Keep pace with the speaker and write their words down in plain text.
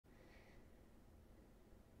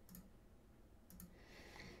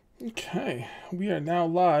Okay, we are now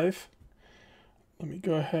live. Let me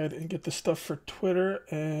go ahead and get the stuff for Twitter.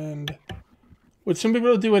 And would somebody be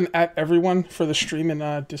able to do an @everyone for the stream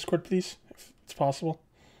in Discord, please, if it's possible?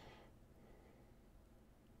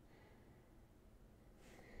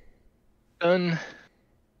 Done.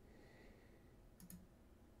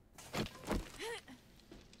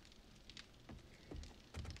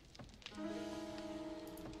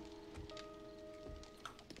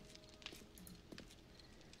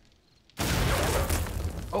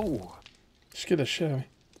 Oh. Scared the shit out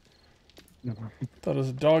of me. Thought it was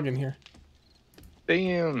a dog in here.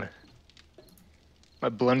 Damn. My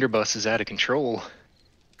blunderbuss is out of control.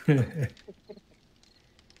 Ain't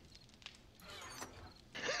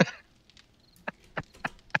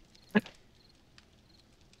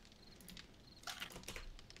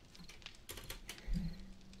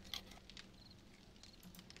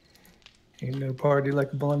no party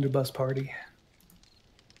like a blunderbuss party.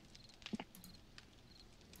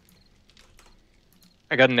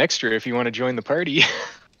 I got an extra if you want to join the party.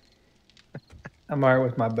 I'm alright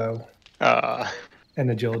with my bow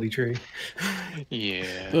and agility tree.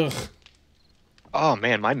 Yeah. Ugh. Oh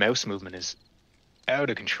man, my mouse movement is out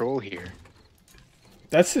of control here.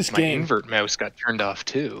 That's this My game. invert mouse got turned off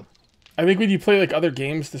too. I think when you play like other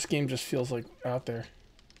games, this game just feels like out there.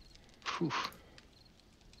 Whew.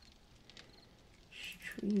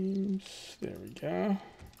 Streams. There we go.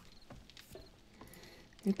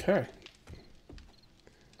 Okay.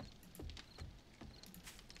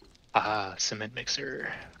 Ah, cement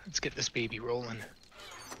mixer. Let's get this baby rolling.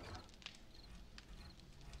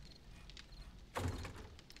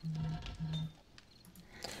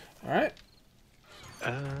 All right.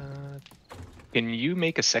 Can you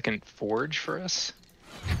make a second forge for us?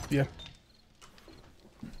 Yeah.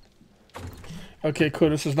 Okay,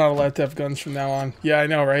 Kodos is not allowed to have guns from now on. Yeah, I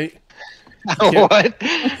know, right? What?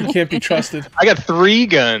 He can't be trusted. I got 3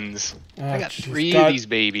 guns. Oh, I got jeez. 3 of these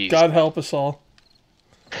babies. God help us all.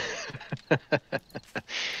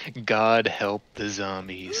 God help the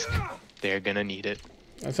zombies. They're gonna need it.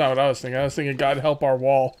 That's not what I was thinking. I was thinking God help our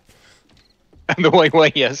wall. The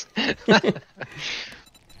white, yes.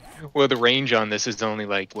 Well, the range on this is only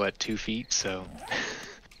like, what, 2 feet, so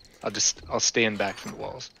I'll stand back from the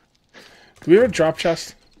walls. Do we have a drop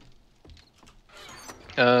chest?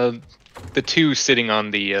 The 2 sitting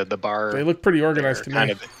on the bar. They look pretty organized to me,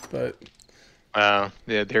 kind of, but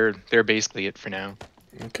yeah, they're basically it for now.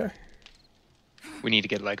 okay. We need to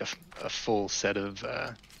get like a full set of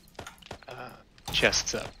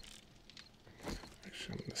chests up.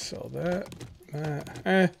 I'm gonna sell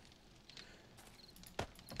that.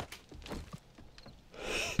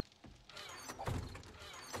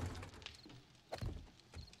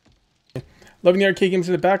 Loving the arcade games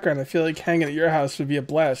in the background. I feel like hanging at your house would be a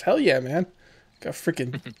blast. Hell yeah, man. Got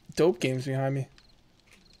freaking dope games behind me.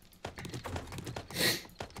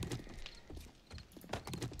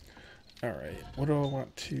 Alright, what do I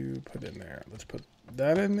want to put in there? Let's put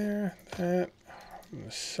that in there. That. I'm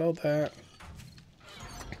going to sell that.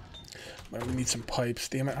 We need some pipes.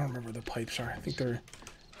 Damn it, I don't remember where the pipes are. I think they're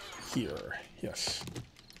here. Yes.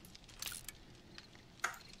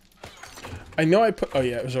 I know I put... Oh,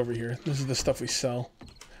 yeah, it was over here. This is the stuff we sell.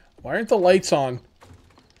 Why aren't the lights on?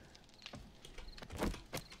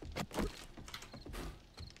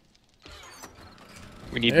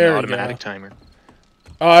 We need an automatic timer.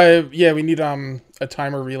 Yeah, we need a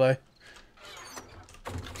timer relay.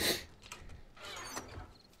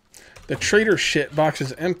 The trader shit box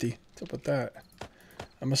is empty. What's up with that?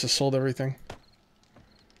 I must have sold everything.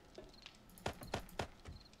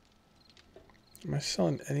 Am I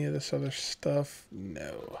selling any of this other stuff?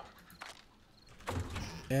 No.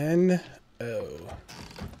 N-O.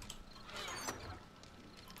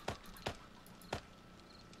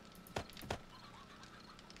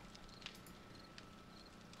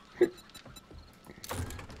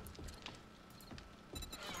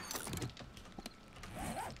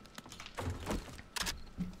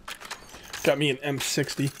 Got me an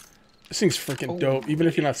M60. This thing's freaking dope, even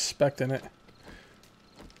if you're not spec'ing it.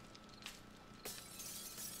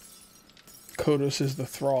 Kodos is the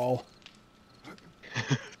thrall.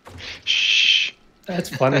 Shh. That's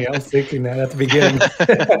funny. I was thinking that at the beginning.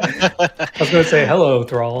 I was going to say, hello,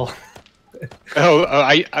 thrall.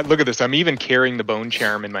 I look at this. I'm even carrying the bone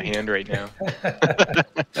charm in my hand right now.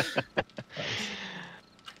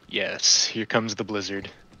 Yes, here comes the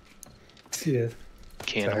blizzard. Yeah.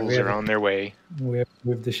 Cannibals are on their way. We haven't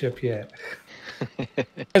moved the ship yet. You guys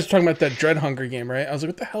were talking about that Dread Hunger game, right? I was like,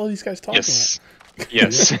 what the hell are these guys talking about?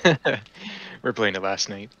 Yes. We're playing it last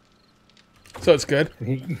night. So it's good?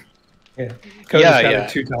 Yeah. Cody's got it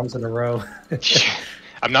 2 times in a row.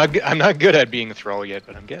 I'm not good at being a thrall yet,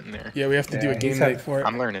 but I'm getting there. Yeah, we have to do Yeah, a game he's night had- for it.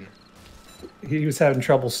 I'm learning. He was having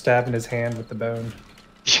trouble stabbing his hand with the bone.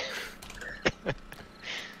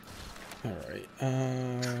 All right.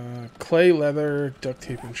 Clay, leather, duct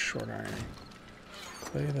tape, and short iron.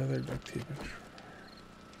 Clay, leather, duct tape, and short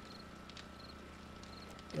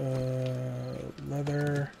iron.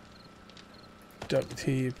 Leather, duct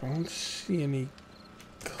tape. I don't see any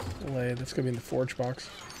clay. That's gonna be in the forge box.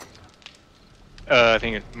 I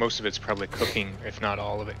think most of it's probably cooking, if not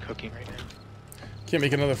all of it cooking right now. Can't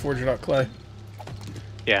make another forge without clay.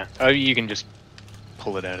 Yeah, you can just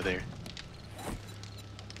pull it out of there.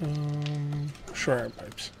 Short iron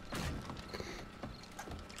pipes.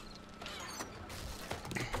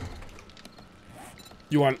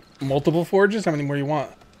 You want multiple forges? How many more you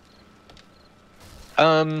want?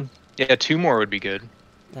 Yeah, 2 more would be good.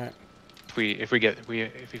 All right. If we've got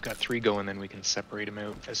 3 going, then we can separate them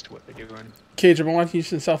out as to what they're doing. Cage, I've been watching you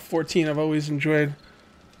since South 14. I've always enjoyed.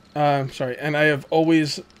 Sorry, and I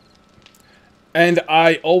always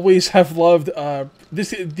have loved the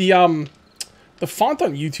font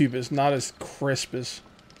on YouTube is not as crisp as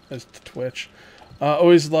Twitch.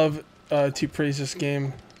 Always love to praise this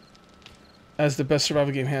game as the best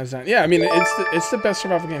survival game hands down. Yeah, I mean it's the best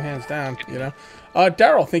survival game hands down. You know,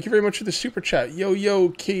 Daryl, thank you very much for the super chat. Yo,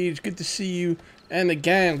 Cage, good to see you, and the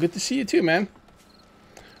gang, good to see you too, man.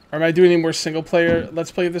 Or am I doing any more single player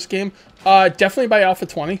let's play of this game? Definitely by Alpha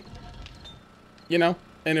 20. You know,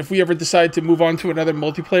 and if we ever decide to move on to another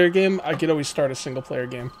multiplayer game, I could always start a single player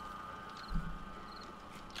game.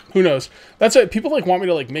 Who knows? That's what people like want me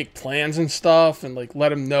to like make plans and stuff and like let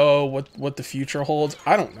them know what the future holds.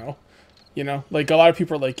 I don't know. You know, like a lot of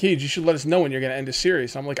people are like, "Cage, you should let us know when you're gonna end a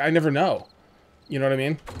series." I'm like, I never know. You know what I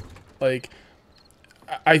mean? Like,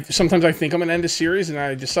 I sometimes I think I'm gonna end a series and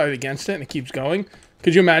I decide against it and it keeps going.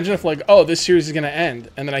 Could you imagine if like, oh, this series is gonna end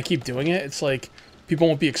and then I keep doing it? It's like people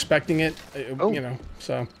won't be expecting it. Oh. You know,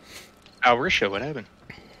 so. Alrisha, what happened?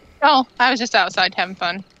 Oh, I was just outside having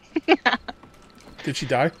fun. Did she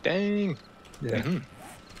die? Dang. Yeah. Mm-hmm.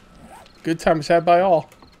 Good times had by all.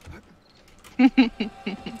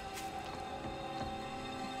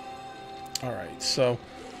 All right, so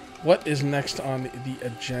what is next on the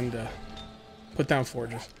agenda? Put down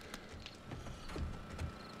forges.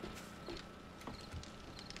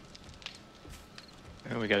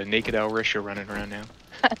 Oh, we got a naked Alrisha running around now.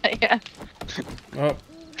 Yeah. Oh,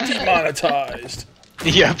 demonetized.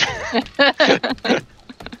 Yep.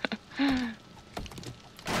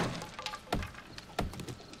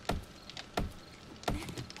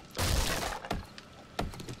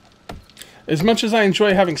 As much as I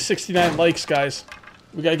enjoy having 69 likes, guys,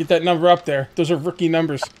 we gotta get that number up there. Those are rookie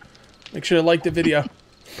numbers. Make sure to like the video.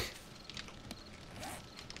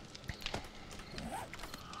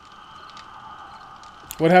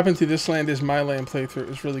 What happened to This Land Is My Land playthrough? It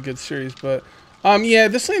was a really good series, but yeah,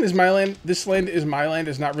 This Land Is My Land. This Land Is My Land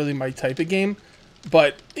is not really my type of game,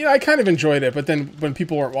 but you know, I kind of enjoyed it. But then when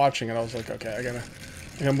people weren't watching it, I was like, okay, I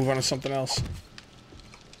gotta move on to something else.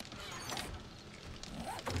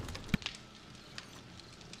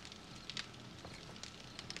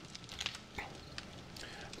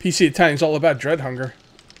 PC Italian's all about dread hunger.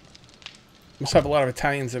 Must have a lot of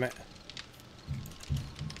Italians in it.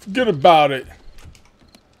 Forget about it.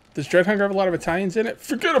 Does Dread Hunger have a lot of Italians in it?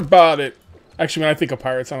 Forget about it. Actually, when I think of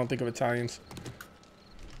pirates, I don't think of Italians.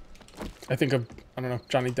 I think of, I don't know,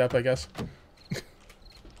 Johnny Depp, I guess.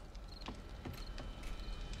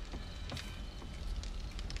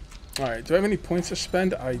 Alright, do I have any points to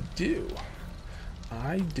spend? I do.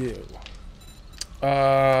 I do.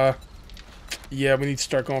 Yeah, we need to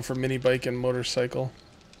start going for mini bike and motorcycle.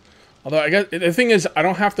 Although, the thing is, I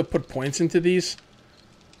don't have to put points into these.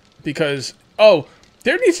 Because, oh,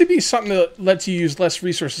 there needs to be something that lets you use less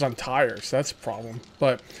resources on tires. That's a problem.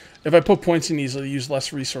 But if I put points in these, I'll use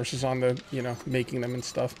less resources on the, you know, making them and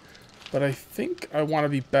stuff. But I think I want to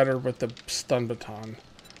be better with the stun baton.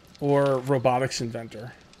 Or robotics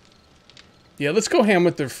inventor. Yeah, let's go ham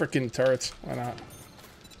with the frickin' turrets. Why not?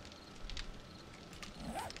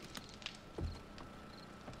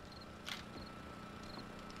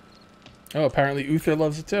 Oh, apparently Uther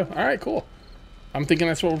loves it too. Alright, cool. I'm thinking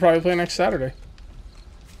that's what we'll probably play next Saturday.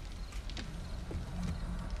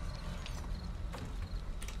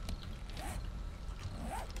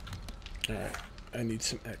 Alright, I need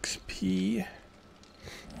some XP.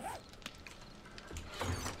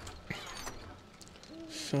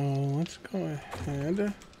 So, let's go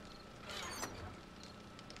ahead.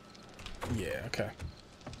 Yeah, okay.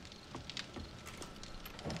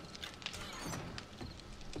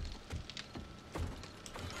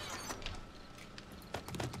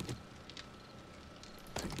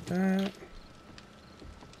 that.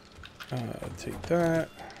 Take that.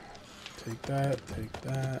 Take that. Take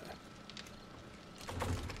that.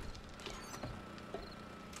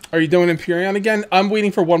 Are you doing Empyrean again? I'm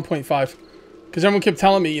waiting for 1.5. Because everyone kept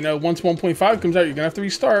telling me, you know, once 1.5 comes out, you're going to have to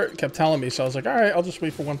restart. Kept telling me. So I was like, alright, I'll just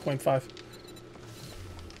wait for 1.5.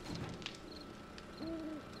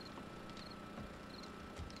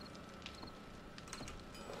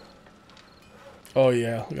 Oh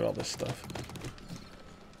yeah, look at all this stuff.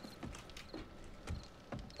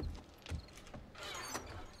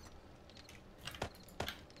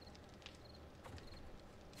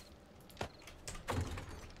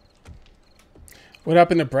 What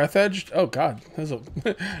happened to Breath Edge? Oh god, there's a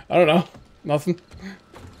I don't know. Nothing.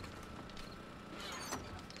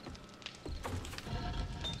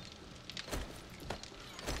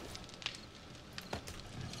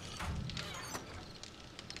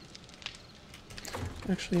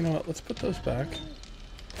 Actually, you know what? Let's put those back.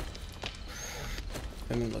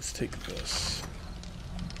 And then let's take this.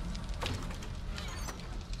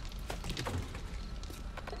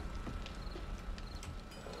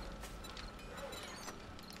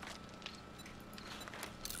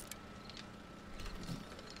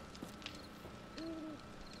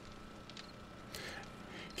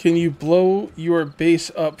 Can you blow your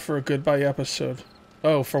base up for a goodbye episode?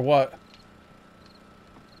 Oh, for what?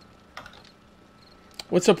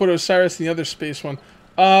 What's up with Osiris and the other space one?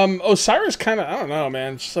 Osiris kind of, I don't know,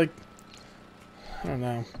 man. It's just like, I don't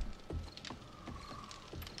know.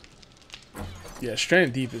 Yeah,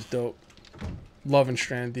 Strand Deep is dope. Loving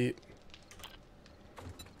Strand Deep.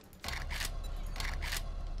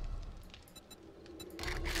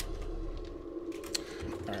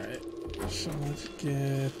 Alright, so let's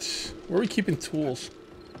get... Where are we keeping tools?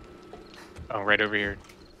 Oh, right over here.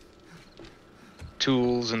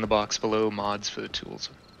 Tools in the box below, mods for the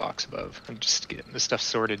tools box above. I'm just getting this stuff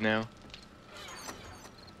sorted now.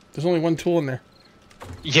 There's only one tool in there.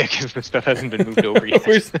 Yeah, because the stuff hasn't been moved over yet.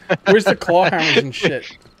 where's the claw hammers and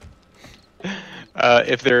shit?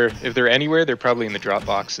 If they're anywhere, they're probably in the drop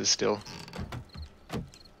boxes still.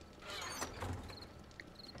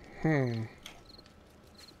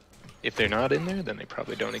 If they're not in there, then they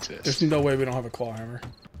probably don't exist. There's no way we don't have a claw hammer.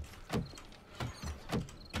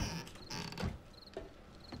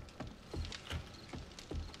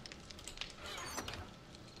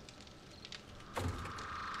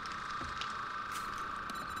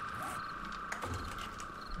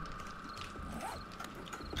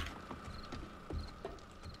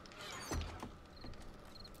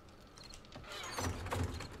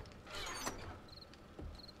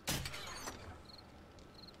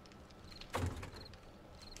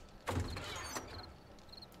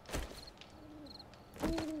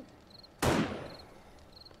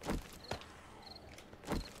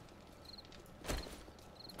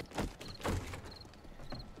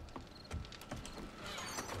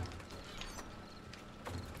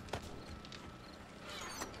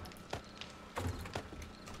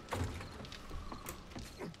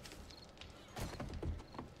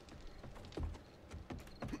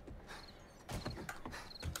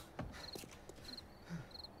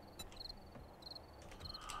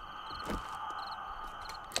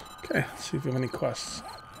 Okay, let's see if we have any quests.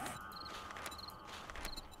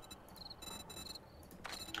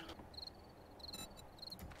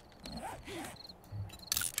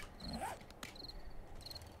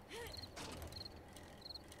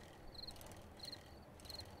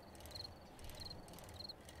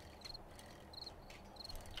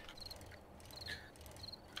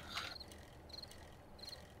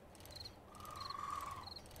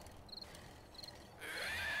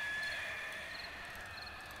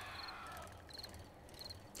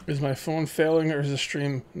 Is my phone failing or is the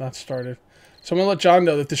stream not started? So I'm gonna let John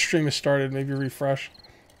know that the stream is started. Maybe refresh.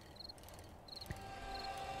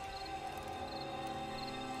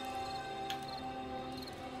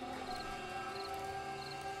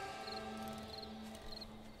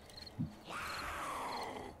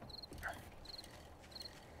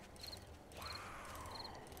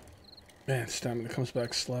 Man, stamina comes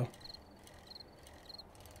back slow.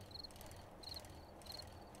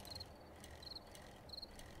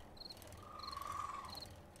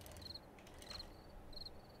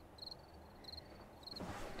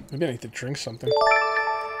 Maybe I need to drink something.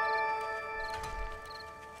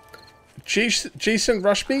 Jason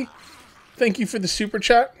Rushby, thank you for the super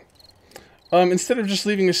chat. Instead of just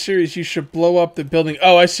leaving a series, you should blow up the building.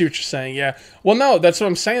 Oh, I see what you're saying, yeah. Well, no, that's what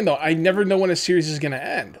I'm saying, though. I never know when a series is going to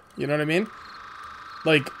end. You know what I mean?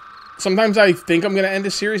 Like, sometimes I think I'm going to end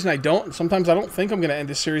a series and I don't. Sometimes I don't think I'm going to end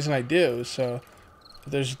a series and I do. So,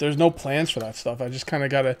 there's no plans for that stuff. I just kind of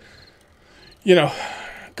got to, you know,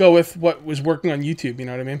 go with what was working on YouTube. You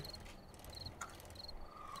know what I mean?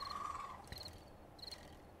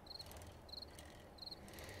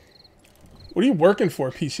 What are you working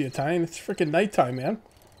for, PC Italian? It's freaking nighttime, man.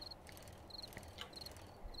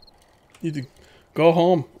 You need to go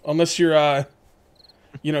home unless you're,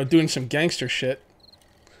 you know, doing some gangster shit.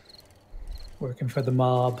 Working for the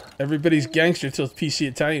mob. Everybody's gangster till PC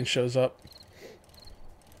Italian shows up.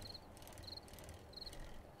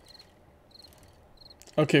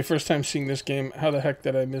 Okay, first time seeing this game. How the heck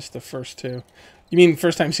did I miss the first two? You mean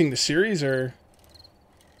first time seeing the series, or?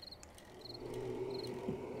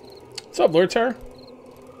 What's up, Lord Tower?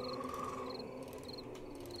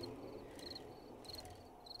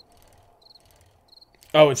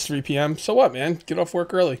 Oh, it's 3 p.m. So what, man? Get off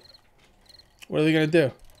work early. What are they gonna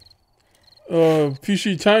do?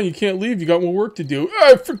 PC Town, you can't leave. You got more work to do.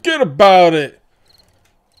 Forget about it.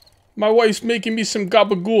 My wife's making me some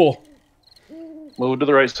gabagool. Move to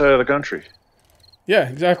the right side of the country. Yeah,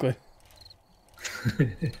 exactly.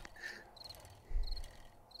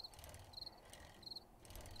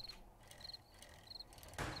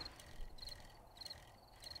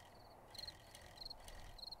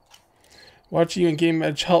 Watching you in Game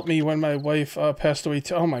Edge helped me when my wife passed away.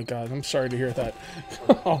 Oh my god, I'm sorry to hear that.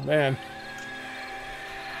 Oh man.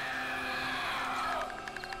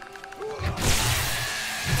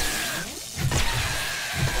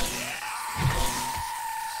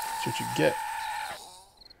 That's what you get.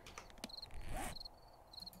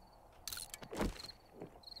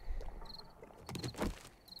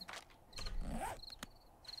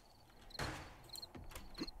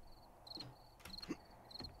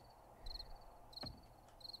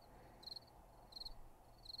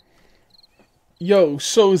 Yo,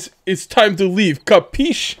 so it's time to leave.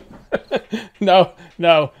 Capiche? No.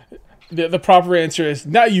 The proper answer is,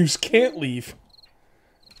 now you can't leave.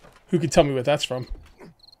 Who can tell me what that's from?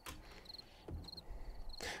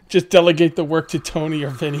 Just delegate the work to Tony or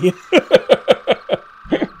Vinny.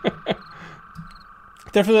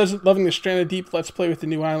 Definitely loving the Stranded Deep Let's Play with the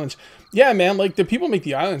new islands. Yeah, man, like, the people make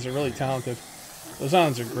the islands are really talented. Those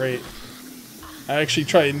islands are great. I actually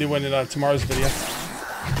tried a new one in tomorrow's video.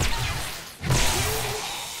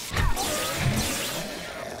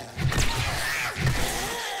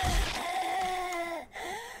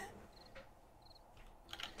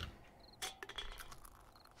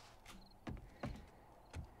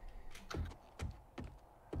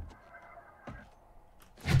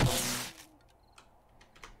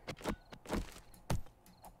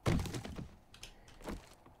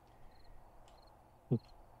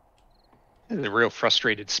 There's a real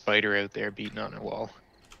frustrated spider out there beating on a wall.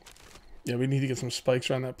 Yeah, we need to get some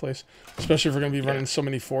spikes around that place. Especially if we're going to be running so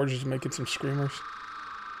many forges and making some screamers.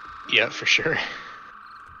 Yeah, for sure.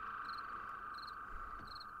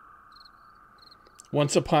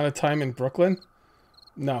 Once Upon a Time in Brooklyn?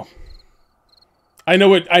 No. I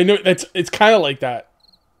know it's kind of like that.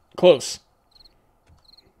 Close.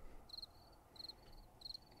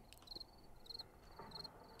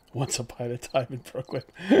 Once Upon a Time in Brooklyn.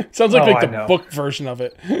 Sounds like the book version of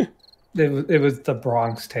it. It was the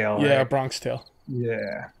Bronx Tale. Yeah, right? Bronx Tale.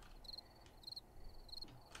 Yeah.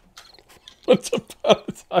 Once Upon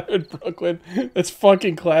a Time in Brooklyn. That's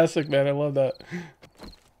fucking classic, man. I love that.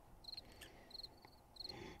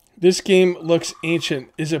 This game looks ancient.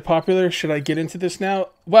 Is it popular? Should I get into this now?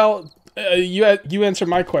 Well, you answer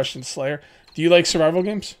my question, Slayer. Do you like survival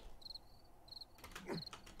games?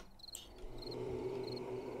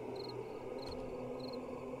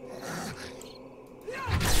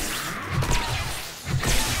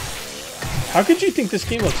 How could you think this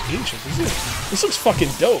game looks ancient? This looks fucking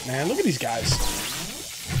dope, man. Look at these guys.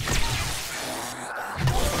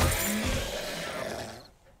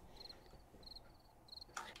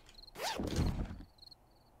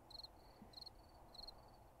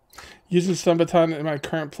 Using Baton in my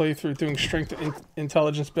current playthrough, doing strength and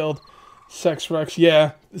intelligence build, sex Rex.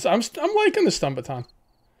 Yeah, I'm liking the Baton.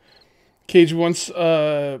 Cage once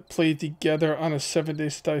played together on a 7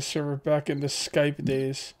 Days to Die server back in the Skype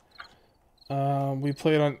days. We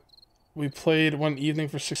played one evening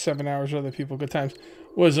for 6-7 hours with other people. Good times.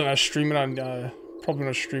 Wasn't I streaming on probably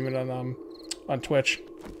not streaming on Twitch.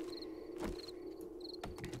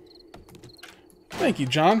 Thank you,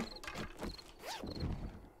 John.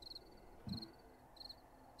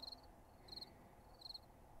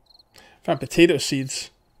 Found potato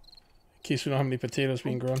seeds. In case we don't have any potatoes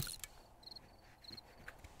being grown.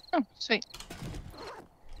 Oh, sweet.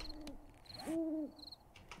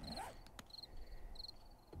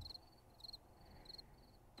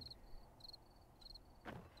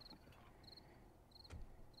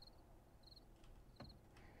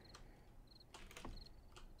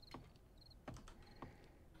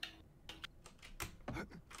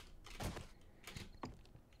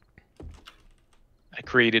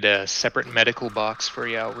 created a separate medical box for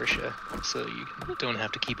you, Risha, so you don't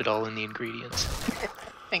have to keep it all in the ingredients.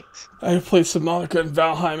 Thanks. I've played Subnautica and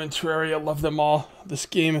Valheim and Terraria. Love them all. This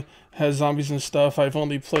game has zombies and stuff. I've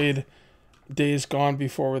only played Days Gone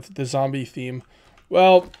before with the zombie theme.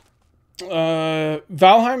 Well,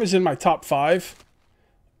 Valheim is in my top 5.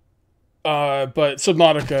 But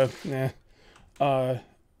Subnautica,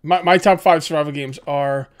 my top 5 survival games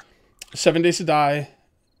are 7 Days to Die,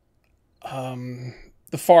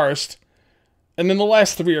 The Forest, and then the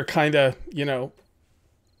last 3 are kind of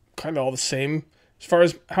all the same as far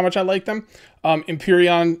as how much I like them.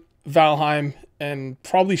 Empyrean, Valheim, and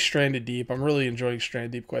probably Stranded Deep. I'm really enjoying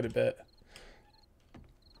Stranded Deep quite a bit.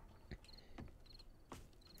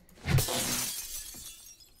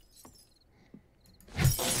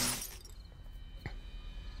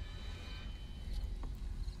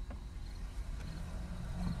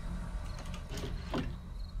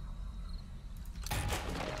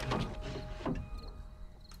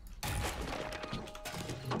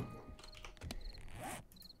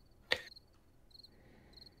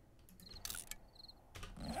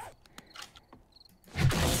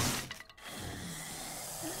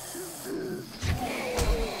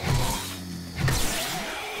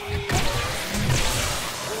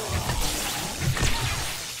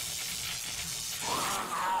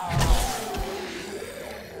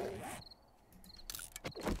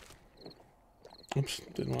 Oops,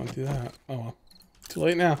 didn't want to do that. Oh well. Too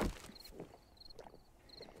late now.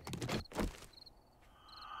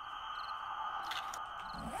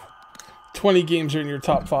 $20 games are in your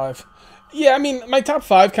top 5. Yeah, I mean, my top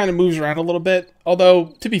 5 kind of moves around a little bit.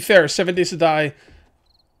 Although, to be fair, 7 Days to Die,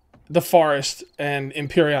 The Forest, and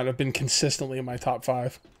Empyrean have been consistently in my top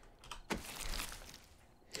 5.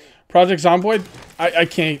 Project Zomboid, I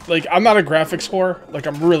can't, like, I'm not a graphics whore. Like,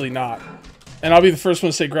 I'm really not. And I'll be the first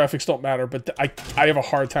one to say graphics don't matter, but I have a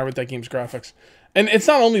hard time with that game's graphics. And it's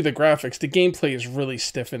not only the graphics, the gameplay is really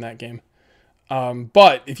stiff in that game.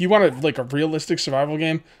 But if you want like a realistic survival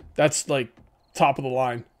game, that's like top of the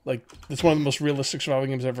line. Like, it's one of the most realistic survival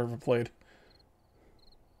games I've ever played.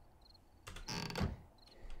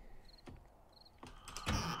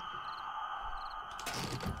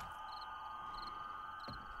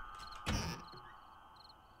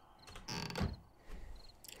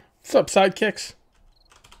 What's up, sidekicks?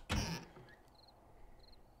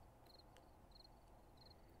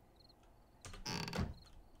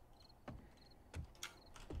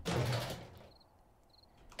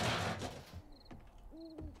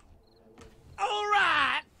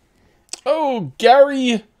 Oh,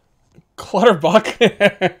 Gary Clutterbuck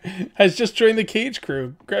has just joined the Cage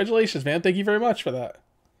crew. Congratulations, man. Thank you very much for that.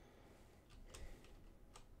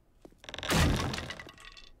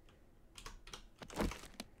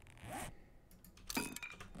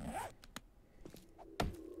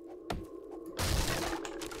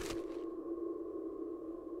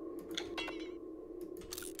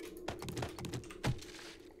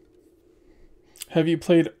 Have you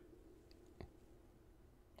played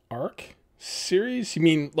Ark series? You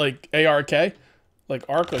mean like ARK? Like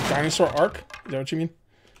Ark, like Dinosaur Ark? Is that what you mean?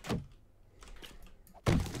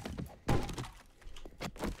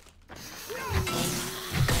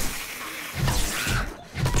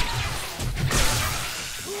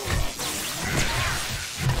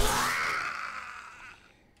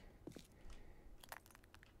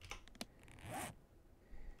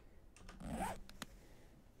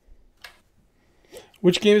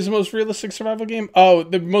 Which game is the most realistic survival game? Oh,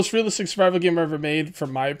 the most realistic survival game ever made,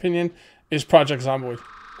 from my opinion, is Project Zomboid.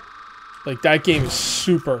 Like, that game is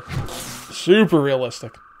super, super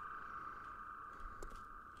realistic.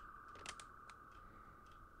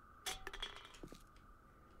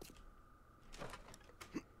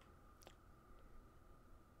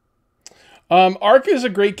 Ark is a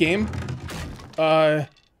great game. Oh.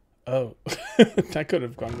 That could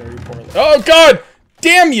have gone very poorly. Oh, God!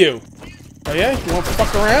 Damn you! Oh yeah? You want to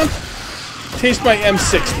fuck around? Taste my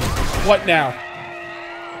M60. What now?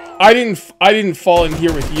 I didn't fall in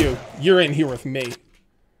here with you. You're in here with me.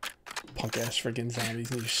 Punk ass friggin' zombies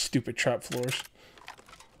and your stupid trap floors.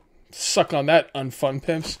 Suck on that, unfun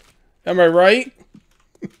pimps. Am I right?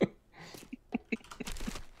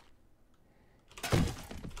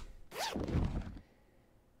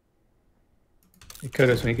 Hey,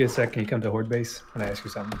 Kodos, when you get a sec, can you come to Horde Base when I ask you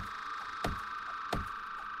something?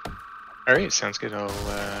 All right, sounds good.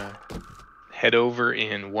 I'll head over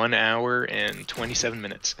in 1 hour and 27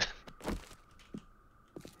 minutes.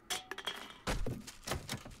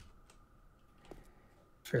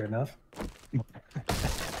 Fair enough.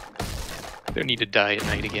 Don't need to die at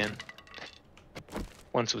night again.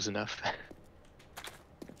 Once was enough.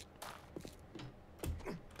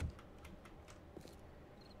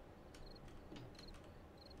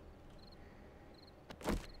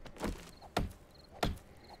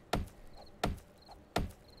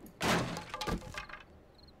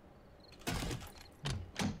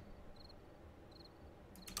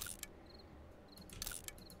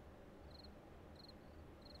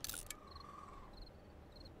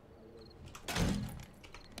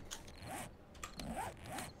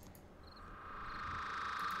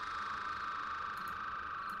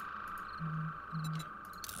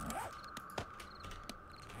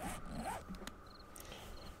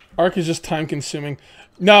 Arc is just time consuming.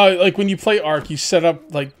 No, like when you play Arc, you set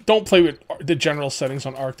up like don't play with the general settings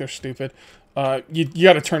on Arc. They're stupid. You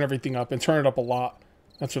got to turn everything up and turn it up a lot.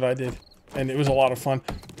 That's what I did, and it was a lot of fun.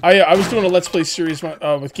 I was doing a Let's Play series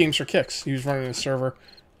with Games for Kicks. He was running a server,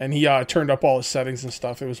 and he turned up all his settings and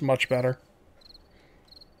stuff. It was much better.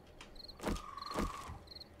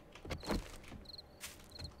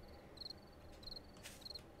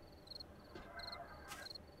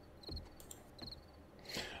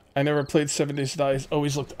 I never played 7 Days to Die. It's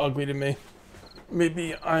always looked ugly to me.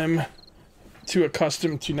 Maybe I'm too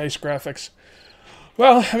accustomed to nice graphics.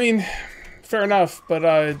 Well, I mean, fair enough, but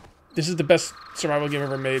this is the best survival game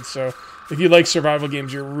ever made, so if you like survival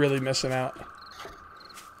games, you're really missing out.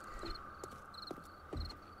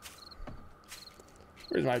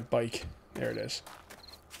 Where's my bike? There it is.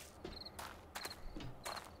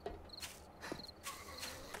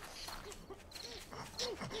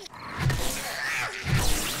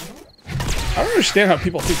 I don't understand how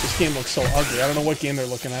people think this game looks so ugly. I don't know what game they're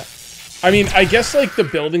looking at. I mean, I guess like the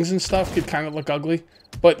buildings and stuff could kind of look ugly,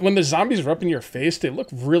 but when the zombies are up in your face, they look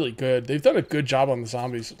really good. They've done a good job on the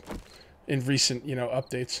zombies in recent, you know,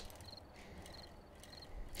 updates.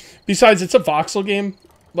 Besides, it's a voxel game.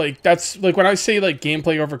 Like, that's, like, when I say, like,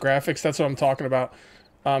 gameplay over graphics, that's what I'm talking about.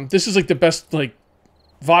 This is, like, the best, like,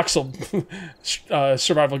 voxel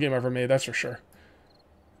survival game ever made, that's for sure.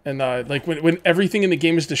 And, like, when everything in the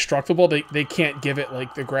game is destructible, they can't give it,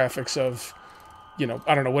 like, the graphics of, you know,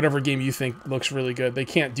 I don't know, whatever game you think looks really good. They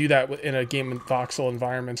can't do that in a game in voxel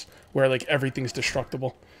environments where, like, everything's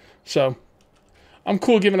destructible. So, I'm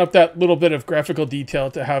cool giving up that little bit of graphical detail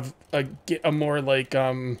to have a more, like,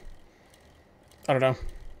 I don't know,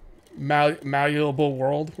 malleable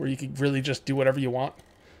world where you can really just do whatever you want.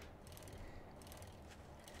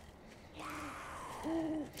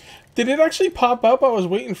 Did it actually pop up? I was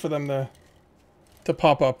waiting for them to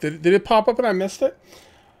pop up. Did it pop up and I missed it?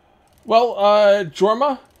 Well,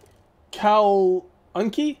 Jorma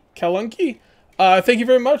Kalunki, thank you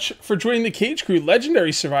very much for joining the Cage Crew.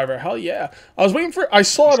 Legendary Survivor. Hell yeah. I was waiting for... I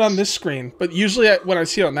saw it on this screen, but usually when I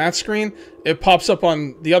see it on that screen, it pops up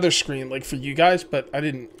on the other screen, like for you guys, but I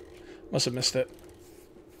didn't... Must have missed it.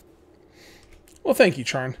 Well, thank you,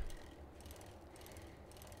 Charn.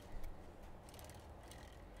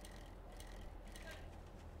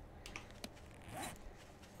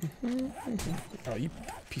 Oh, you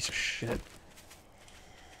piece of shit.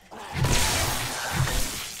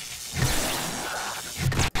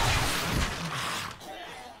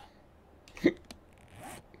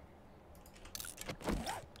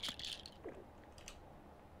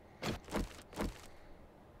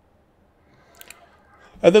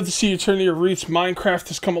 I'd love to see you turn to your roots. Minecraft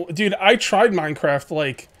has come... Dude, I tried Minecraft,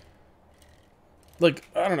 like,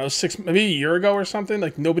 I don't know, maybe a year ago or something.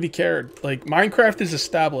 Like, nobody cared. Like, Minecraft is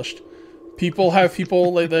established. People like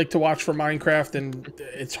to watch for Minecraft, and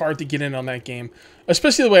it's hard to get in on that game.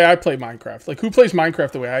 Especially the way I play Minecraft. Like, who plays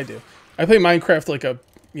Minecraft the way I do? I play Minecraft like a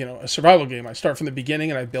survival game. I start from the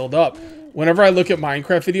beginning and I build up. Whenever I look at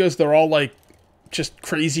Minecraft videos, they're all, like, just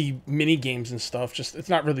crazy mini games and stuff. Just, it's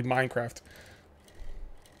not really Minecraft.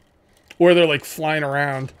 Or they're, like, flying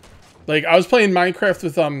around. Like, I was playing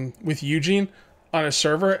Minecraft with Eugene on a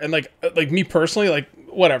server, and, like me personally, like,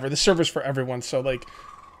 whatever, the server's for everyone, so, like,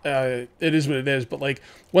 it is what it is, but, like,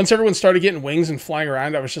 once everyone started getting wings and flying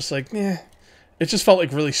around, I was just like, eh. It just felt,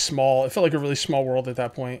 like, really small. It felt like a really small world at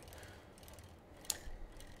that point.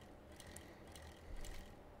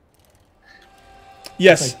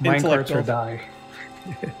 Yes, like minecarts or die.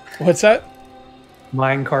 What's that?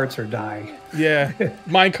 Minecarts or die. Yeah,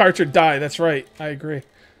 minecarts or die. That's right. I agree.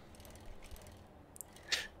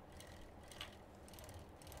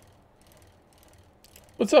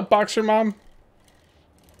 What's up, Boxer Mom?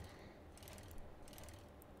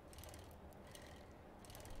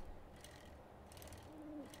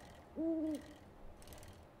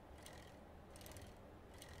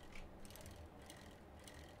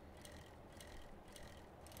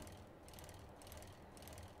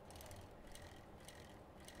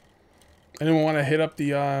 Anyone want to hit up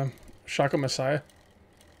the Shaka Messiah?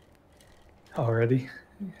 Already?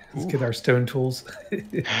 Let's get our stone tools.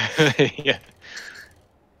 Yeah.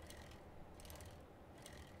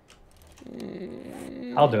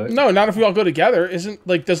 I'll do it. No, not if we all go together. Doesn't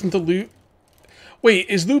the loot... Wait,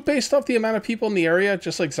 is loot based off the amount of people in the area,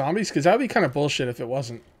 just like zombies? Because that would be kind of bullshit if it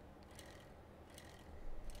wasn't.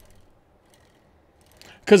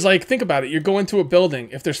 Because, like, think about it. You're going to a building.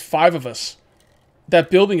 If there's 5 of us, that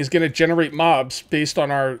building is going to generate mobs based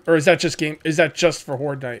on our... Or is that just for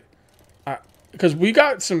Horde Night? Because we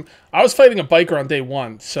got some... I was fighting a biker on day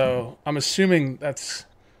 1, so I'm assuming that's...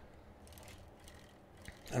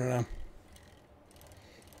 I don't know.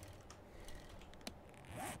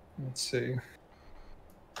 Let's see.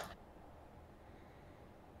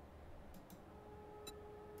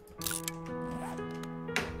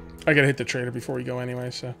 I gotta hit the trader before we go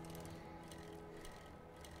anyway, so.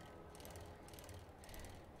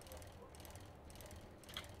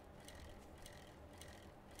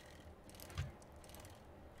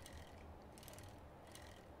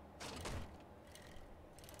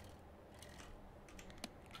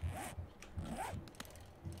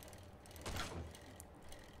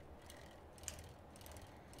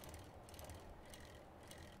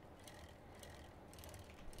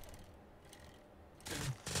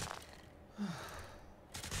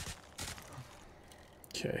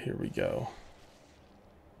 Okay, here we go.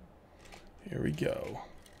 Here we go.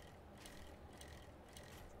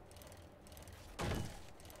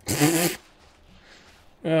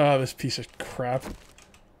 Oh, this piece of crap.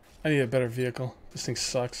 I need a better vehicle. This thing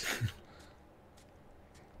sucks.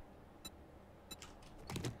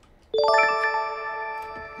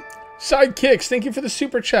 Sidekicks, thank you for the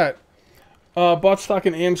super chat. Bought stock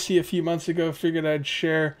in AMC a few months ago. Figured I'd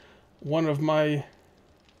share one of my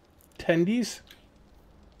tendies.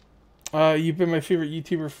 You've been my favorite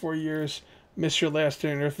YouTuber for 4 years. Miss your Last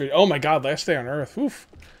Day on Earth video. Oh my god, Last Day on Earth. Oof.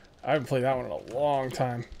 I haven't played that one in a long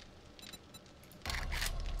time.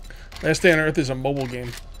 Last Day on Earth is a mobile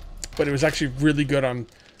game, but it was actually really good on...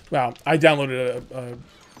 Well, I downloaded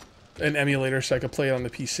an emulator so I could play it on the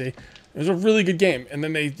PC. It was a really good game, and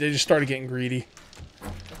then they just started getting greedy.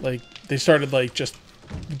 Like, they started, like, just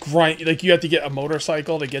grind... Like, you have to get a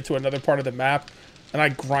motorcycle to get to another part of the map, and I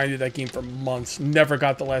grinded that game for months. Never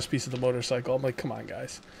got the last piece of the motorcycle. I'm like, come on,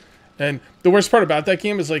 guys. And the worst part about that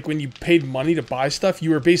game is, like, when you paid money to buy stuff, you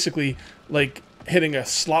were basically, like, hitting a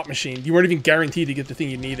slot machine. You weren't even guaranteed to get the thing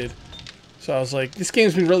you needed. So I was like, this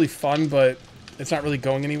game's been really fun, but it's not really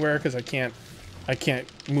going anywhere because I can't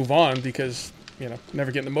move on because, you know, never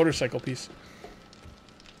getting the motorcycle piece.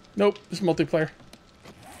 Nope, it's multiplayer.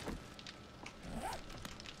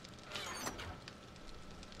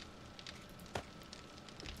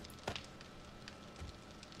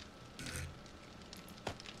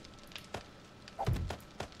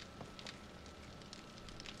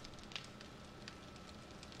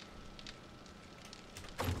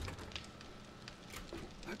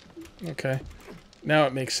 Okay. Now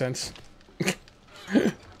it makes sense.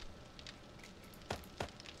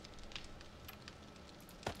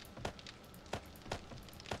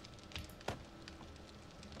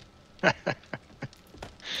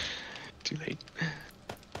 Too late.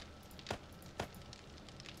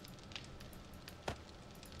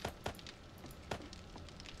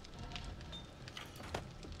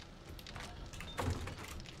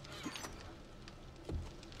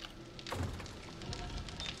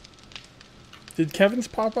 Did Kevin's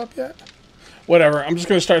pop up yet? Whatever. I'm just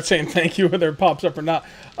going to start saying thank you whether it pops up or not.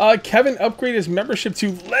 Kevin upgraded his membership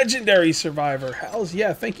to Legendary Survivor. Hells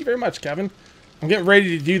yeah. Thank you very much, Kevin. I'm getting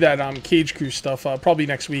ready to do that Cage Crew stuff probably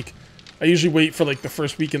next week. I usually wait for like the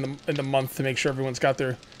first week in the month to make sure everyone's got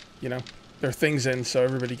their, you know, their things in so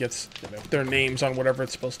everybody gets, you know, their names on whatever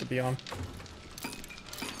it's supposed to be on.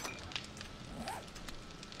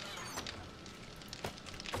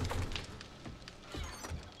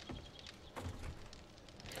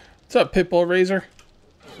 What's up, Pitbull Razor?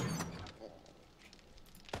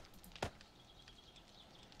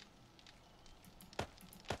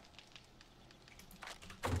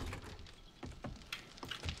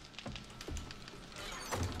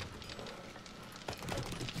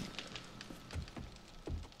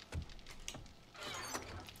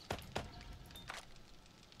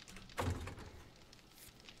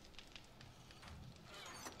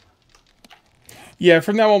 Yeah,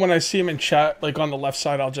 from now on, when I see him in chat, like on the left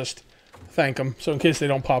side, I'll just thank them. So in case they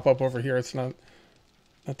don't pop up over here, it's not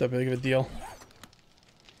that big of a deal.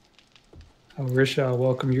 Risha, I'll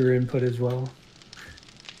welcome your input as well.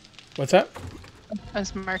 What's that? I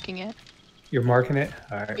was marking it. You're marking it?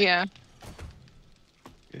 All right. Yeah.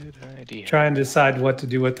 Good idea. Try and decide what to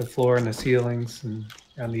do with the floor and the ceilings and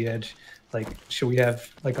on the edge. Like, should we have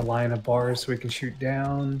like a line of bars so we can shoot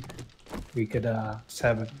down? We could just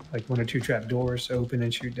have like 1 or 2 trap doors open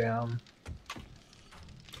and shoot down.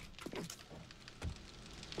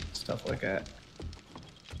 Stuff like that.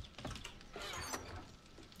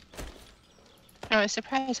 I was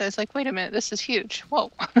surprised. I was like, wait a minute, this is huge.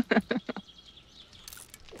 Whoa.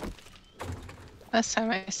 Last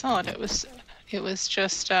time I saw it, it was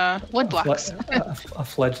just wood blocks. A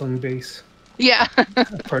fledgling base. Yeah. A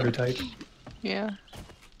prototype. Yeah.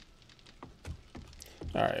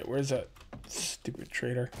 All right, where's that stupid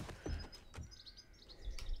trader?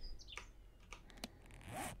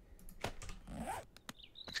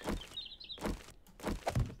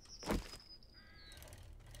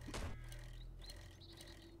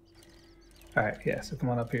 All right, yeah. So come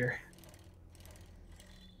on up here.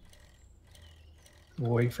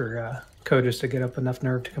 We'll wait for Codus to get up enough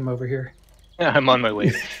nerve to come over here. I'm on my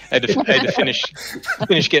way. I had to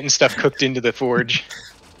finish getting stuff cooked into the forge.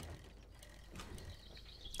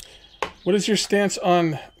 What is your stance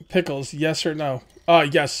on pickles? Yes or no?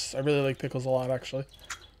 Yes. I really like pickles a lot, actually.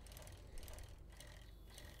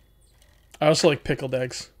 I also like pickled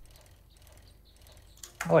eggs.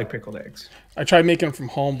 I like pickled eggs. I tried making them from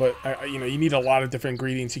home, but you know, you need a lot of different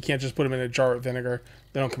ingredients. You can't just put them in a jar with vinegar.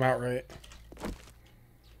 They don't come out right.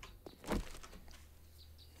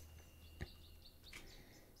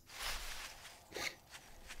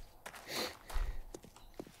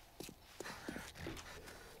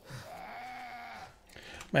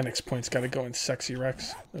 My next point's got to go in Sexy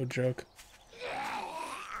Rex. No joke.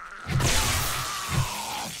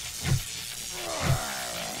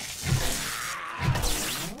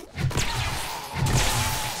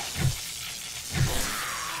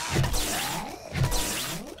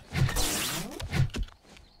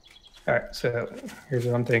 All right, so here's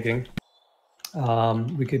what I'm thinking.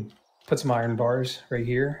 We could put some iron bars right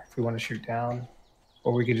here if we want to shoot down,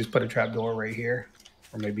 or we could just put a trapdoor right here,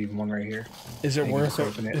 or maybe even one right here. Is it You can worth just it?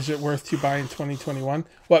 open it. Is it worth to buy in 2021?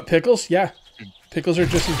 What, pickles? Yeah. Pickles are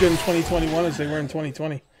just as good in 2021 as they were in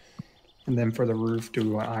 2020. And then for the roof, do we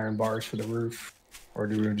want iron bars for the roof, or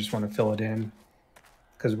do we just want to fill it in?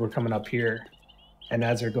 Because we're coming up here, and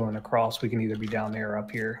as they're going across, we can either be down there or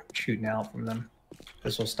up here shooting out from them.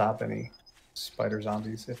 This will stop any spider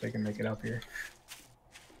zombies if they can make it up here.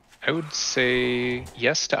 I would say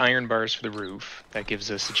yes to iron bars for the roof. That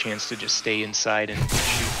gives us a chance to just stay inside and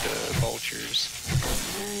shoot the vultures.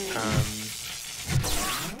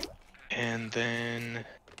 And then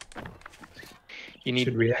you need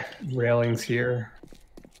Should we railings here?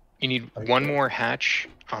 You need Like one that. more hatch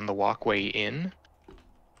on the walkway in,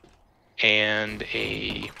 and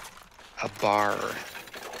a bar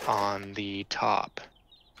on the top,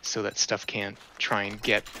 so that stuff can't try and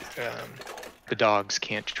get the dogs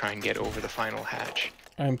can't try and get over the final hatch.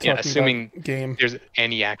 I'm talking assuming about game. there's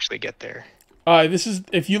any actually get there. This is,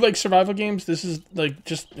 if you like survival games, this is like,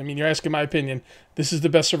 just, I mean, you're asking my opinion. This is the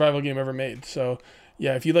best survival game ever made. So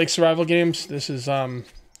yeah, if you like survival games, this is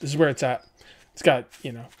where it's at. It's got,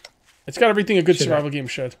 you know, it's got everything a good survival game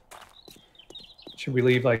should. Should we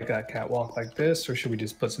leave like a catwalk like this, or should we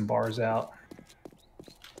just put some bars out?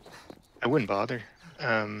 I wouldn't bother.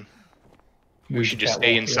 We Move should the just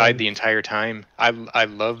stay catwalk inside around? the entire time. I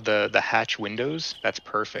love the hatch windows. That's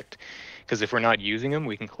perfect. Because if we're not using them,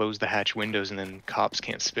 we can close the hatch windows and then cops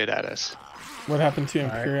can't spit at us. What happened to All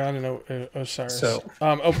right. Empyrean and Osiris? So-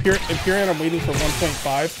 Empyrean, I'm waiting for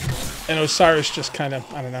 1.5, and Osiris just kind of,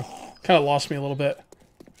 I don't know, kind of lost me a little bit.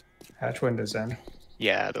 Hatch windows in.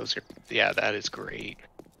 Yeah, that is great.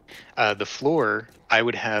 The floor, I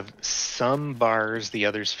would have some bars, the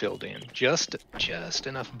others filled in. Just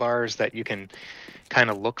enough bars that you can kind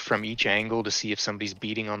of look from each angle to see if somebody's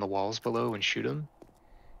beating on the walls below and shoot them.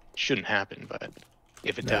 Shouldn't happen, but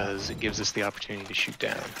if it does, it gives us the opportunity to shoot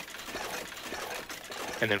down.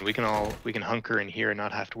 And then we can hunker in here and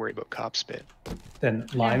not have to worry about cop spit. Then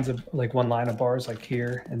lines of like one line of bars like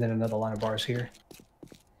here, and then another line of bars here.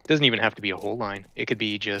 Doesn't even have to be a whole line. It could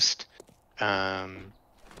be just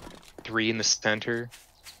 3 in the center.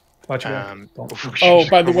 Watch out! Don't- Oh,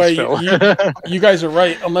 by the way, Fell. you guys are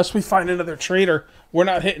right. Unless we find another trader, we're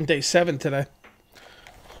not hitting day 7 today.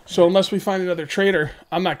 So unless we find another trader,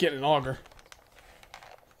 I'm not getting an auger.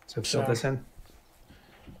 So fill this in.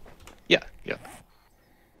 yeah.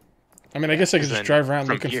 I mean, I guess I could Because just then drive around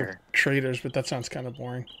from looking here- for traders, but that sounds kind of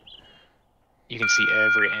boring. You can see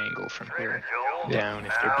every angle from here down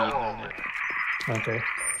if they're beating on it. Okay.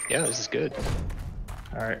 Yeah, this is good.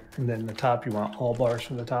 All right. And then the top, you want all bars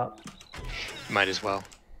from the top. Might as well.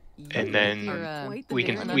 And then we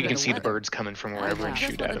can see the birds. birds coming from wherever and That's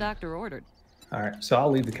shoot what at the them. doctor ordered. All right. So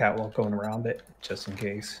I'll leave the catwalk going around it just in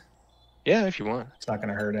case. Yeah, if you want. It's not going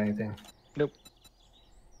to hurt anything. Nope.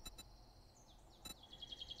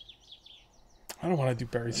 I don't want to do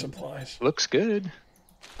buried supplies. Looks good.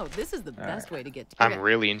 Oh, this is the best way to get to I'm it.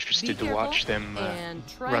 really Be interested to careful watch them and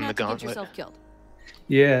try run not the to get gauntlet. yourself killed.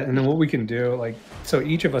 Yeah, and then what we can do, like, so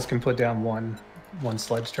each of us can put down one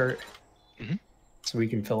sledge turret. Mhm. So we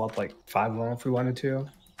can fill up like 5 of them if we wanted to,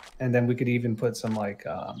 and then we could even put some like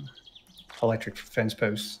electric fence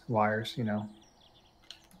post wires, you know,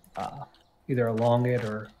 either along it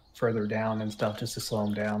or further down and stuff, just to slow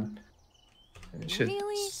them down. And it should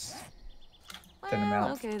Really? thin them Well,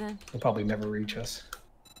 out. okay then. They'll probably never reach us.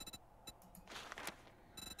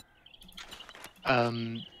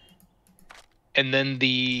 And then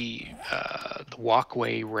the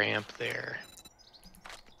walkway ramp there.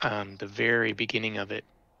 the very beginning of it,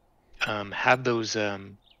 have those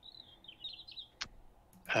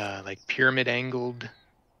like pyramid angled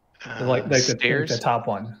stairs. The top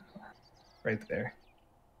one, right there.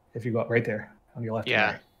 If you go right there on your left.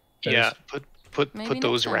 Yeah, and right. yeah. Put Maybe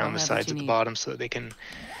those next time around I'll the have sides what at the you bottom so that they can.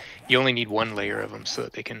 You only need one layer of them so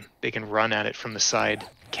that they can run at it from the side,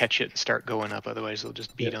 catch it, and start going up. Otherwise, they'll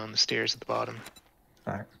just beat on the stairs at the bottom.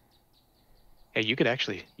 All right. Hey, you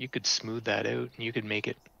could smooth that out, and you could make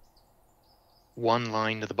it one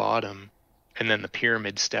line to the bottom, and then the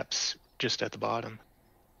pyramid steps just at the bottom.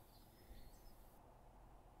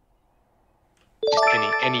 Just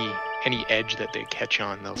any edge that they catch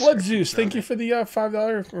on, they'll. Blood Zeus, thank you for the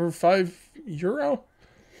 $5 or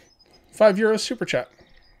 €5 super chat.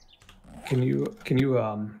 Can you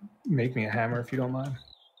make me a hammer if you don't mind?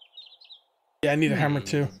 Yeah, I need a hammer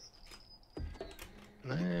too.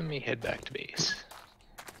 Let me head back to base.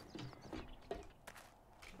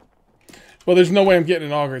 Well, there's no way I'm getting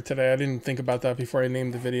an auger today. I didn't think about that before I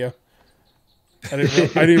named the video. I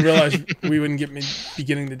didn't realize we wouldn't get me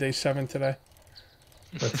beginning to day 7 today.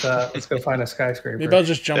 Let's go find a skyscraper. Maybe I'll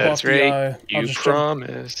just jump off right. the. You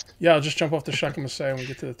promised. Yeah, I'll just jump off the Shakamasai when we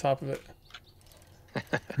get to the top of it.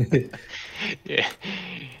 Yeah.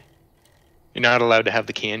 You're not allowed to have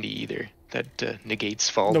the candy either. That negates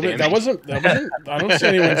fall damage. That wasn't. I don't see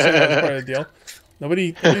anyone saying that was part of the deal.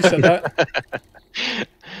 Nobody said that.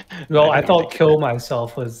 No, I thought "kill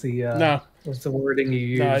myself" was the no. Was the wording you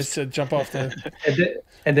used. No, I said jump off the.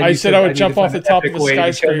 and then I said I would jump off the top of the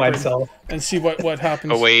skyscraper and see what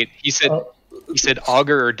happens. Oh wait, he said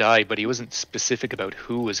auger or die, but he wasn't specific about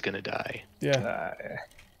who was gonna die. Yeah.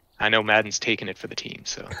 I know Madden's taking it for the team,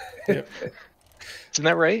 so. Yep. Isn't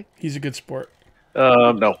that right? He's a good sport.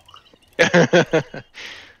 No.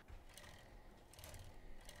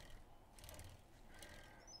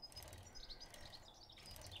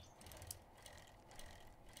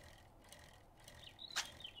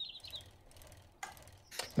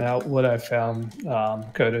 Now, what I found,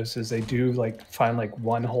 Kodos, is they do find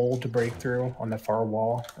one hole to break through on the far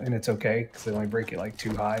wall, and it's okay because they only break it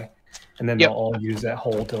too high, and then they'll all use that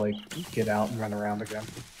hole to get out and run around again.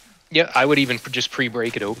 Yeah, I would even just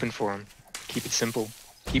pre-break it open for them. Keep it simple.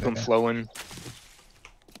 Keep them flowing.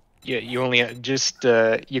 Yeah, you only just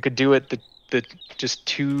you could do it the just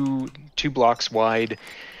two blocks wide,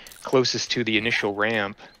 closest to the initial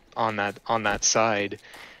ramp on that side.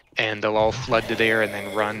 And they'll all flood to there and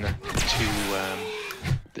then run to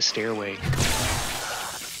the stairway.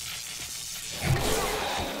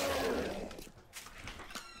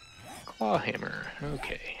 Claw hammer.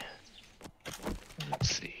 Okay. Let's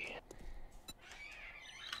see.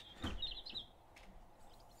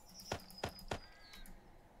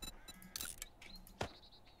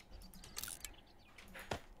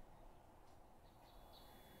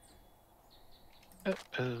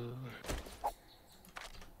 Uh-oh.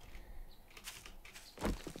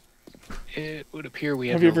 It would appear we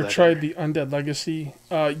have you ever tried the Undead Legacy?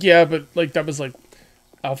 Yeah, but that was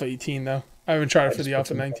Alpha 18 though. I haven't tried it for the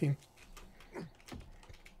Alpha 19.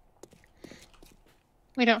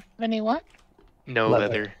 We don't have any what? No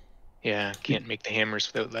leather. Yeah, can't make the hammers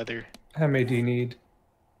without leather. How many do you need?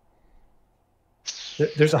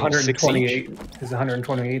 There's 128. Is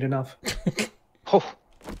 128 enough? Oh.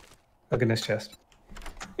 Look in this chest.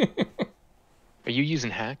 Are you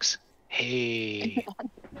using hacks? Hey.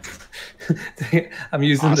 I'm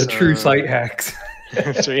using the true sight hacks.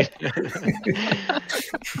 Sweet.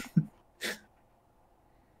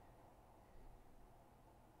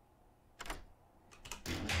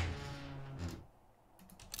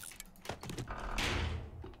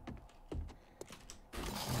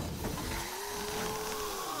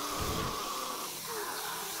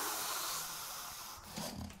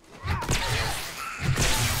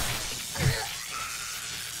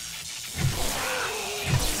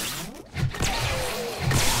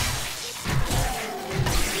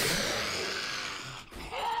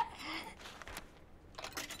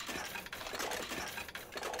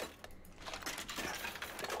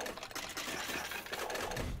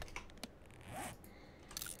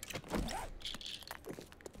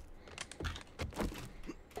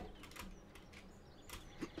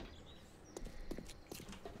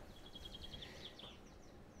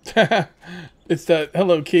 It's that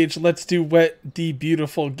hello Cage, let's do wet D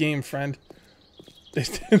beautiful game friend. They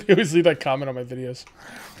always leave that comment on my videos.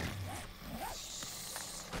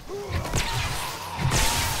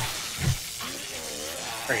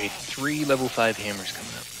 Alright, 3 level 5 hammers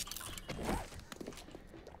coming up.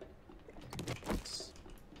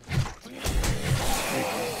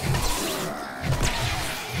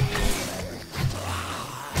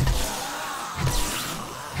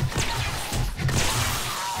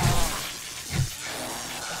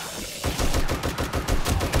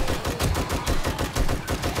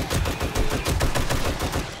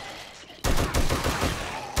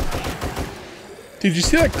 Did you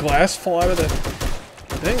see that glass fall out of the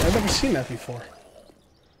thing? I've never seen that before.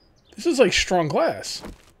 This is like strong glass.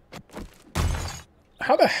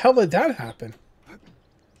 How the hell did that happen?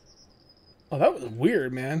 Oh, that was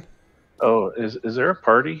weird, man. Oh, is there a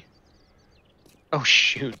party? Oh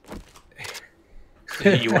shoot!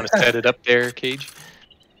 You want to set it up there, Cage?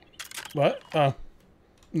 What? Oh,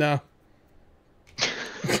 no.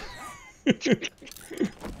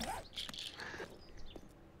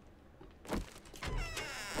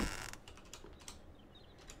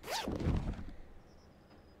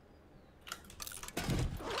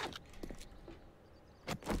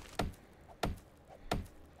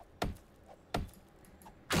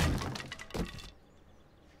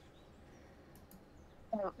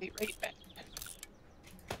 I'll be right back.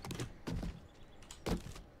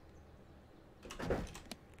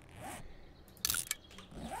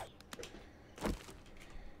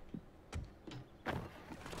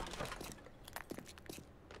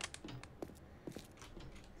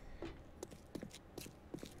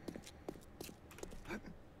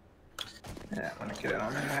 Yeah, I want to get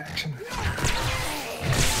on that action.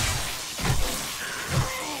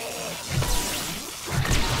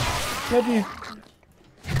 Love you.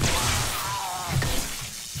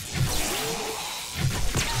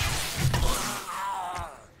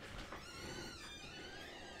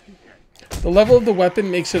 The level of the weapon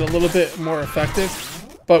makes it a little bit more effective,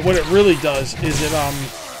 but what it really does is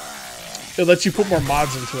it lets you put more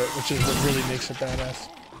mods into it, which is what really makes it badass.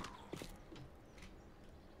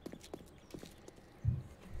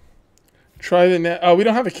 Try the net. Oh, we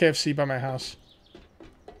don't have a KFC by my house.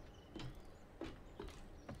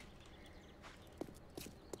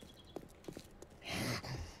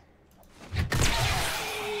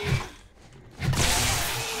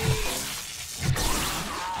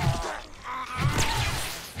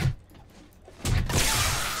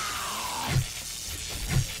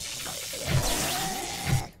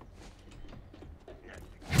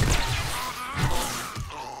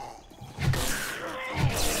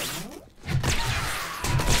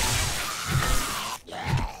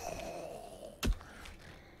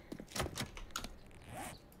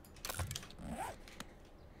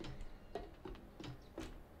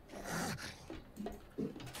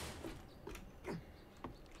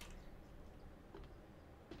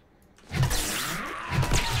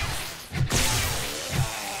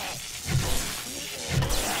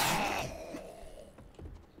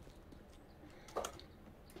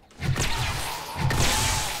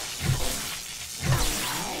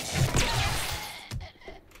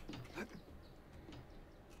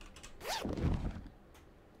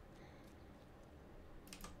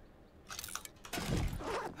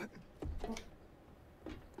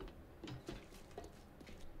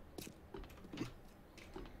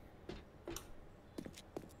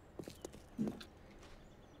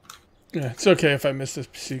 Yeah, it's okay if I miss this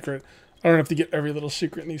secret. I don't have to get every little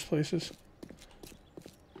secret in these places.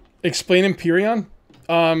 Explain Empyrean?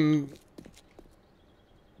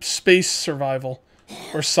 Space survival.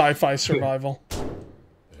 Or sci-fi survival.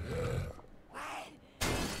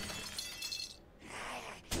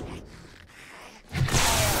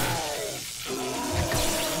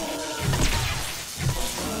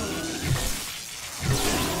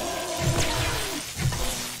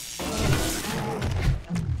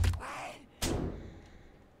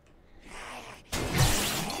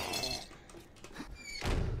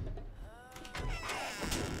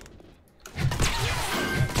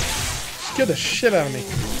 Scared the shit out of me.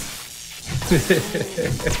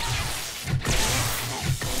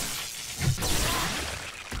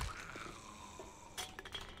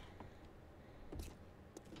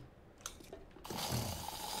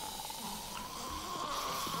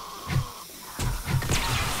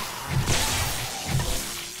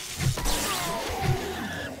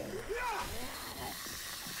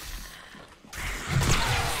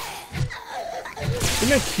 Isn't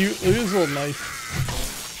that cute? Look at his little knife.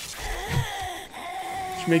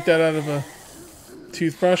 Did you make that out of a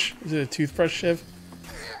toothbrush? Is it a toothbrush, Shiv?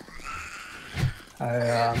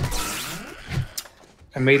 I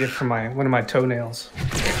made it from one of my toenails.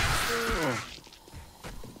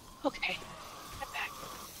 Okay. Get back.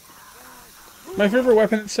 My favorite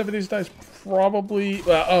weapon at 70s dies probably...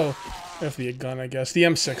 oh, that'd be a gun, I guess. The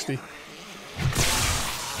M60.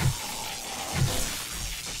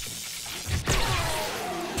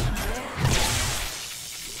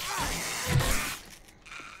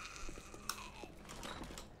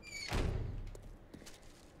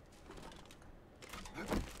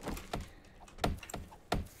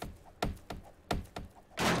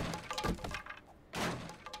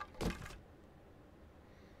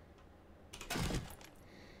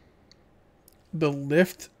 the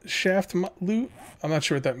lift shaft loot. I'm not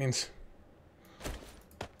sure what that means.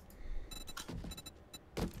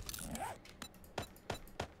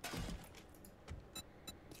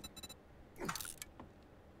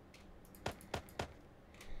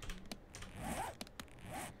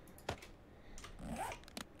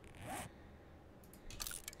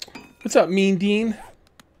 What's up, Mean Dean?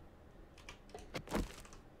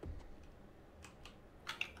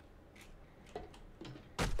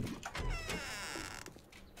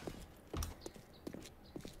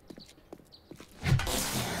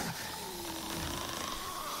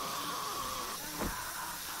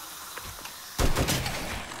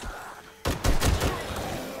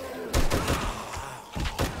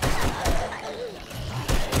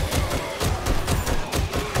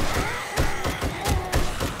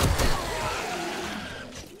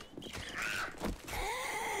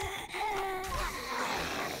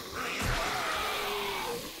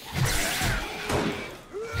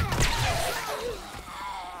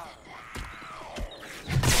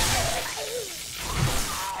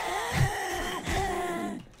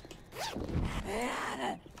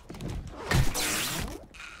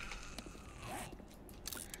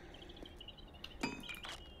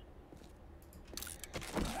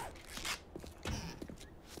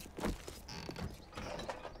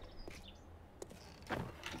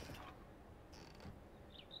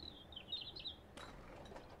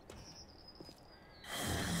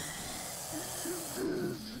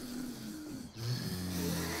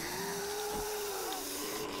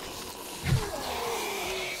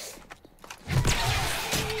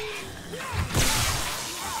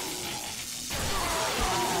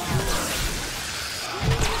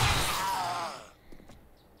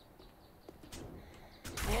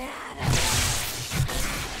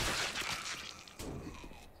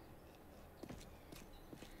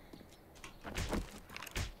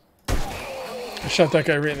 I shot that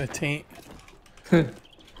guy right in the taint. He's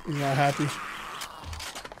not happy.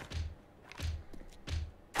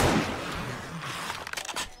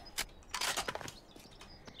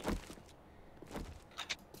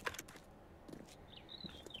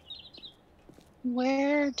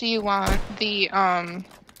 Where do you want the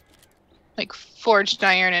like forged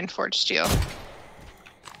iron and forged steel?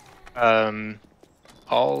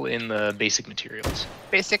 All in the basic materials.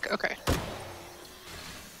 Basic, okay.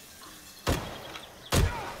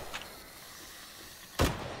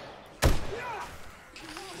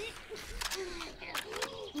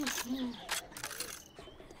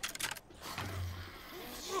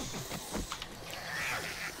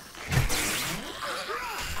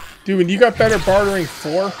 Dude, when you got better bartering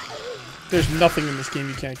 4, there's nothing in this game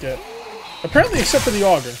you can't get. Apparently, except for the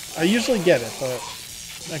auger. I usually get it, but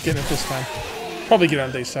not getting it this time. Probably get it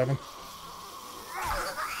on day 7.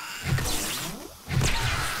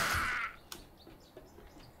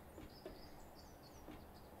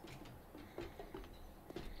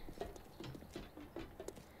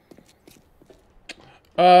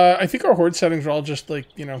 I think our horde settings are all just like,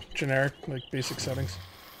 you know, generic, like basic settings.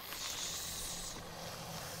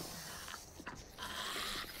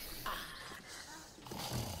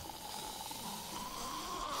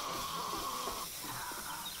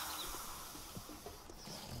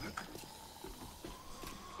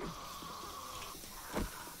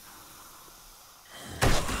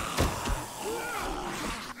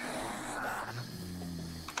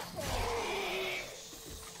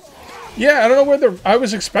 Yeah, I don't know whether I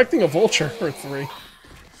was expecting a vulture or 3.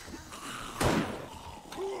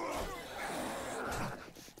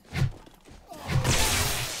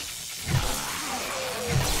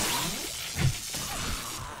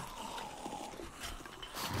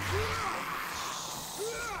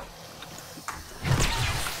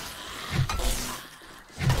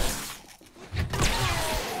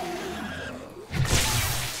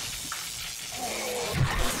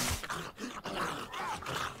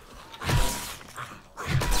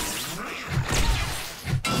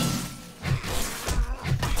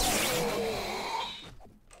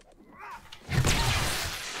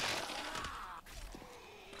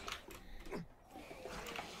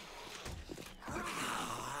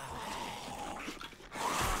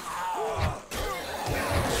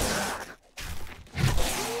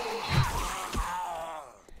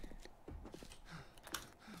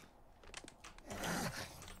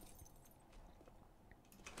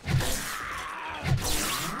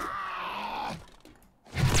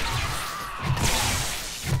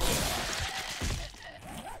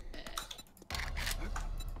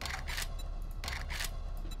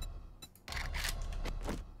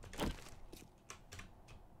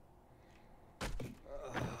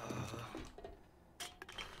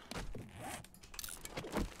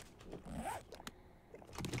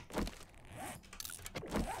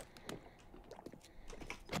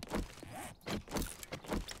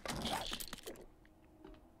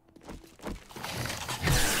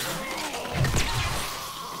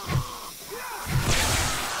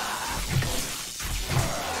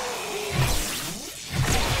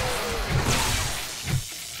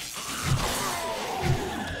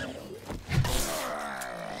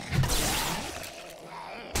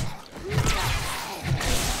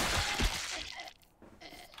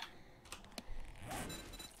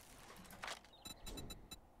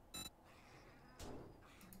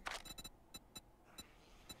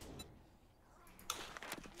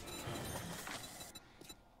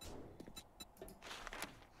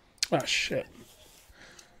 Ah, shit.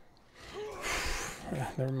 Yeah,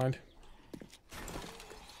 never mind.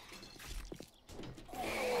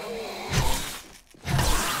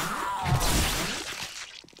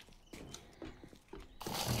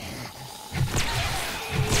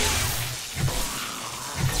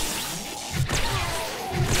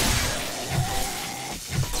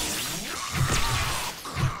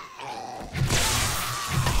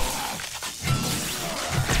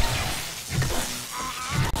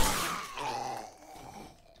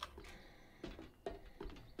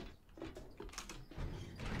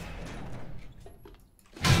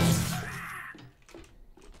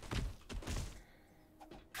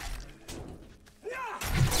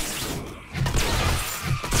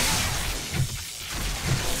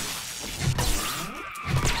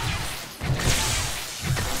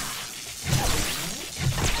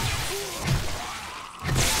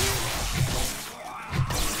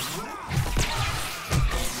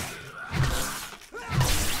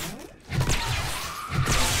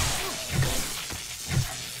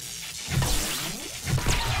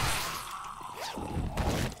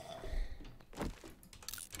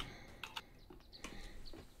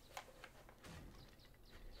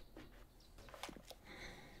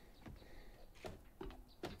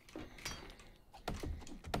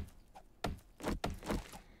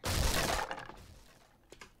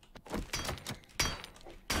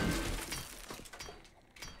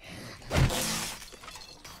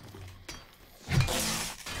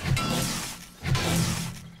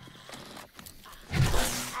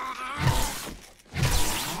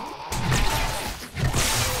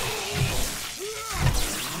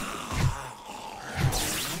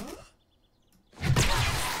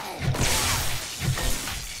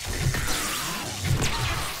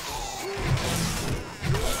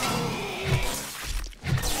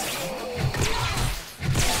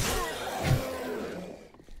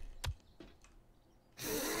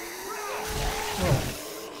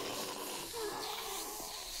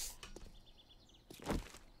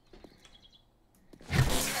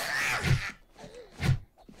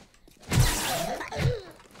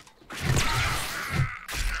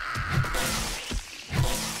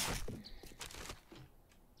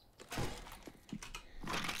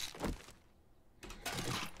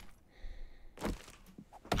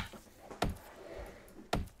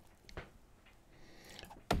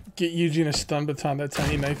 Get Eugene a stun baton. That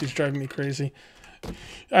tiny knife is driving me crazy.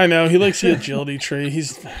 I know, he likes the agility tree.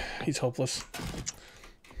 He's hopeless.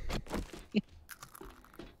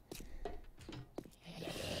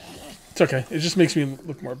 It's okay. It just makes me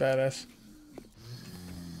look more badass.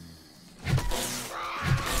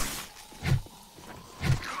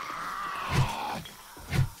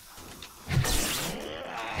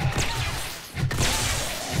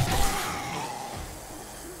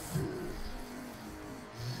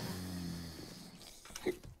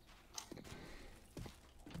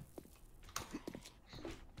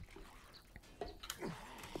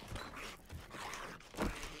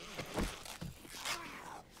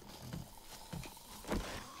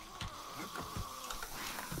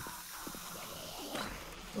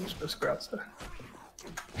 I'm supposed to go outside.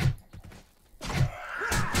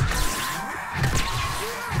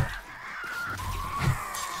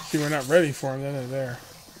 See, we're not ready for him, then they're there.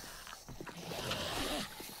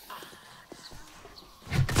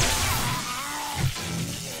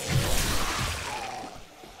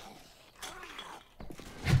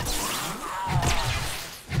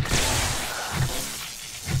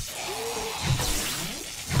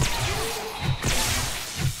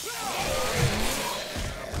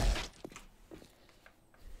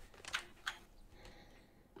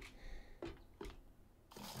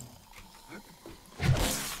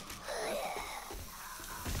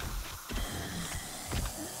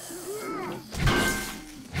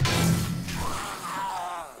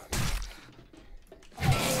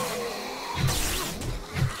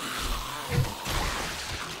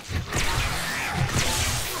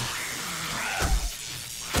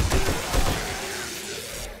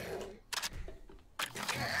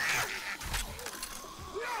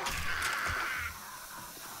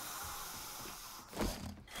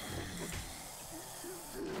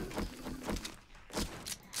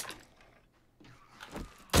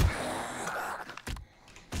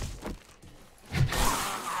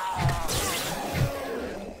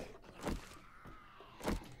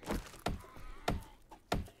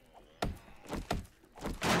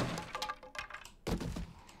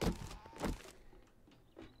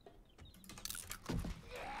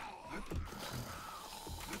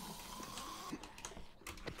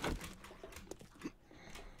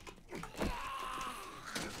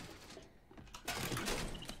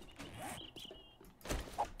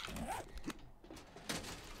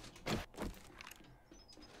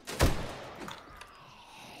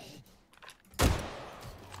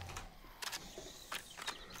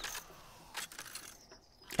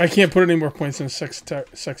 I can't put any more points in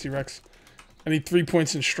Sexy Rex. I need 3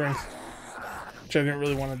 points in strength, which I didn't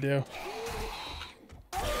really want to do.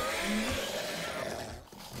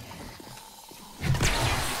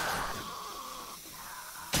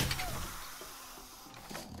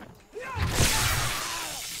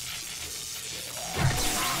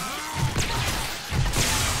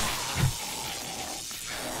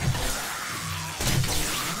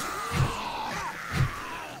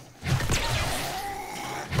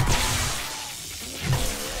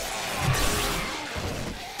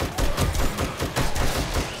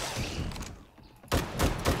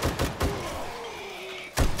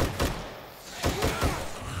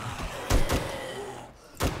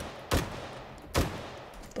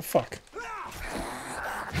 Fuck.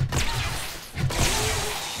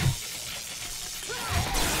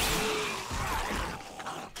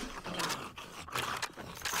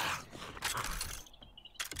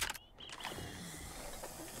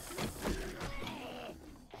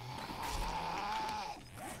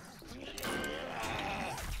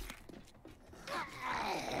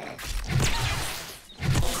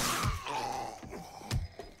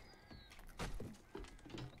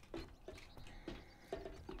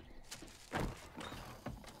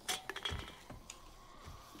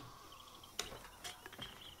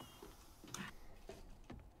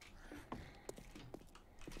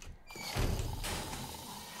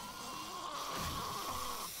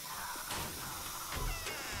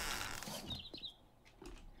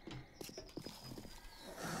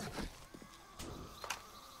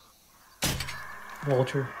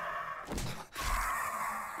 Vulture.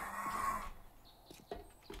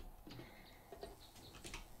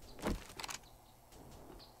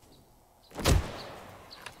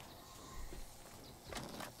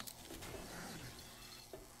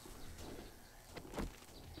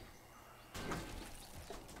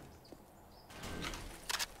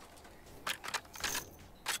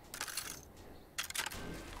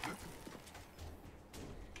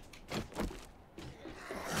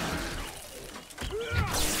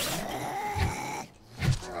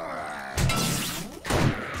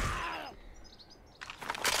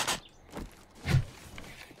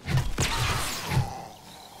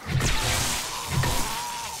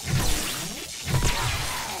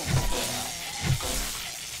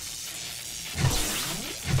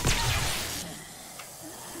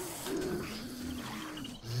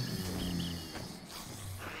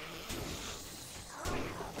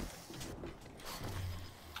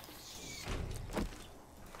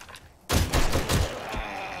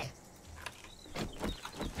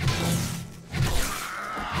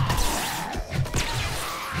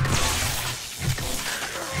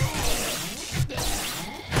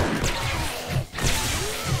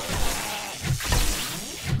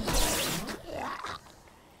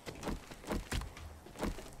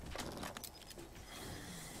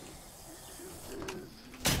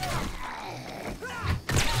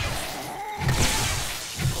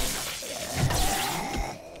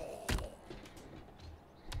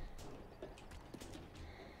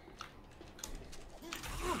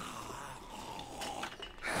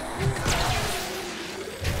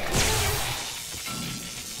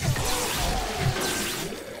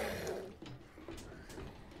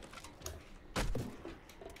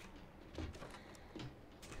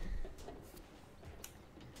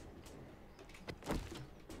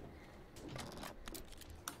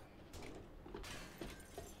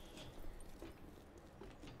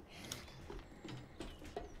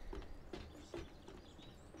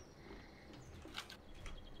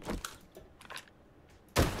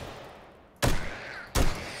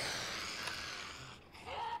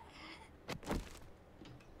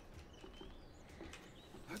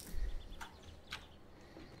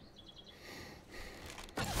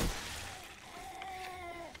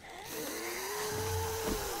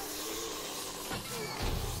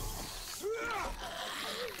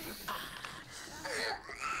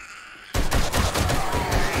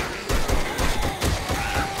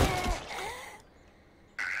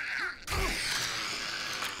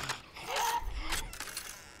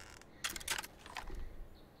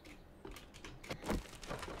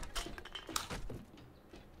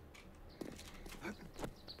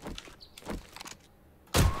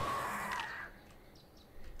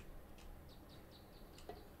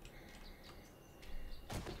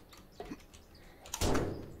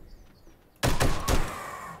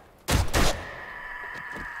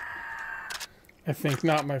 I think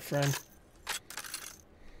not, my friend.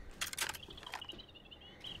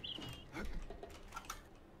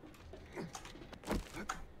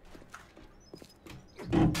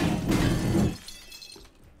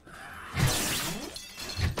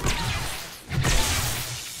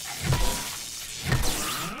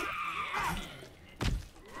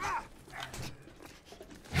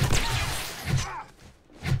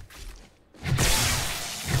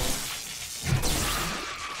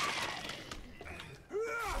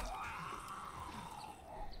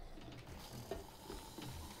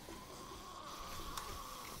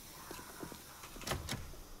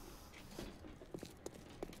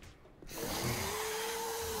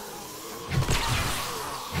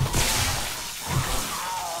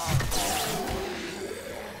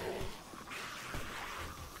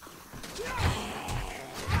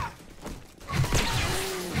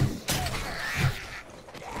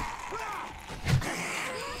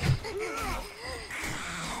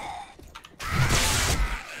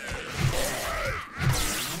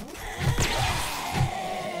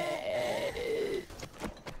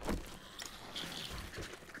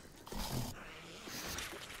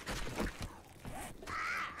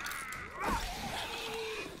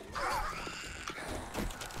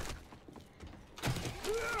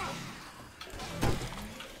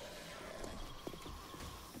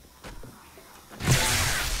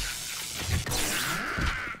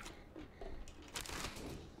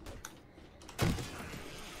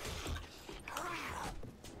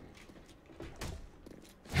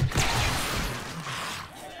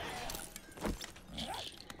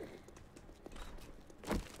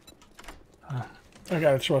 I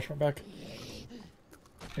got it. Just watch my back.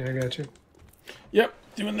 Yeah, I got you. Yep,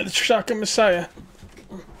 doing the Shotgun Messiah.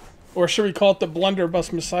 Or should we call it the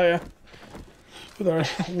Blunderbuss Messiah? With our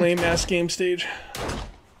lame-ass game stage.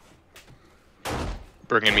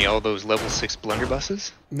 Bringing me all those level 6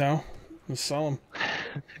 blunderbusses? No, let's sell them.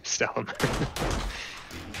 Sell them.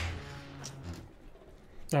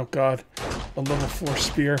 Oh god. A level 4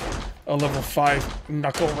 spear. A level 5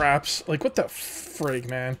 knuckle wraps. Like, what the frig,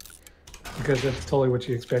 man? Because that's totally what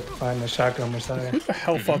you expect to find in the Shotgun Messiah. Who the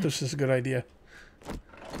hell thought this was a good idea?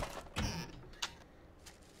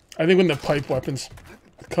 I think when the pipe weapons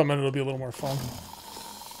come in, it'll be a little more fun.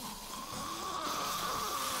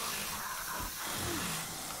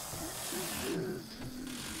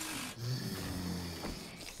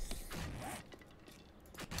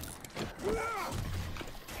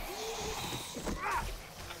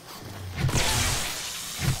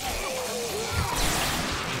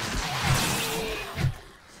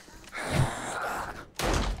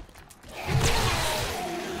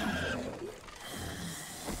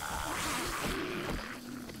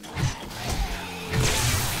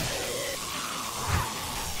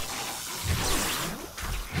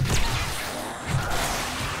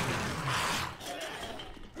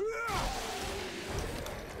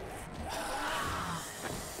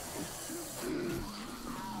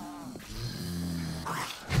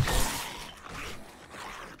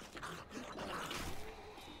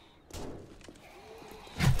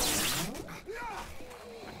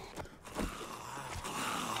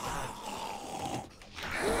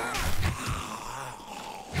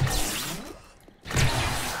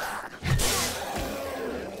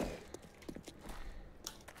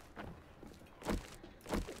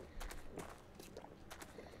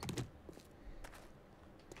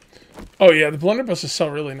 Oh yeah, the blunderbusses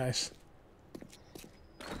sell really nice.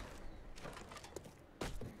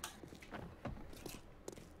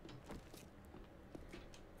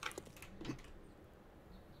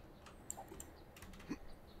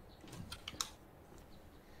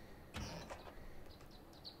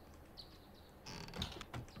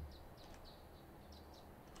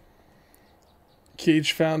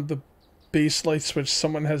 Cage found the base light switch.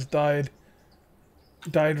 Someone has dyed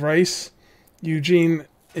rice. Eugene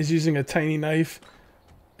is using a tiny knife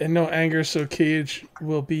and no anger, so Cage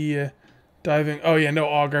will be diving. Oh yeah, no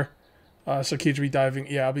auger. So Cage will be diving.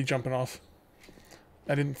 Yeah, I'll be jumping off.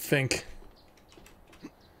 I didn't think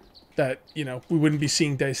that, you know, we wouldn't be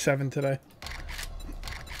seeing day 7 today.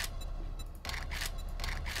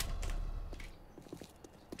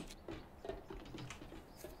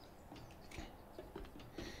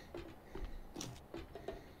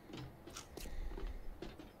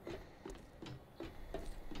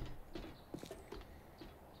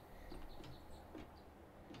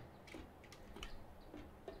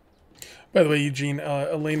 By the way, Eugene,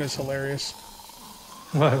 Elena's hilarious.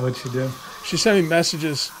 What'd she do? She sent me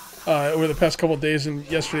messages over the past couple of days, and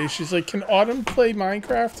yesterday she's like, "Can Autumn play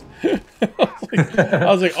Minecraft?" I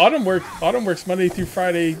was like, "Autumn works Monday through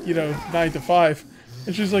Friday, you know, 9 to 5,"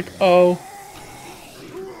 and she's like, "Oh."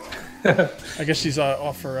 I guess she's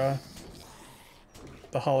off for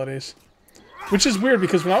the holidays, which is weird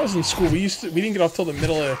because when I was in school, we didn't get off till the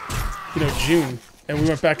middle of, you know, June, and we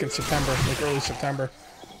went back in September, like early September.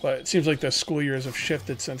 But it seems like the school years have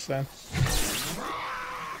shifted since then.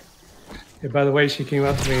 Yeah, by the way, she came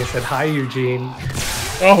up to me and said, "Hi, Eugene."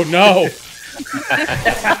 Oh no!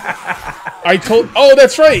 I told. Oh,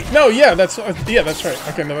 that's right. No, yeah, that's right.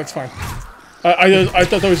 Okay, no, that's fine. I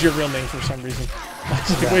thought that was your real name for some reason. I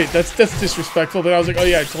was like, wait, that's disrespectful. But I was like, oh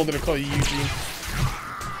yeah, I told her to call you Eugene.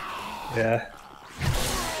 Yeah.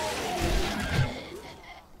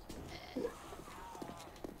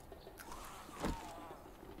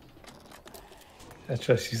 That's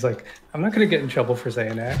why she's like, "I'm not going to get in trouble for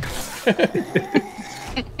saying that."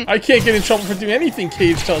 I can't get in trouble for doing anything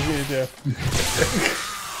Cage tells me to do.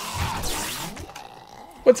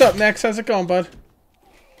 What's up, Nex? How's it going, bud?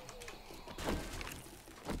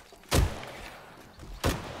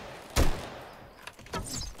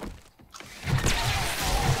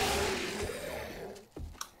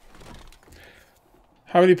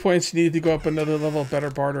 How many points do you need to go up another level of better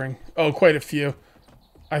bartering? Oh, quite a few.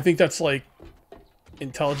 I think that's like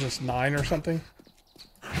Intelligence 9 or something.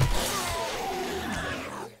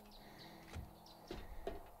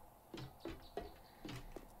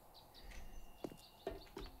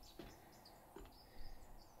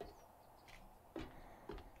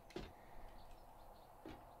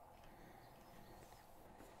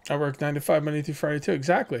 I work 9 to 5 Monday through Friday too.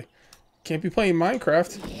 Exactly. Can't be playing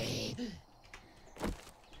Minecraft.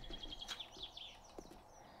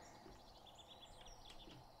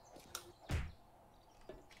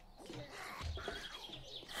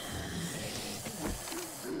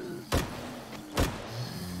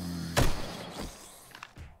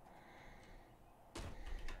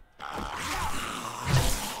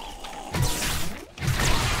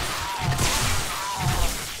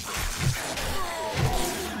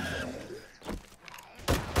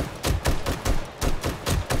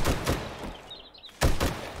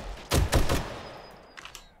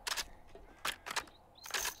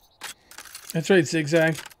 That's right,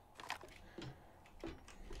 Zigzag.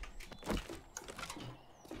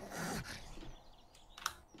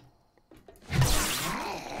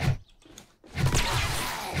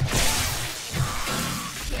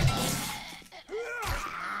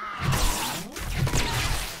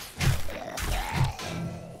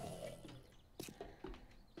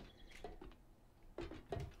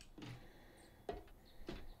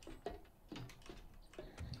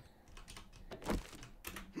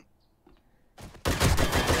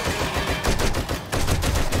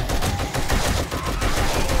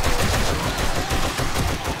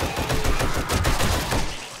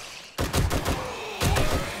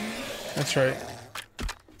 That's right.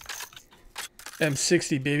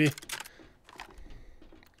 M60, baby.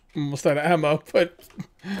 Almost out of ammo, but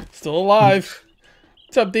still alive.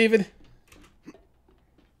 What's up, David?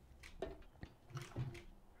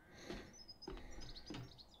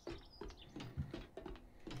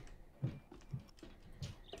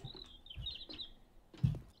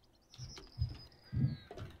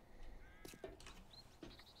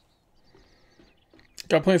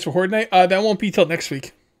 Got plans for Horde Night? That won't be till next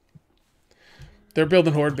week. They're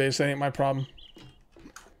building Horde base. That ain't my problem.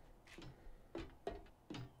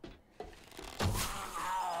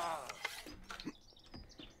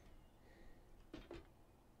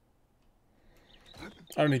 I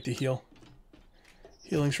don't need to heal.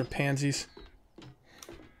 Healing's for pansies.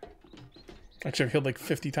 Actually, I've healed like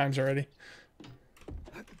 50 times already.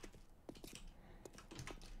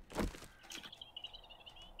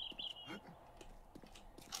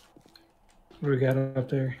 What do we got up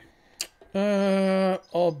there?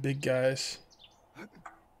 All big guys.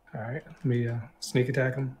 All right, let me sneak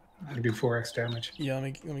attack them. I can do 4x damage. Yeah,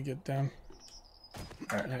 let me get down.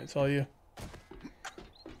 All right, it's all you.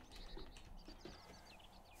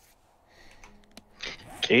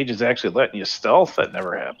 Cage is actually letting you stealth. That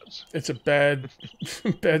never happens. It's a bad,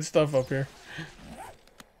 bad stuff up here.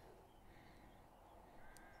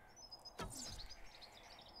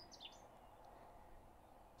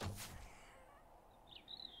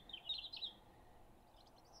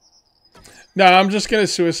 No, I'm just gonna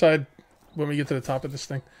suicide when we get to the top of this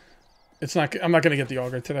thing. It's not. I'm not gonna get the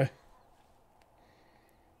auger today.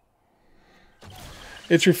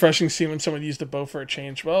 It's refreshing seeing when someone used a bow for a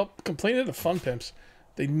change. Well, complain to the fun pimps.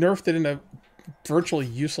 They nerfed it into virtual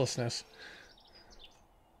uselessness.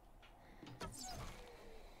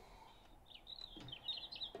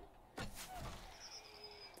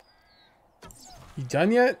 You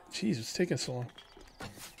done yet? Jeez, it's taking so long.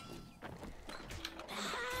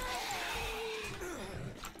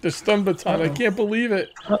 The stun baton, I can't believe it.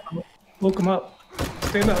 Woke them up.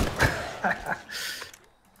 Stand up.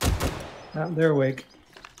 They're awake.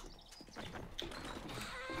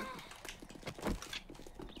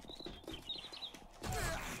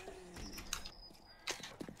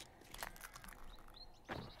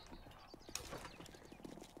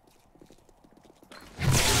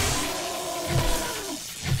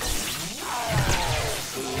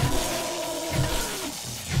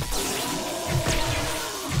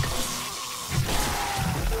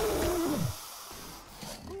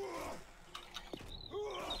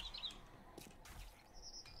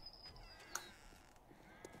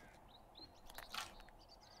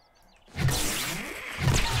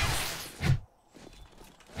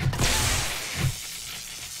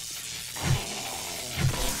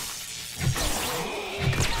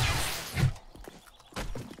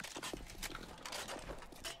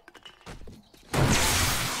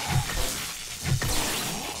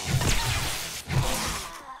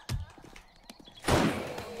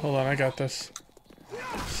 Hold on, I got this.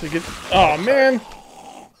 So get. Oh man!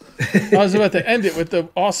 I was about to end it with the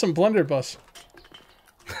awesome blunderbuss.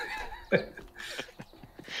 Would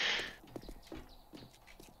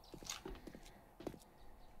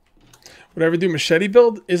I ever do machete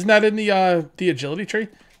build? Isn't that in the agility tree?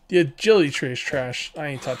 The agility tree is trash. I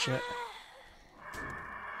ain't touching it.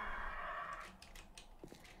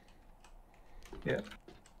 Yeah,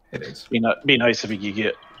 it is. Be nice if you could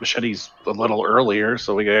get machetes a little earlier,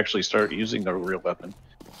 so we could actually start using the real weapon.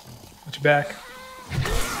 Watch your back.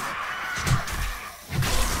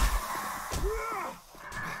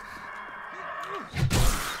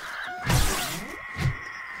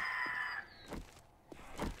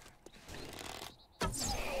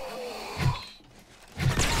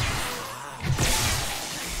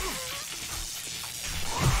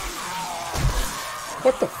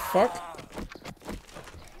 What the fuck?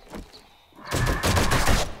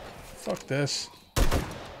 Fuck this.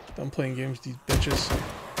 Done playing games, these bitches.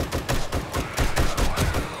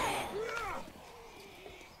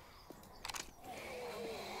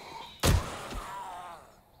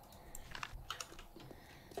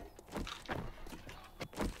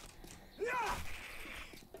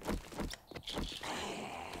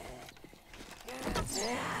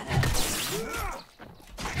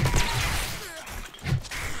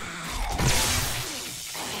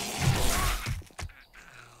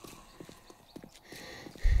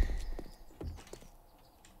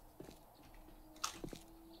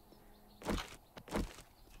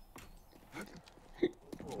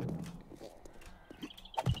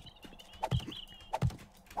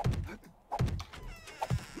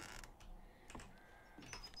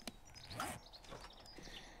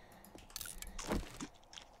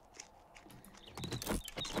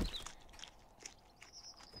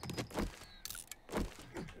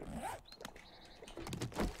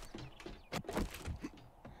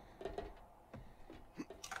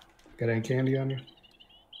 Got any candy on you?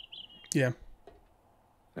 Yeah.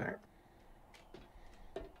 All right.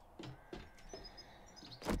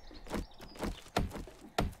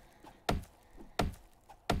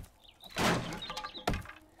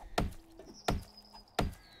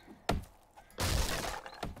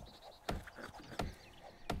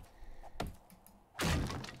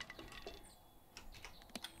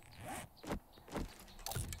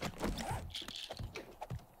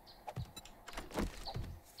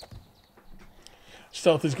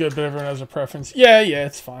 Stealth is good, but everyone has a preference. Yeah,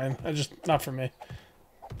 it's fine. I just not for me.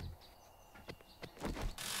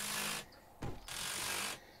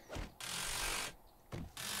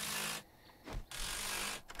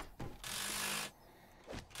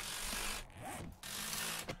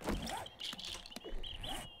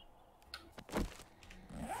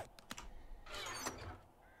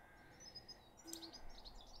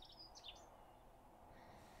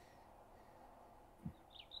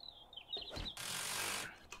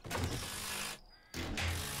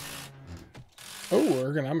 Oh,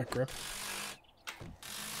 ergonomic grip.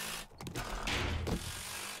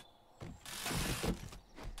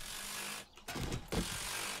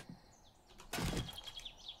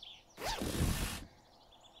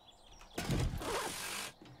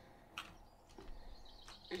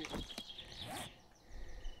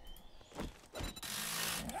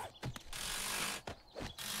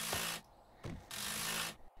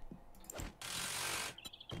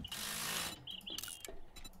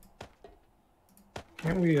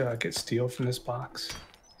 Can't we get steel from this box?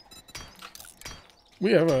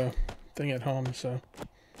 We have a thing at home, so.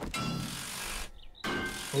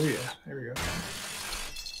 Oh yeah, there we go.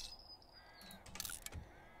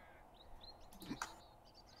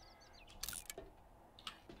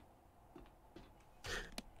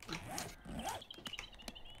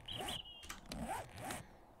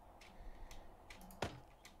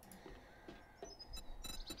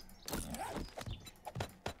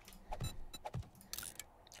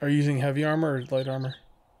 Are you using heavy armor or light armor?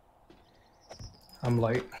 I'm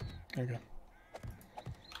light. Okay.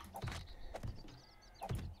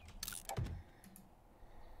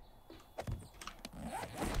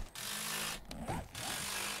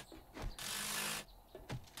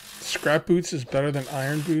 Scrap boots is better than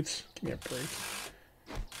iron boots? Give me a break.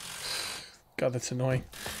 God, that's annoying.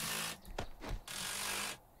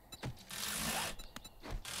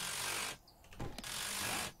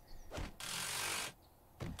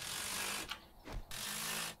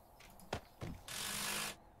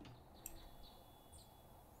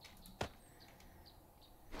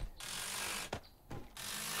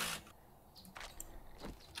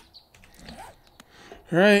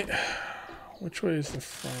 All right. Which way is the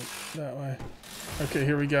front? That way. Okay,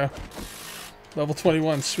 here we go. Level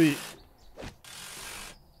 21, sweet.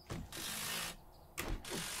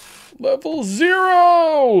 Level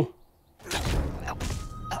 0!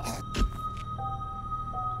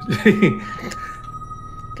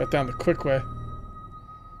 Got down the quick way.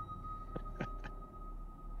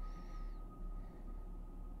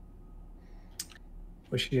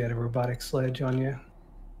 Wish you had a robotic sledge on you.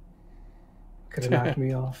 Could have knocked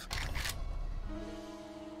me off.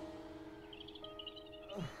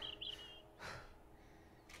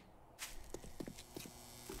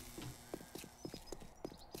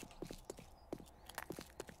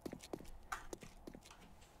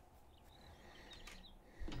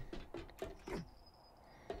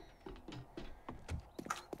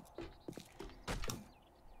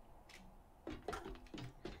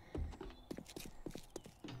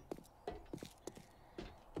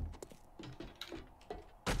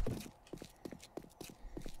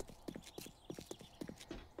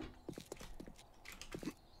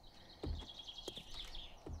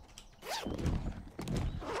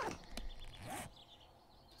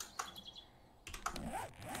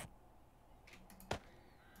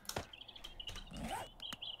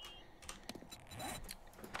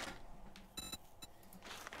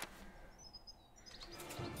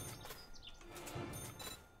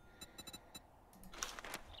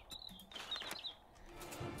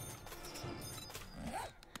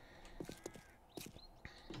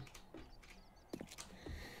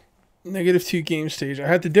 -2 game stage. I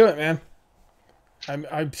had to do it, man.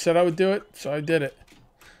 I said I would do it, so I did it.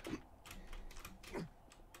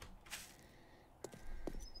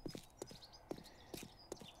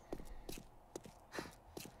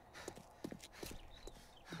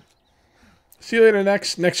 See you later,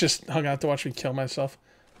 Nex. Nex just hung out to watch me kill myself.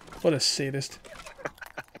 What a sadist.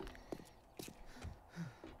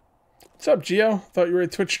 What's up, Geo? Thought you were a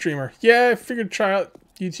Twitch streamer. Yeah, I figured to try out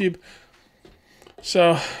YouTube.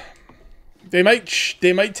 So they might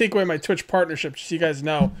take away my Twitch partnership, just so you guys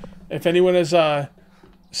know. If anyone is a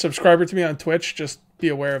subscriber to me on Twitch, just be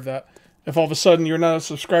aware of that. If all of a sudden you're not a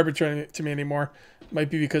subscriber to me anymore, it might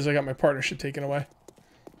be because I got my partnership taken away.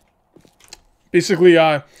 Basically,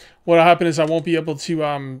 what'll happen is I won't be able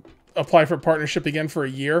to apply for partnership again for a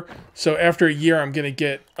year. So after a year, I'm gonna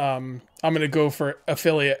go for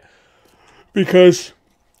affiliate, because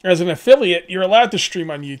as an affiliate, you're allowed to stream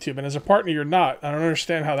on YouTube, and as a partner, you're not. I don't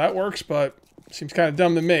understand how that works, but it seems kind of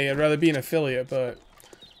dumb to me. I'd rather be an affiliate, but.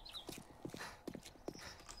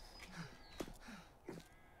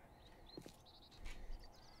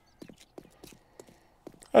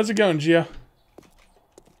 How's it going, Gio?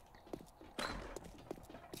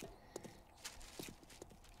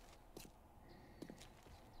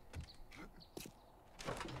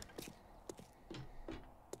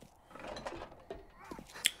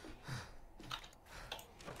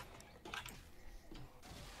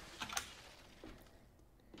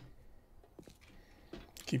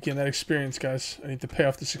 Keep getting that experience, guys. I need to pay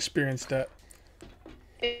off this experience debt.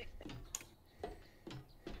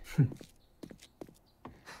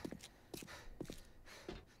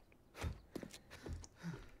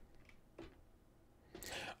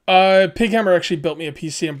 Pighammer actually built me a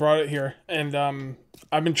PC and brought it here, and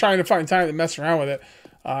I've been trying to find time to mess around with it.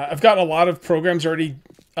 I've gotten a lot of programs already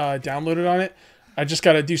downloaded on it. I just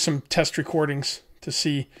got to do some test recordings to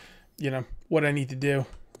see, what I need to do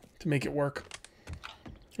to make it work.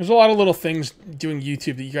 There's a lot of little things doing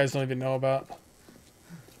YouTube that you guys don't even know about.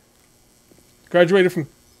 Graduated from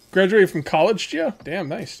college, Gio? Damn,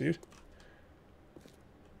 nice, dude.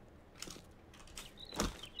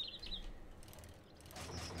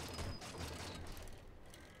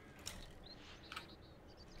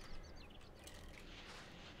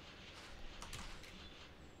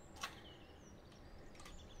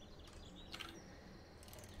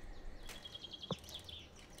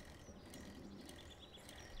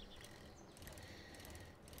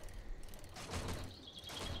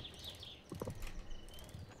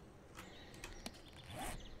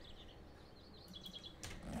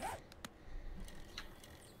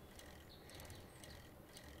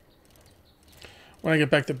 When I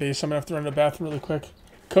get back to base, I'm going to have to run to the bathroom really quick.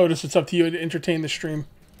 Codus, it's up to you to entertain the stream.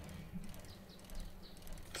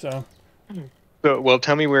 So, well,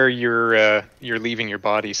 tell me where you're leaving your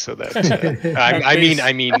body so that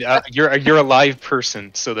you're a live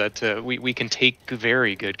person, so that we can take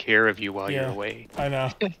very good care of you while you're away. I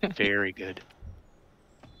know. Very good.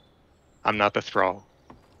 I'm not the thrall.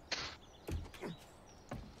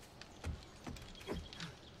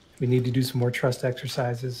 We need to do some more trust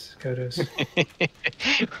exercises, Kodos.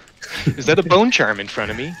 Is that a bone charm in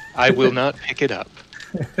front of me? I will not pick it up.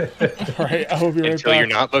 All right, I will be right until back. You're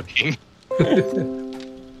not looking.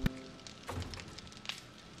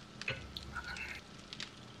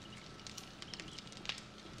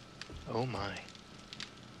 Oh my.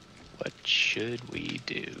 What should we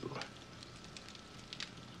do?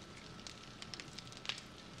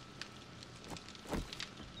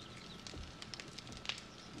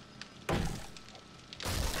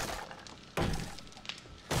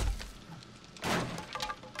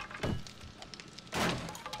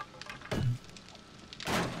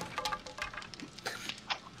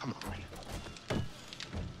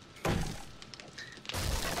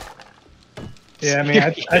 Yeah, I mean,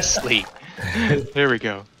 I sleep. There we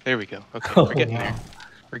go. There we go. Okay, we're getting there.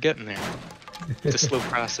 We're getting there. It's a slow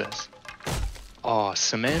process. Oh,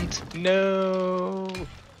 cement? No.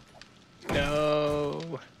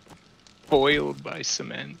 No. Boiled by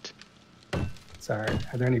cement. Sorry.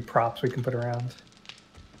 Are there any props we can put around?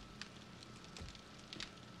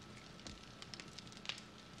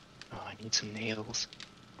 Oh, I need some nails.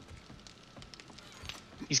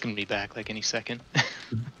 He's gonna be back like any second.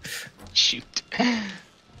 Shoot.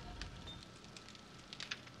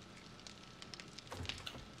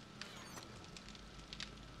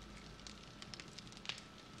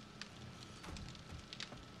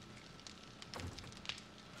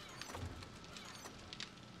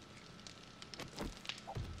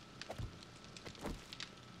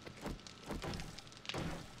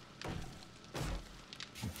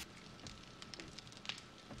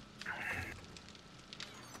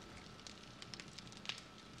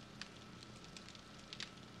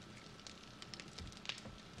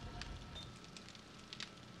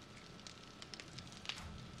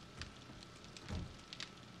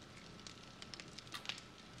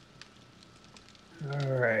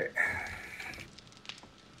 All right.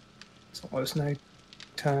 It's almost night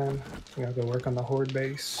time. We gotta go work on the horde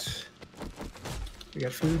base. We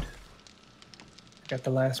got food. Got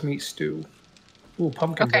the last meat stew. Ooh,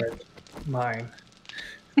 pumpkin bread. Mine.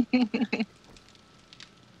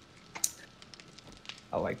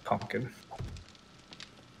 I like pumpkin.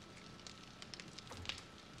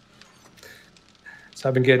 So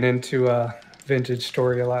I've been getting into Vintage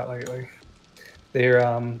Story a lot lately.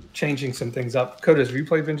 They're changing some things up. Kodas, have you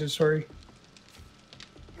played Vintage Story?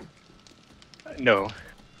 No.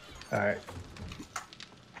 All right.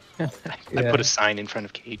 I put a sign in front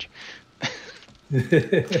of Cage.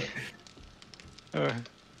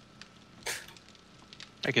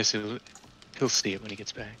 I guess he'll see it when he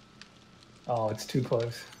gets back. Oh, it's too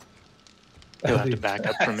close. He'll have to back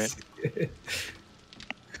up from it.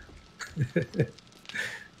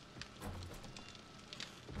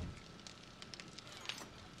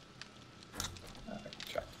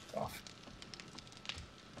 Chop it off.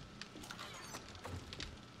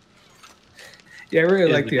 Yeah, I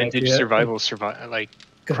really like the vintage idea. survival, like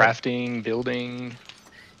Go ahead. crafting, building.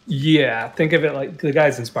 Yeah, think of it like the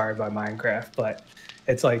guy's inspired by Minecraft, but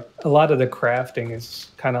it's like a lot of the crafting is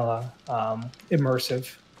kind of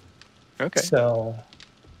immersive. Okay. So,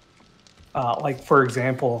 like for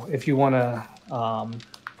example, if you want to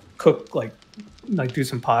cook, like do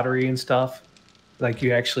some pottery and stuff, like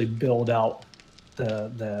you actually build out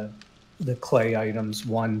the clay items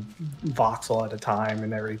one voxel at a time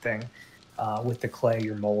and everything. With the clay,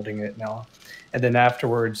 you're molding it now, and then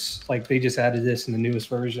afterwards, like they just added this in the newest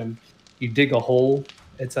version. You dig a hole.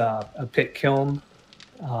 It's a pit kiln.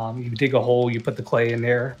 You dig a hole, you put the clay in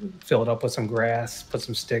there, fill it up with some grass, put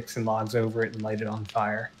some sticks and logs over it, and light it on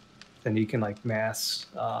fire. Then you can like mass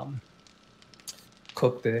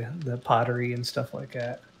cook the pottery and stuff like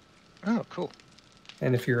that. Oh, cool.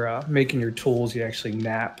 And if you're making your tools, you actually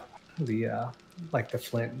nap the like the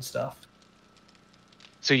flint and stuff.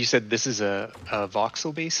 So you said this is a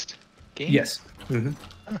voxel-based game? Yes. Mm-hmm.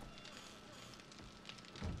 Huh.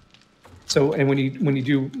 So, and when you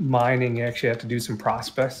do mining, you actually have to do some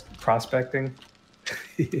prospecting.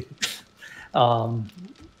 They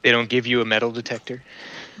don't give you a metal detector?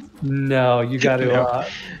 No, you got to No.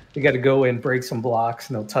 You got to go in, break some blocks,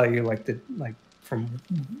 and they'll tell you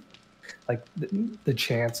the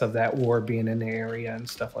chance of that ore being in the area and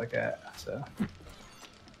stuff like that. So.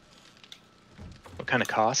 What kind of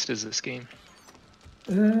cost is this game?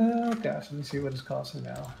 Gosh, let me see what it's costing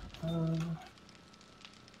now.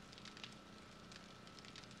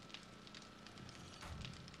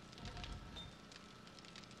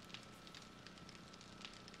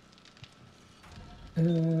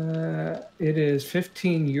 It is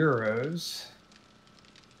 15 euros.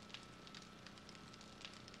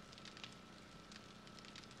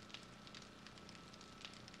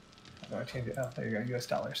 How do I change it? Oh, there you go, US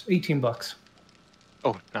dollars. 18 bucks.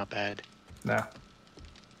 Oh, not bad. No.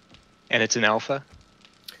 And it's an alpha?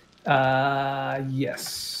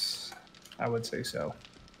 Yes, I would say so.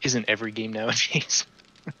 Isn't every game nowadays?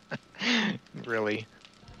 Really?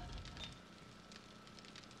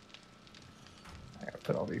 I gotta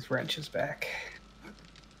put all these wrenches back.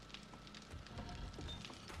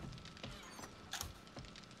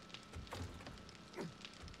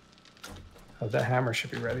 Oh, that hammer should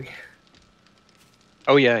be ready.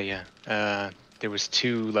 Oh, yeah, yeah. There was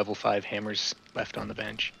 2 level 5 hammers left on the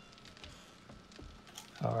bench.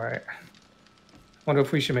 All right. Wonder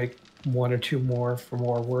if we should make 1 or 2 more for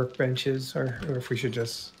more workbenches, or if we should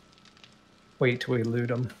just wait till we loot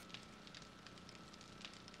them.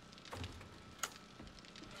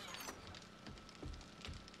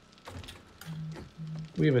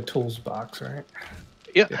 We have a tools box, right?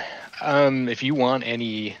 Yeah. If you want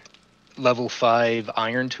any level 5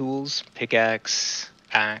 iron tools, pickaxe,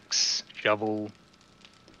 axe, shovel,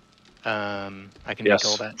 I can make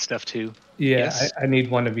all that stuff too. Yeah, yes. I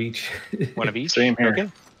need 1 of each. 1 of each? Same here.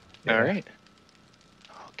 Okay. Yeah. All right.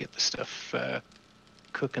 I'll get the stuff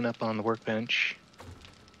cooking up on the workbench.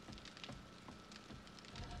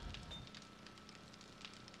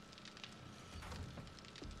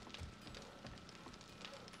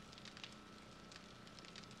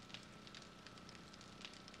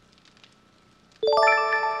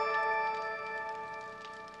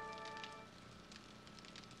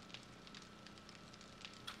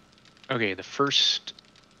 Okay, the first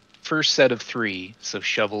set of 3, so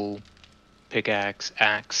shovel, pickaxe,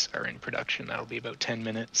 axe, are in production. That'll be about 10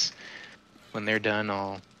 minutes. When they're done,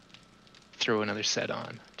 I'll throw another set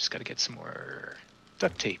on. Just got to get some more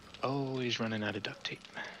duct tape. Always running out of duct tape.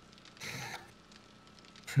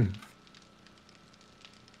 All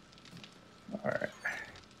right.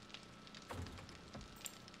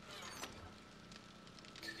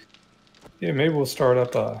 Yeah, maybe we'll start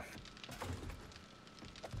up a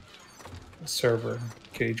server,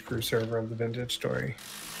 Cage Crew server of the Vintage Story.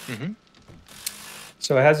 Mm-hmm.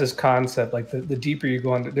 So it has this concept, like the deeper you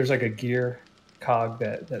go on, there's like a gear cog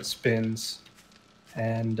that spins,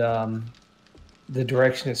 and the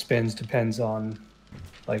direction it spins depends on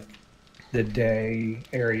like the day,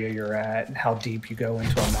 area you're at, and how deep you go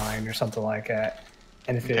into a mine or something like that.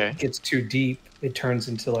 And if Okay. it gets too deep, it turns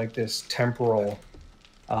into like this temporal,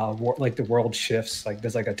 like the world shifts, like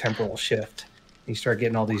there's like a temporal shift. You start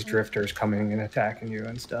getting all these drifters coming and attacking you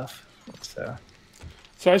and stuff. So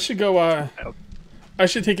I should go. I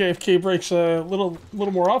should take AFK breaks a little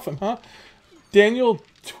more often, huh? Daniel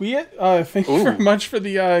Tweet, thank you very much for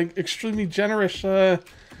the extremely generous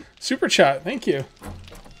super chat. Thank you.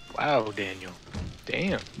 Wow, Daniel.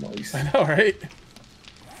 Damn. Nice. I know, right?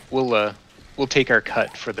 We'll take our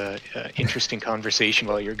cut for the interesting conversation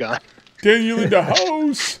while you're gone. Daniel in the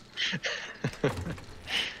house. All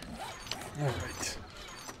right.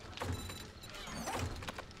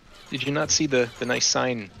 Did you not see the nice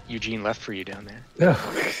sign Eugene left for you down there?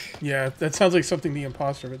 Oh. Yeah, that sounds like something the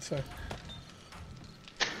imposter would say.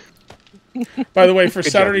 By the way, for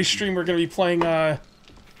Good Saturday's job. stream, we're gonna be playing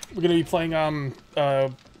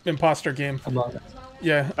imposter game. Among Us.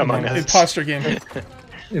 Yeah, Among Us. imposter game.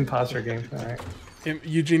 Imposter game. All right.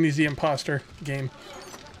 Eugenie's the imposter game.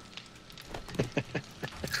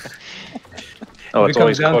 Oh, If it's it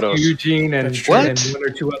always comes down to Kodos. Eugene and, That's true. and one or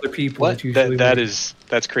two other people. What? It's usually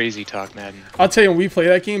That's crazy talk, Madden. I'll tell you, when we play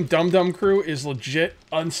that game, Dum Dum Crew is legit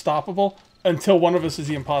unstoppable until one of us is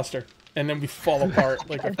the imposter, and then we fall apart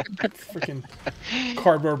like a freaking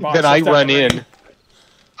cardboard box. Then I left out run the rain. in.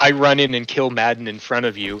 I run in and kill Madden in front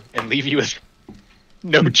of you and leave you with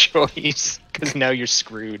no choice because now you're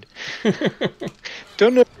screwed.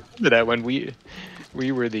 Don't know that when we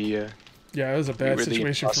were the Yeah, it was a we bad were the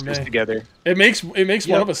situation for imposters me. together. It makes one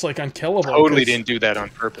Yep. of us like unkillable. Totally 'cause- didn't do that on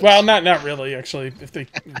purpose. Well, not really actually. If they,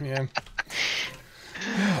 yeah.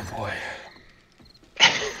 Oh boy.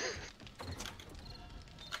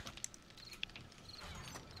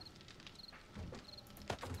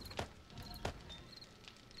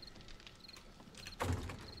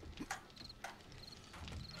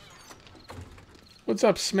 What's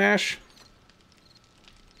up, Smash?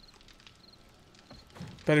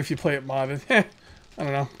 Bet if you play it modded. I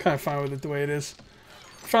don't know. Kind of fine with it the way it is.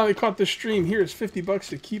 Finally caught the stream. Here's $50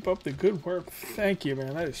 to keep up the good work. Thank you,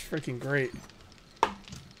 man. That is freaking great.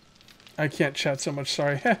 I can't chat so much.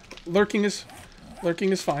 Sorry. Lurking is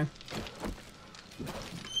fine.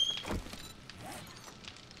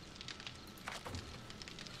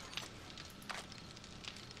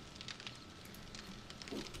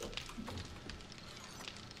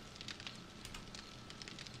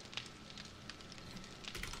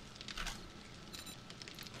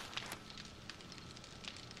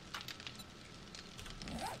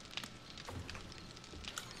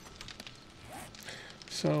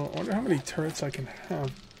 So, I wonder how many turrets I can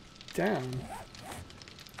have down.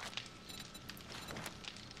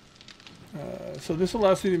 So this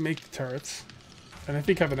allows me to make the turrets. And I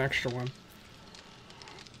think I have an extra one.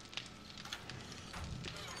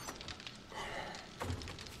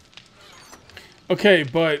 Okay,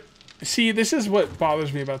 but see, this is what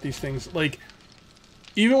bothers me about these things. Like,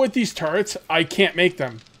 even with these turrets, I can't make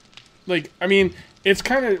them. Like, I mean, it's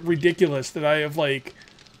kind of ridiculous that I have, like,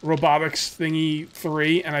 robotics thingy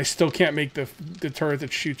 3, and I still can't make the turret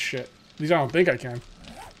that shoots shit. At least I don't think I can.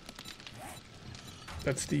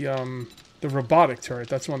 That's the robotic turret.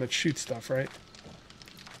 That's the one that shoots stuff, right?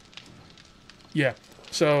 Yeah.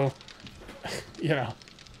 So, you know,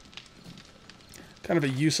 kind of a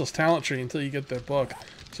useless talent tree until you get that book.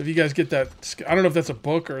 So if you guys get that, I don't know if that's a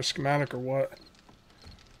book or a schematic or what.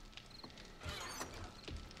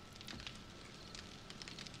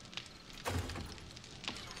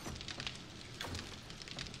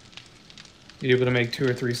 You able to make 2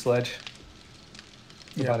 or 3 sledge?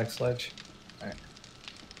 Yeah. Robotic sledge. Alright.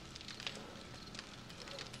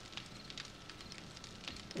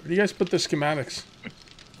 Where do you guys put the schematics?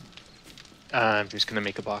 I'm just gonna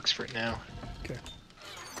make a box for it now. Okay.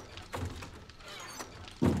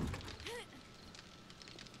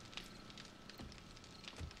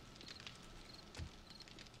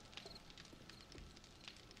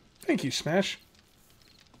 Thank you, Smash.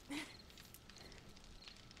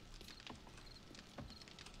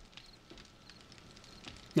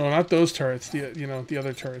 No, not those turrets. The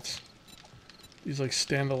other turrets. These like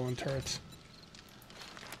standalone turrets.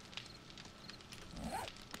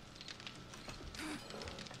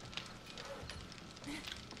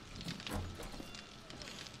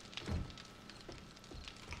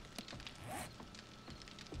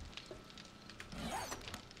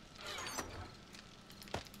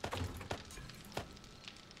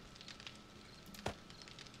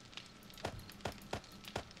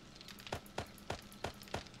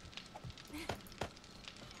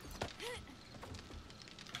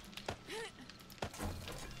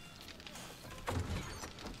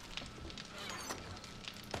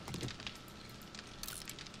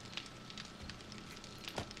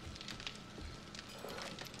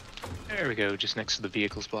 There we go, just next to the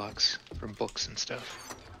vehicles blocks from books and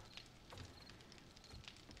stuff.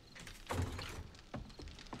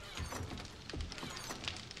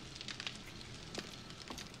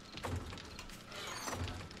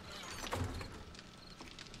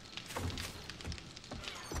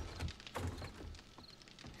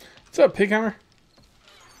 What's up, Pighammer?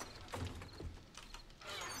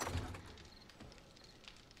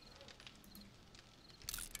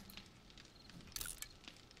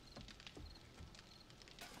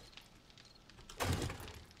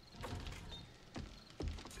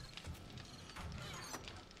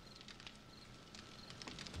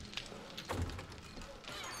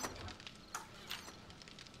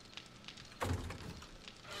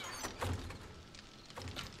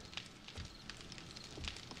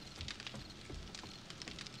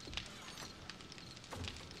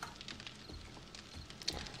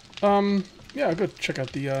 Yeah, I'll go check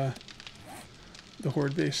out the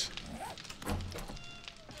horde base.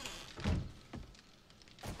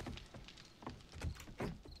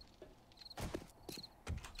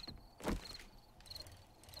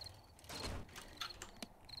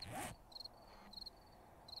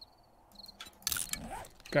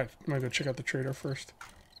 I'm gonna go check out the trader first.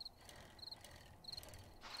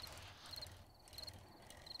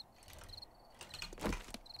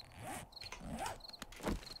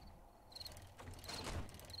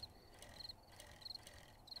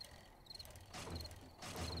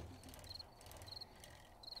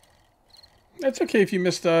 It's okay if you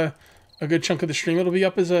missed a good chunk of the stream. It'll be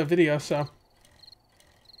up as a video, so.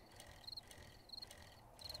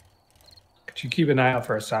 Could you keep an eye out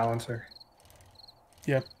for a silencer?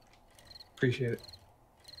 Yeah. Appreciate it.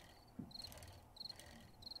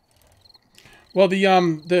 Well,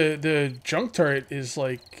 the junk turret is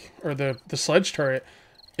like, or the sledge turret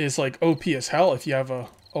is like OP as hell if you have a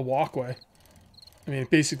walkway. I mean, it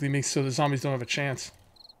basically makes so the zombies don't have a chance.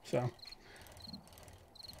 So.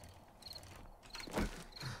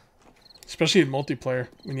 Especially in multiplayer,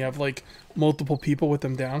 when you have, like, multiple people with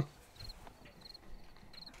them down.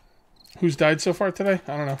 Who's died so far today?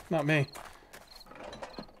 I don't know. Not me.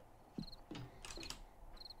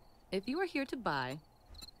 If you are here to buy,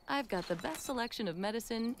 I've got the best selection of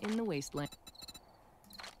medicine in the wasteland.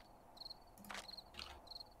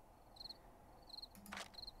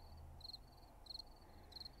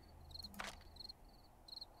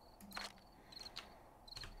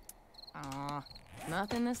 Aw,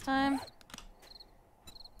 nothing this time?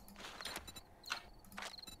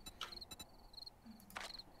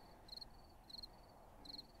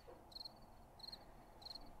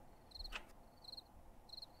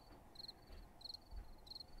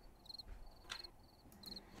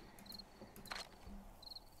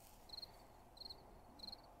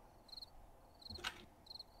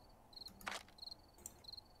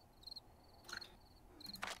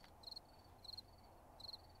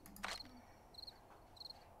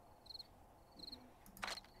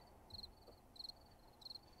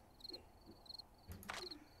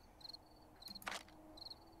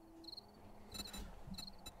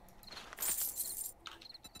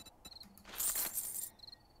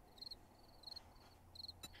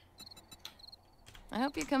 I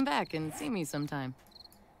hope you come back and see me sometime.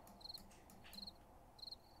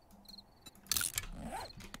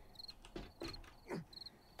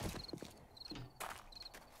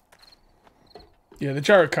 Yeah, the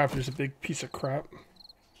gyrocopter's a big piece of crap.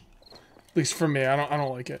 At least for me, I don't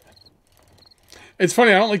like it. It's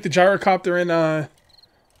funny, I don't like the gyrocopter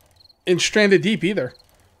in Stranded Deep either.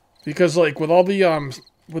 Because like with all the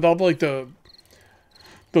like the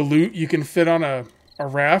loot you can fit on a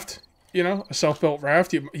raft, you know, a self-built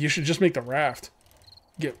raft, you should just make the raft.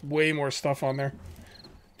 Get way more stuff on there.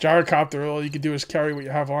 Gyrocopter, all you can do is carry what you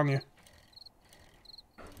have on you.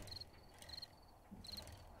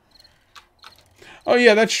 Oh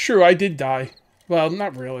yeah, that's true. I did die. Well,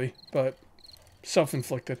 not really, but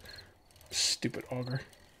self-inflicted. Stupid auger.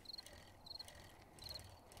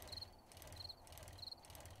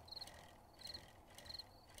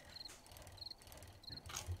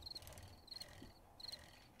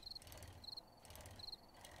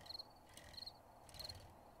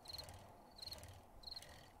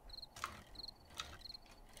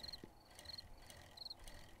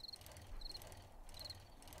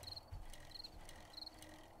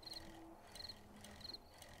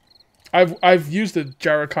 I've used the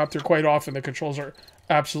gyrocopter quite often. The controls are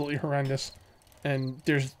absolutely horrendous, and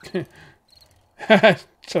there's shut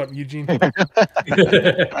up, Eugene.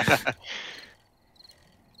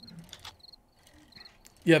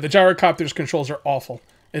 Yeah, the gyrocopter's controls are awful.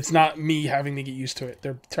 It's not me having to get used to it.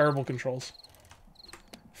 They're terrible controls.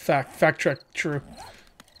 Fact check, true.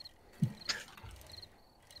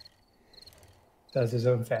 does his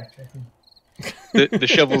own fact checking. The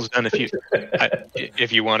shovel's done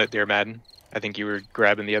if you want it there, Madden. I think you were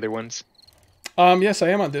grabbing the other ones. Yes, I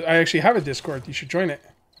am on. I actually have a Discord. You should join it.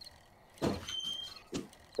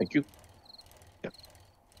 Thank you. Yep.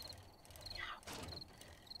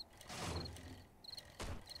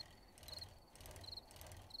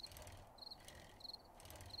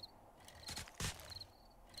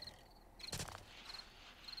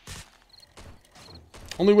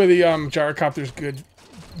 Only way the gyrocopter's good,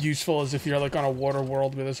 useful is if you're like on a water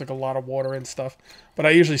world where there's like a lot of water and stuff. But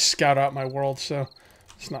I usually scout out my world, so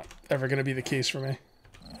it's not ever going to be the case for me.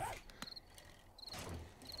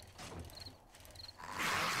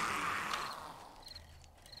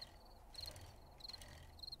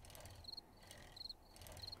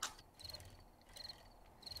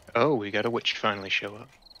 Oh, we got a witch finally show up.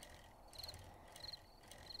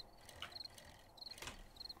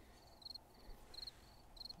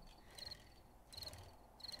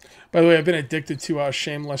 By the way, I've been addicted to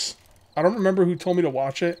Shameless. I don't remember who told me to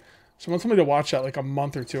watch it. Someone told me to watch that like a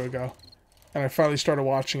month or two ago. And I finally started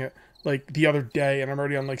watching it like the other day, and I'm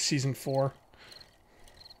already on like season 4.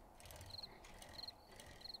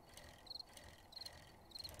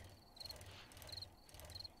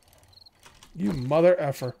 You mother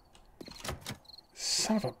effer.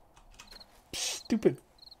 Son of a stupid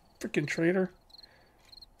freaking traitor.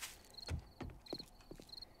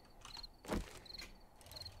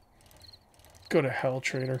 Go to hell,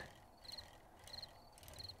 traitor.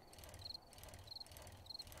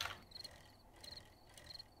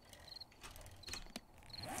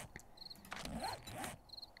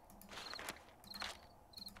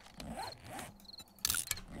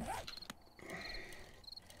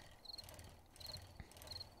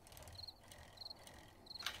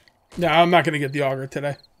 No, I'm not going to get the auger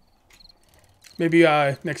today. Maybe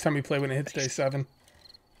next time we play when it hits day 7.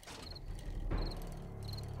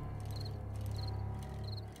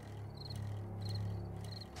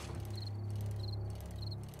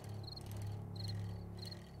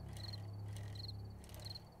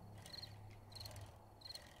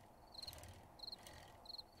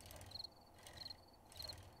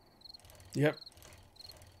 Yep.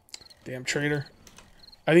 Damn traitor.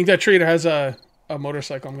 I think that traitor has a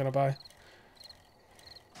motorcycle I'm going to buy.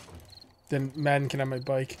 Then Madden can have my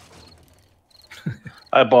bike.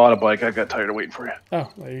 I bought a bike. I got tired of waiting for you. Oh,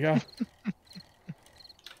 there you go.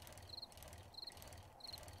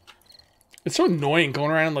 It's so annoying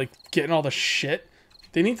going around like getting all the shit.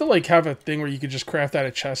 They need to like have a thing where you could just craft out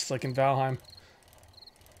of chests like in Valheim.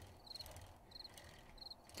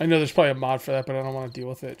 I know there's probably a mod for that, but I don't want to deal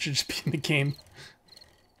with it. It should just be in the game.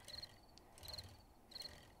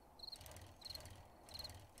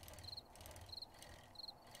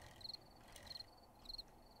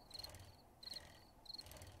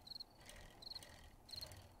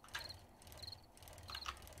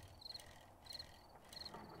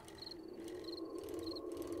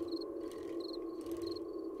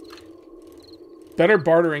 Better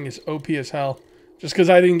bartering is OP as hell. Just because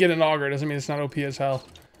I didn't get an auger doesn't mean it's not OP as hell.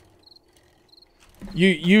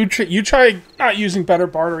 You try not using better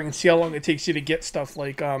bartering and see how long it takes you to get stuff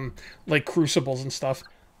like crucibles and stuff.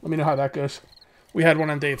 Let me know how that goes. We had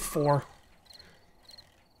one on day 4.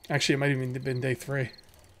 Actually, it might even have been day 3.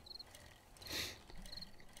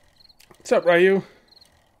 What's up, Ryu?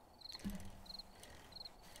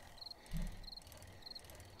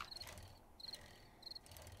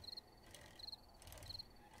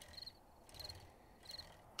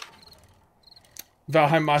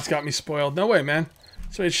 Valheim mods got me spoiled. No way, man.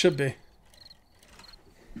 That's the way it should be.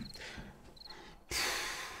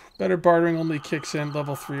 Better bartering only kicks in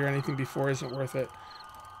level 3 or anything before isn't worth it.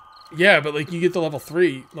 Yeah, but like you get to level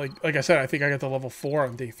 3. Like I said, I think I got to level 4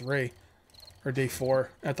 on day 3. Or day 4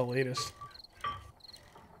 at the latest.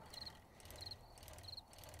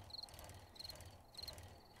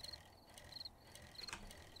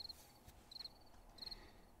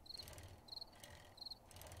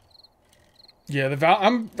 Yeah,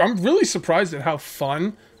 I'm really surprised at how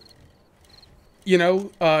fun, you know,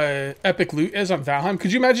 epic loot is on Valheim.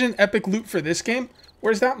 Could you imagine epic loot for this game?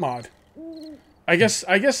 Where's that mod? I guess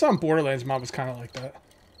Borderlands mod was kind of like that.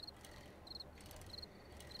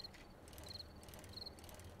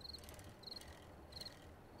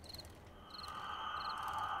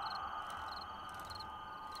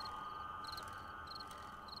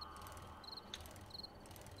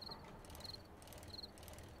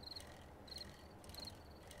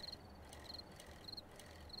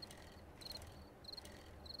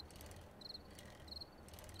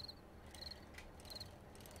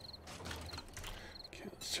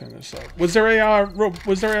 Turn this up. Was there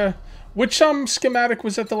a which schematic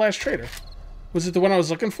was at the last trader? Was it the one I was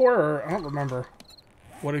looking for, or I don't remember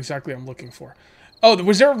what exactly I'm looking for. Oh,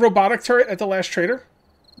 was there a robotic turret at the last trader?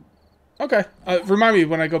 Okay. Remind me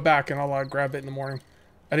when I go back, and I'll grab it in the morning.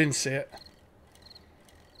 I didn't see it.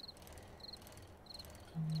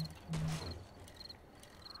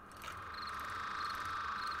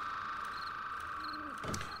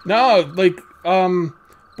 No, like,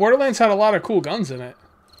 Borderlands had a lot of cool guns in it.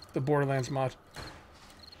 The Borderlands mod.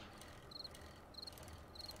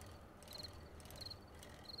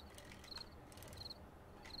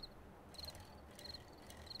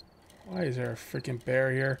 Why is there a freaking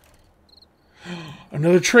bear here?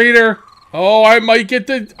 Another trader. Oh, I might get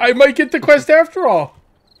the quest after all.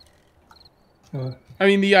 I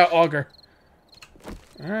mean the auger.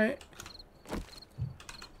 All right.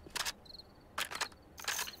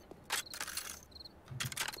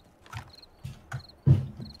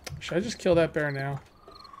 Should I just kill that bear now?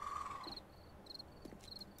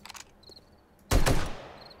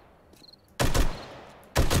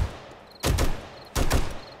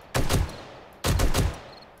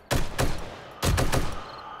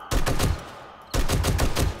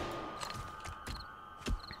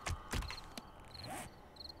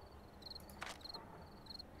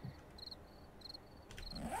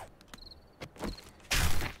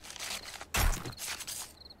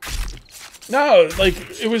 No, like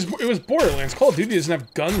it was Borderlands. Call of Duty doesn't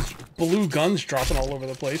have guns, blue guns dropping all over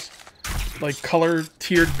the place, like color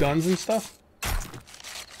tiered guns and stuff.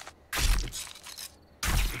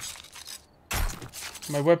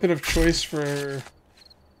 My weapon of choice for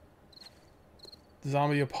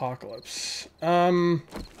zombie apocalypse. I don't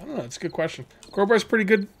know. It's a good question. Crowbar's pretty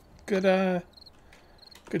good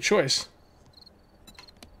choice.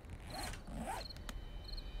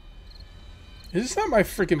 Is this not my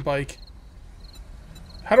freaking bike?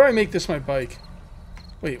 How do I make this my bike?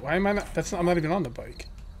 Wait, why am I not? I'm not even on the bike.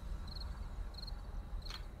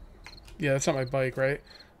 Yeah, that's not my bike, right?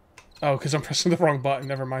 Oh, because I'm pressing the wrong button.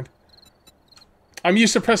 Never mind. I'm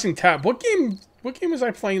used to pressing tab. What game was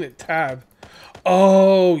I playing at tab?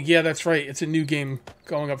 Oh, yeah, that's right. It's a new game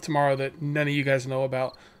going up tomorrow that none of you guys know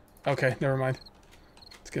about. Okay, never mind.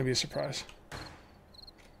 It's going to be a surprise.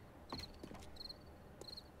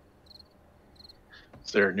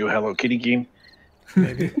 Is there a new Hello Kitty game?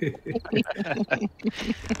 Maybe.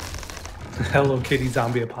 Hello Kitty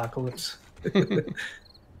zombie apocalypse.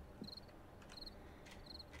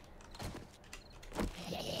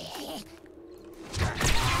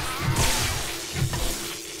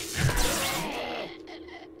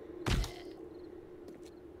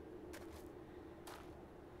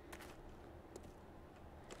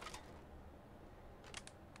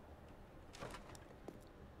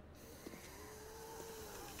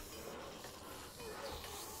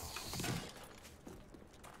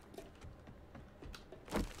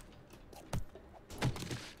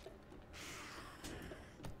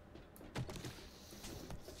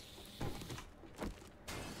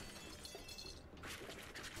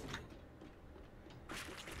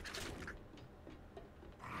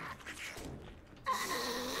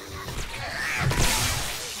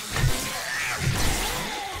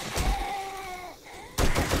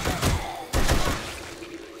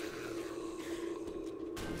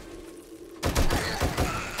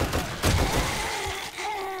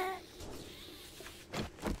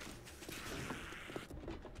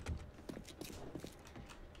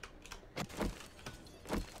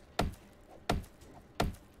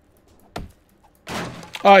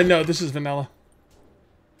 Oh, no, this is vanilla.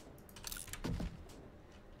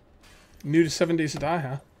 New to 7 Days to Die,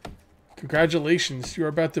 huh? Congratulations, you are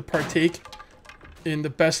about to partake in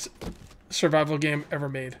the best survival game ever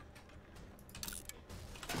made.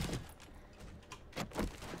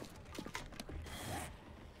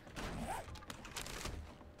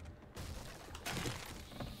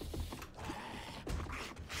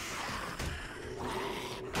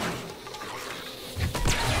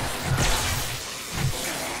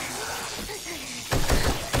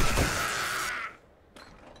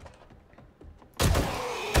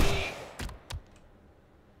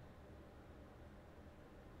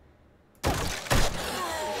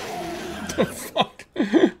 Oh, fuck.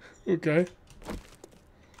 Okay.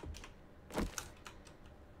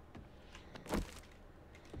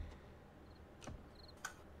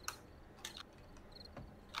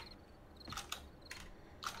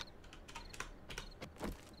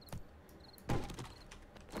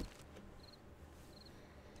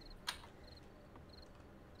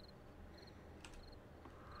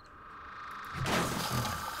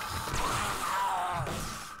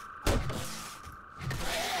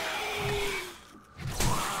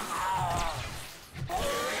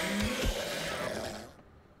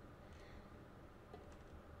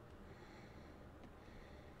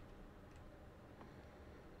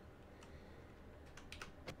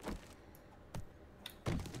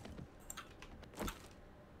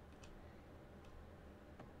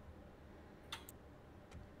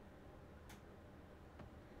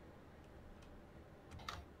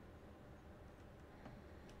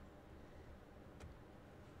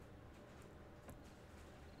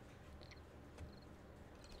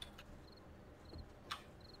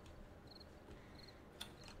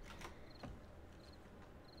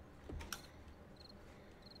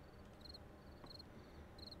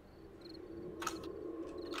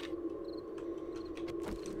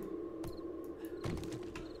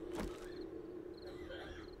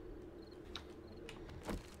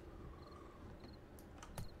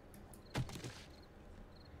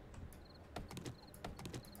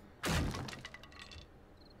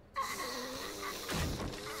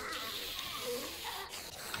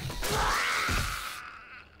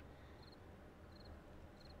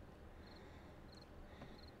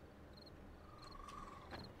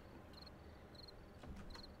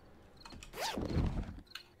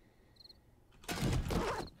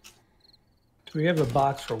 Do we have a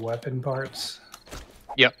box for weapon parts?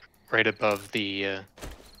 Yep, right above the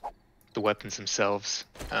weapons themselves.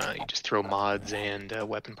 You just throw mods and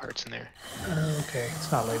weapon parts in there. Okay, it's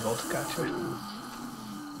not labeled. Gotcha.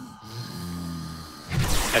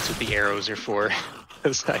 That's what the arrows are for.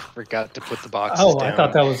 Because I forgot to put the boxes down. I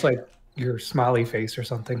thought that was like your smiley face or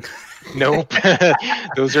something. Nope,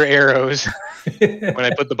 those are arrows. When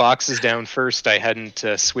I put the boxes down first, I hadn't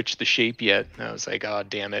switched the shape yet. I was like, oh,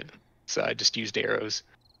 damn it. So I just used arrows.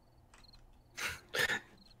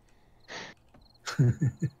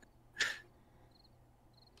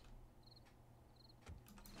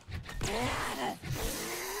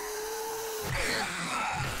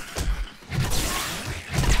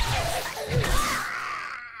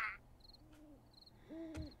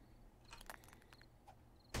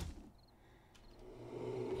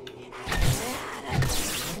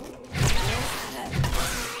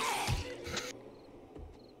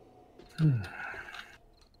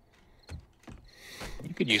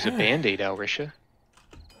 You could use a Band-Aid, Alrisha.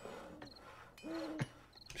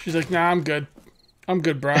 She's like, nah, I'm good. I'm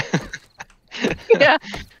good, bro. Yeah.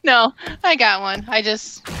 No, I got one. I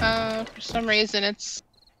just, for some reason, it's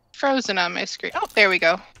frozen on my screen. Oh, there we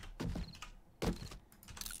go.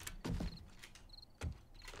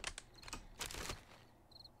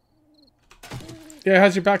 Yeah,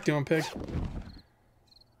 how's your back doing, pig?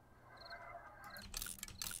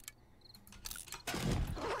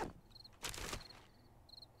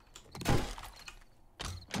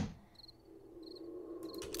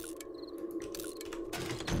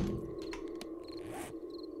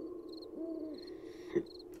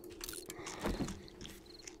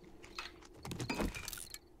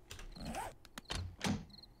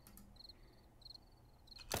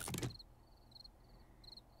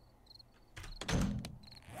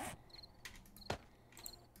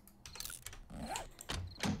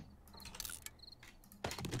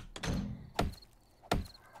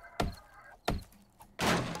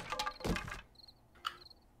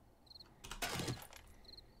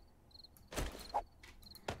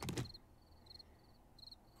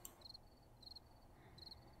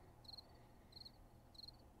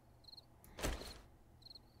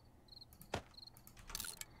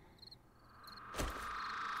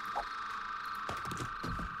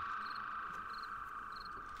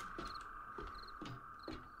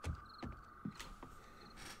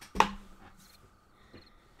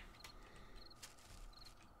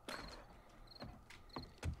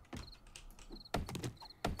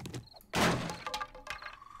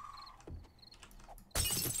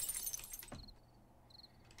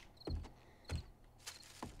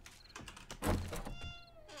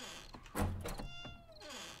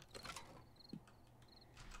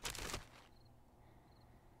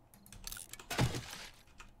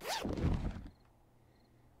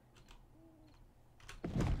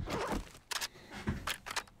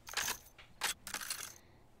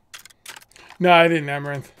 No, I didn't,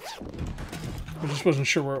 Amaranth. I just wasn't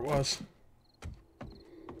sure where it was.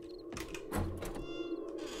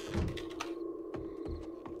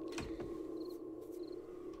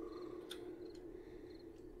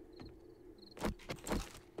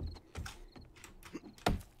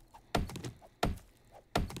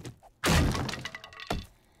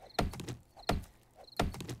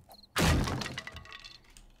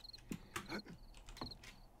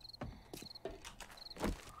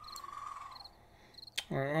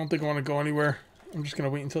 Alright, I don't think I want to go anywhere. I'm just going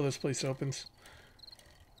to wait until this place opens.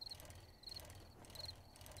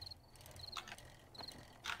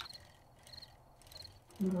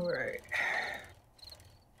 All right.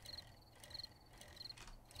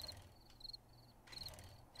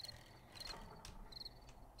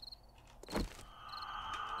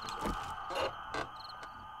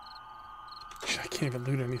 Shit, I can't even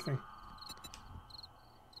loot anything.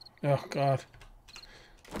 Oh, God.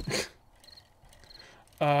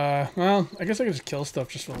 Well, I guess I could just kill stuff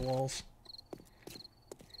just for the walls.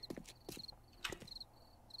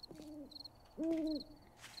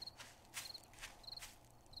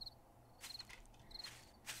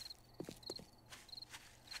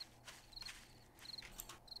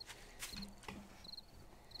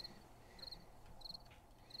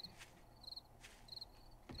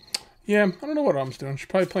 Yeah, I don't know what Om's doing. She's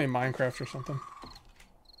probably playing Minecraft or something.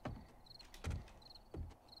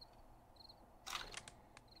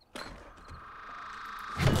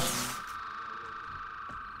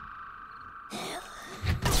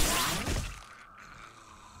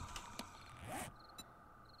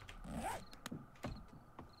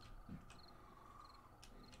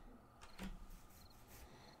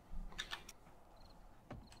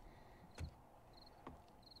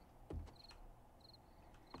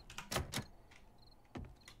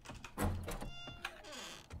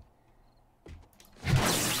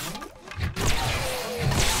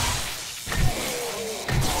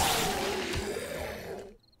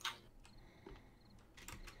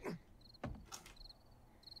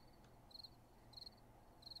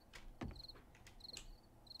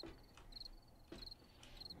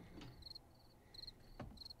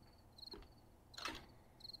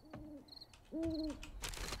 I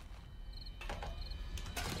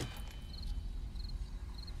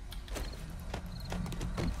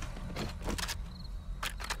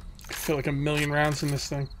feel like a million rounds in this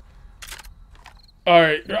thing.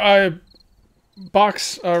 Alright,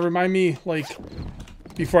 Box, remind me, like,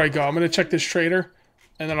 before I go. I'm gonna check this trader,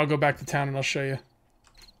 and then I'll go back to town and I'll show you.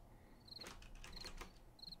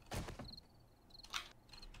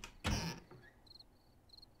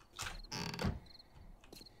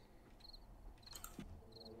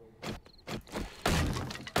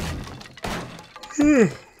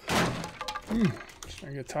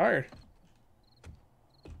 I get tired.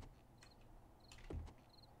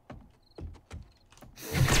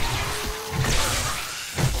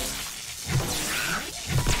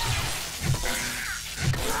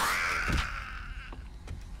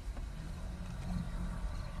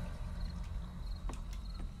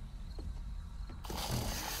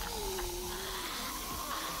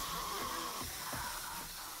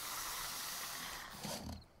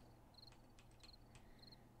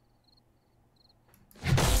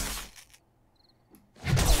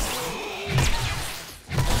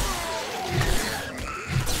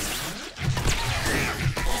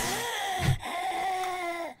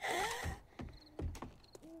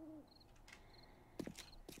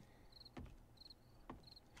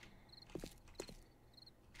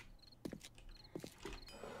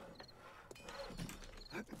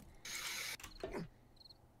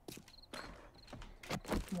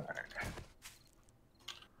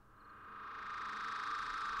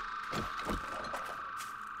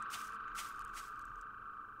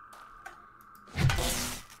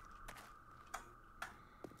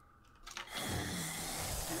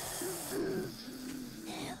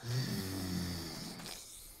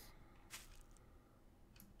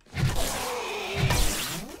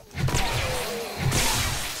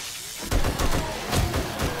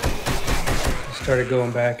 Started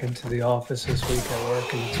going back into the office this week at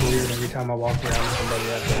work, and it's weird. Every time I walk around with somebody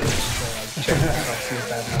at work, I check myself, see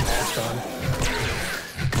if I have my mask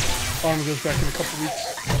on. Arm goes back in a couple weeks.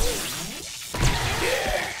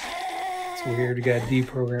 It's weird. We got to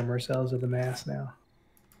deprogram ourselves with the mask now.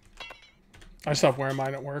 I stopped wearing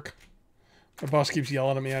mine at work. My boss keeps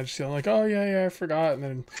yelling at me. I just yell like, "Oh yeah, I forgot," and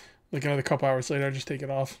then like another couple hours later, I just take it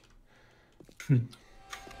off.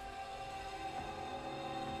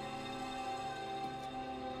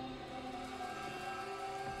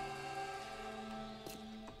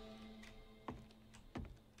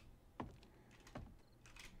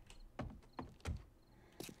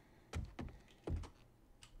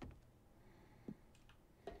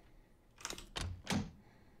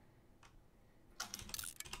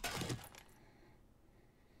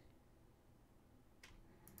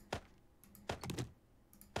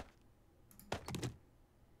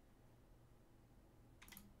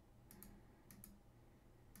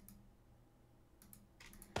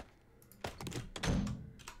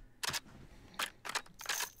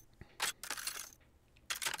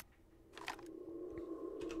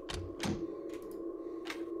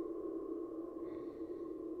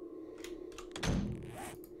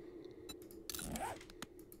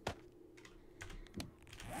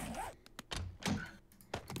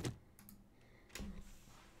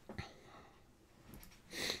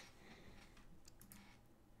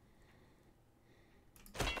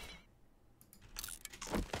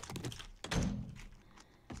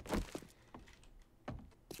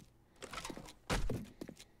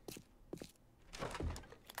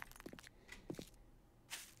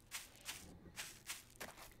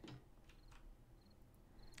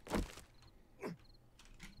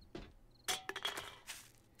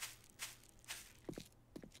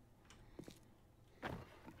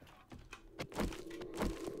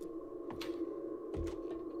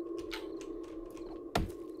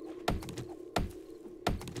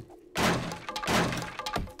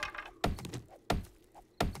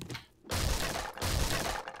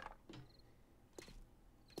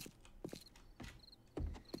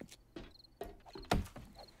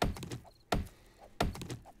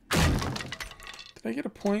 Did I get a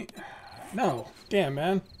point? No. Damn,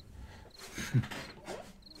 man.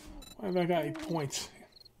 Why have I got 8 points?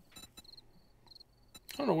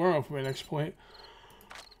 I don't know where I'm going for my next point.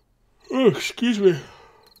 Oh, excuse me.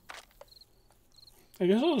 I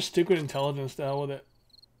guess I'll just stick with intelligence to hell with it.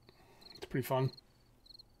 It's pretty fun.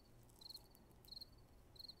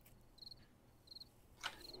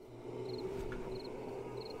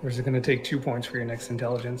 Or is it going to take 2 points for your next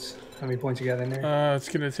intelligence? How many points you got in there? It's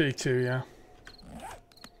going to take 2, yeah.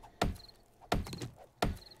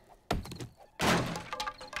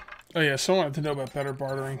 Oh yeah, someone wanted to know about better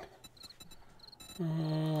bartering.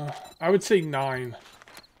 I would say 9.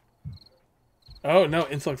 Oh, no,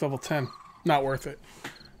 intellect level 10. Not worth it.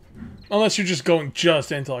 Unless you're just going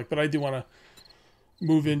just intellect, but I do want to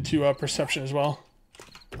move into perception as well.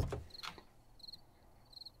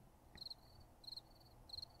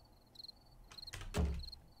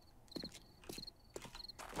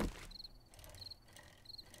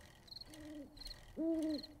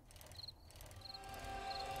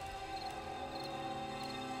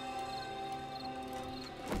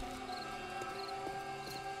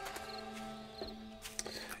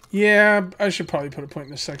 Yeah, I should probably put a point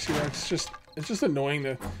in the sexy Rex. It's just annoying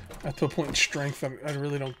to have to put a point in strength that I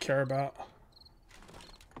really don't care about.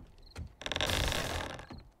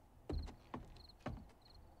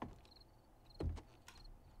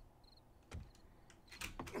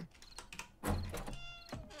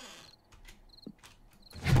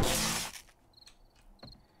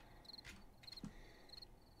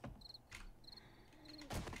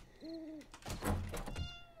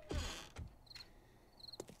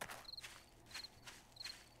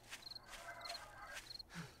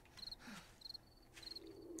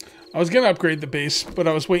 I was gonna upgrade the base, but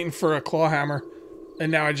I was waiting for a claw hammer, and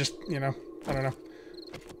now I just, I don't know,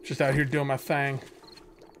 just out here doing my thing.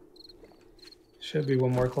 Should be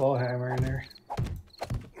one more claw hammer in there.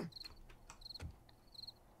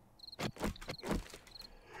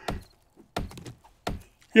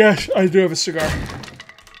 Yes, I do have a cigar.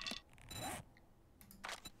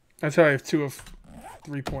 That's how I have 2 of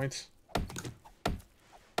 3 points.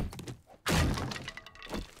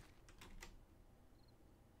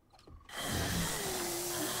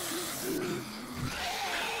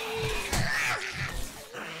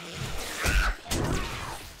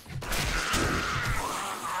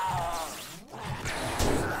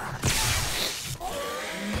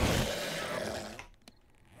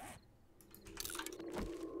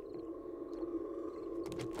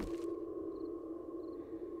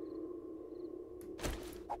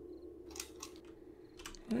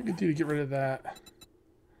 What I could do to get rid of that?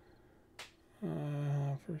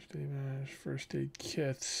 First aid mash, first aid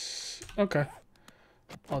kits. Okay,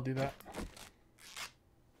 I'll do that.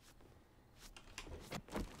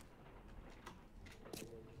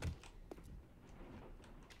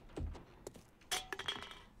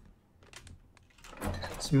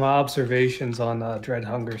 Some observations on Dread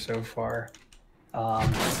Hunger so far.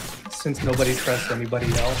 Since nobody trusts anybody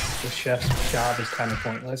else, the chef's job is kind of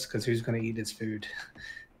pointless because who's going to eat his food?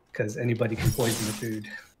 Because anybody can poison the food.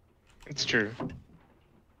 It's true.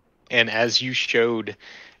 And as you showed,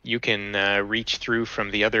 you can reach through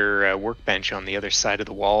from the other workbench on the other side of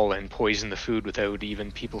the wall and poison the food without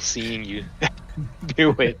even people seeing you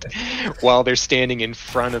do it while they're standing in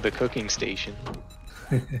front of the cooking station.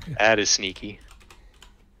 That is sneaky.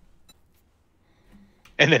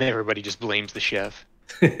 And then everybody just blames the chef.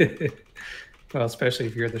 Well, especially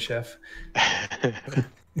if you're the chef.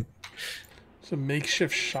 It's a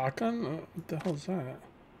makeshift shotgun? What the hell is that?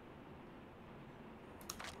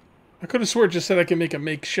 I could have swore it just said I can make a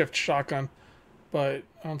makeshift shotgun, but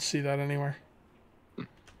I don't see that anywhere.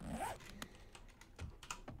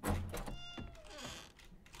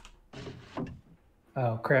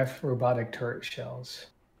 Oh, craft robotic turret shells.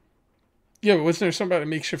 Yeah, but wasn't there something about a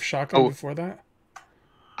makeshift shotgun before that?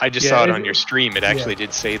 I just saw it on your stream. It actually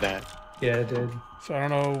did say that. Yeah, it did. So I don't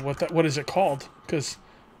know what is it called, because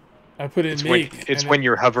I put in it's when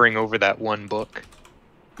you're hovering over that one book.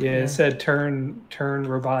 Yeah, it said turn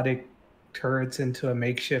robotic turrets into a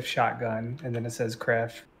makeshift shotgun, and then it says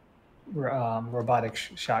craft robotic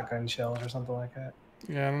shotgun shells or something like that.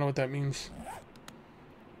 Yeah, I don't know what that means.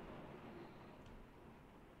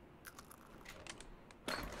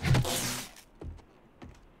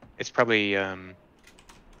 It's probably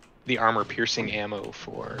the armor-piercing ammo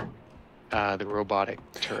for the robotic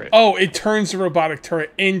turret. Oh, it turns the robotic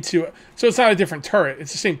turret into... So it's not a different turret.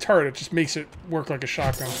 It's the same turret. It just makes it work like a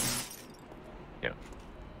shotgun. Yeah.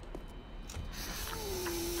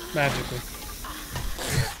 Magically.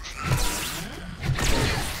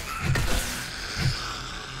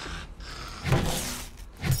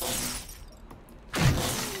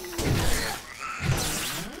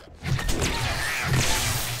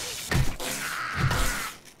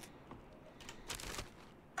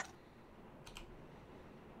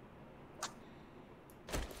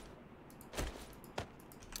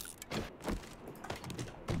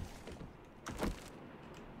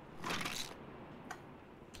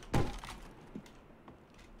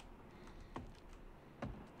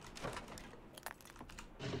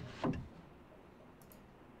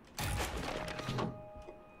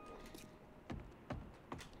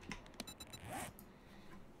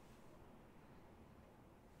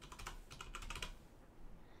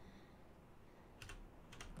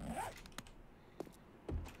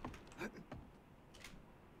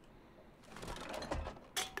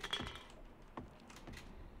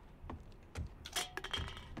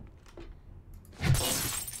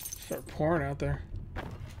 pouring out there.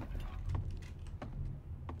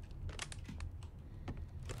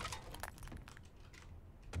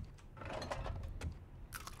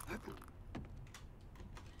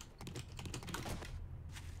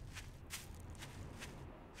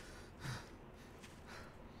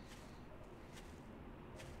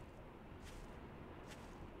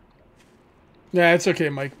 Yeah, it's okay,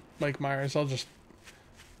 Mike Myers. I'll just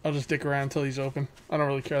dick around until he's open. I don't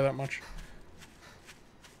really care that much.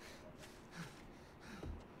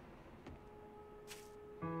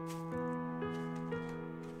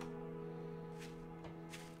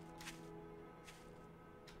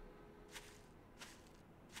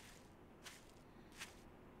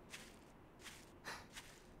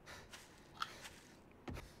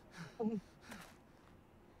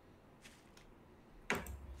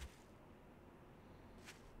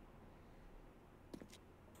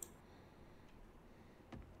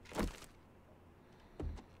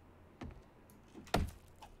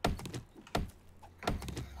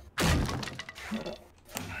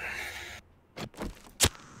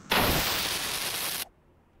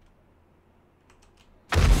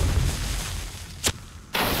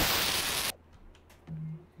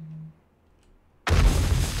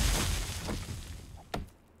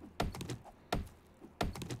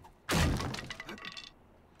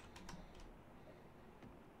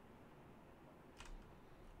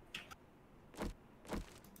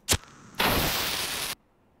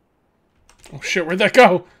 Oh shit, where'd that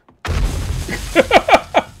go?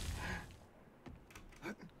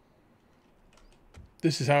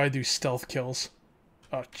 This is how I do stealth kills.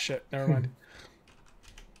 Oh shit, never mind.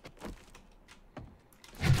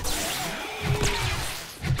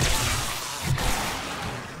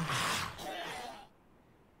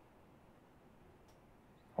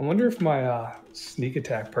 I wonder if my sneak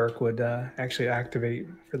attack perk would actually activate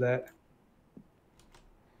for that.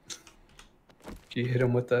 If you hit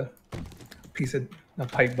him with a piece of a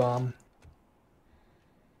pipe bomb.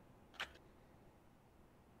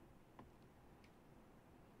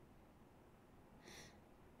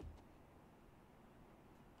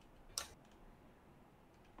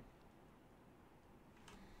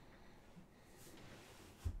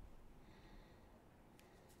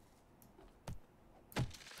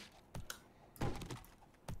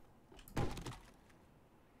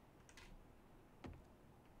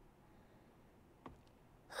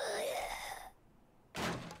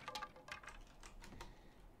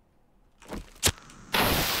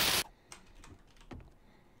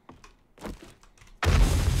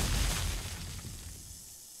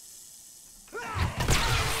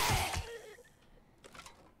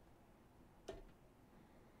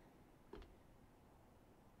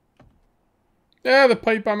 Yeah, the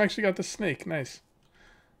pipe bomb actually got the snake. Nice.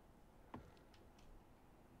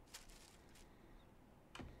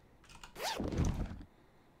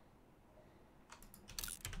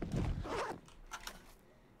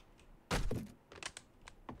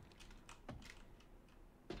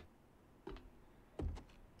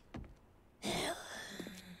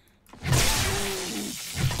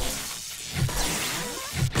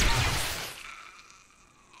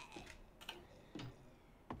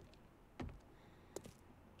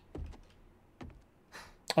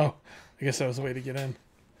 Oh, I guess that was the way to get in.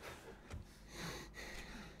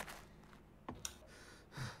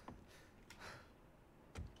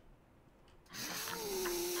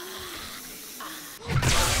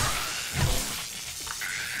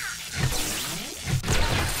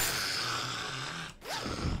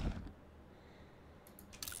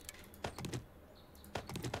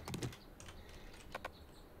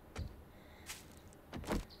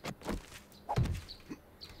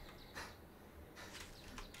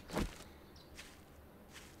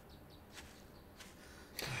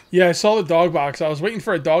 Yeah, I saw the dog box. I was waiting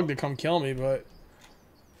for a dog to come kill me, but...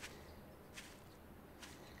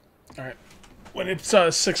 Alright. When it's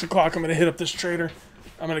 6 o'clock, I'm going to hit up this trader.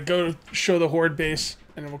 I'm going to go show the Horde base,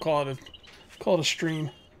 and then we'll call it a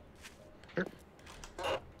stream. Sure.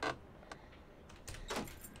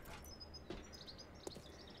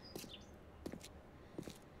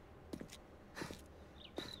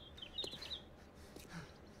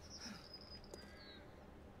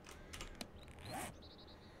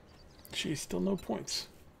 Geez, still no points.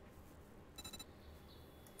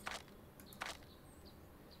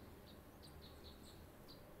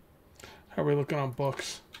 How are we looking on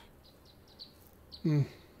books? Not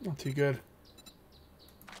too good.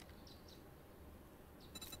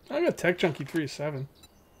 I got Tech Junkie 3-7.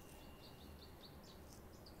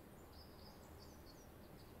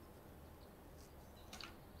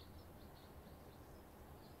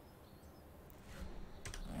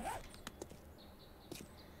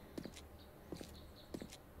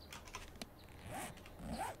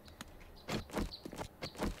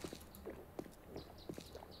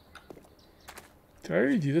 Did I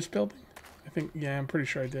already do this building? I think, yeah, I'm pretty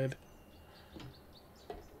sure I did.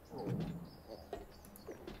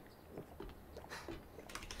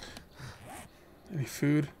 Any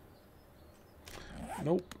food?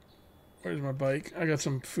 Nope. Where's my bike? I got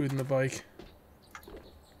some food in the bike.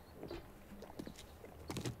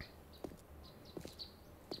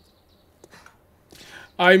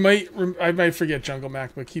 I might forget Jungle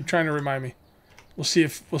Mac, but keep trying to remind me. We'll see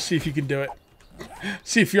if you can do it.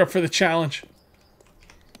 See if you're up for the challenge.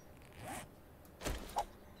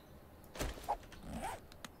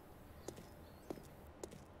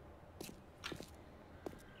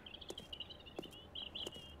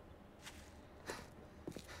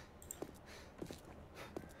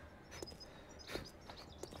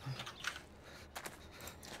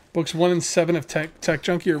 Books 1 and 7 of Tech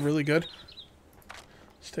Junkie are really good.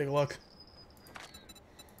 Let's take a look.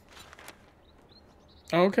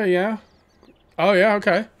 Okay, yeah. Oh, yeah,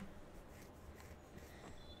 okay.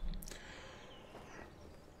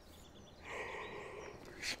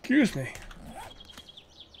 Excuse me.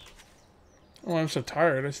 Oh, I'm so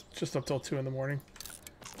tired. It's just up till 2 in the morning.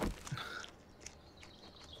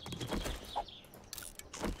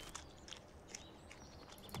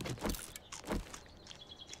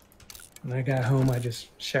 When I got home, I just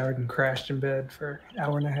showered and crashed in bed for an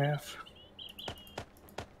hour and a half.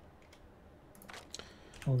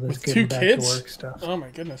 All this With getting 2 back kids? to work stuff. Oh my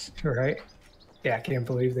goodness. Right? Yeah, I can't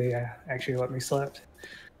believe they actually let me sleep.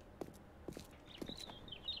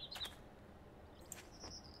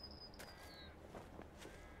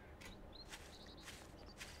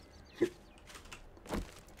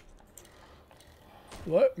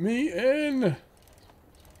 Let me in.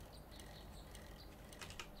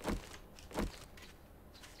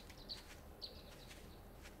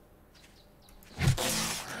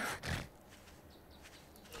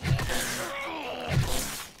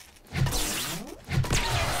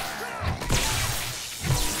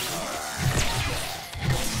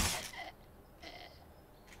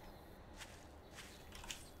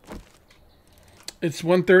 It's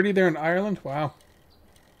 1:30 there in Ireland? Wow.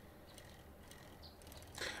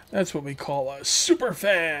 That's what we call a super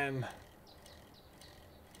fan.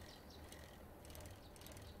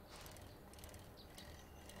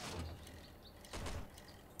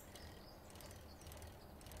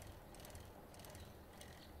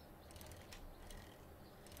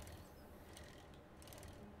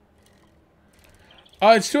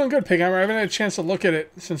 It's doing good, Pighammer. I haven't had a chance to look at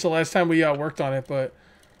it since the last time we worked on it, but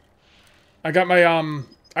I got my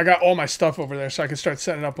I got all my stuff over there, so I can start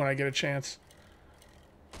setting it up when I get a chance.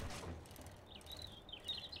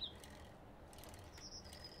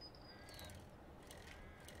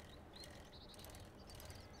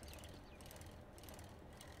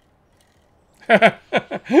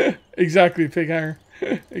 Exactly, Pighammer.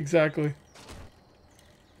 Exactly.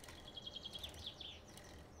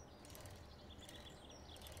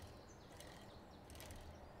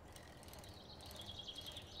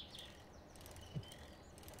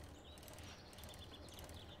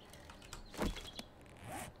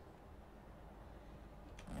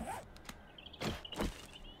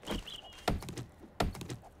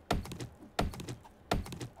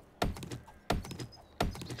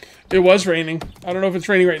 It was raining. I don't know if it's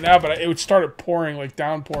raining right now, but it started pouring, like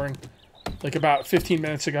downpouring, like about 15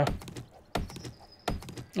 minutes ago.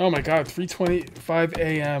 Oh my god, 3:25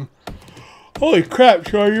 a.m. Holy crap,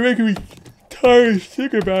 Charlie, you're making me tired and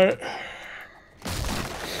sick about it.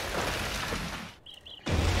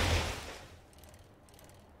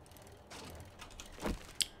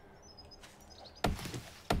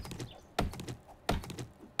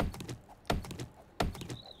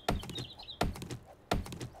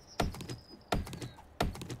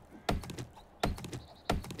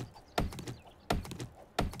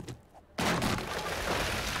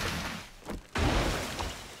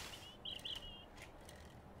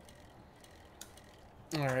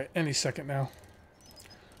 Alright, any second now.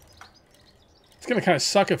 It's gonna kind of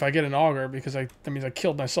suck if I get an auger, because that means I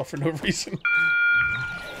killed myself for no reason.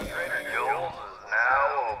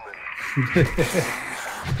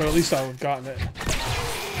 But at least I would have gotten it.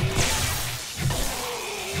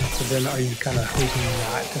 So then are you kind of hoping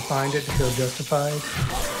not to find it to feel justified?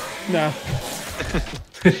 No.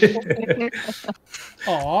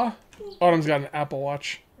 Aw. Autumn's got an Apple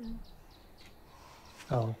Watch.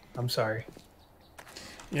 Oh, I'm sorry.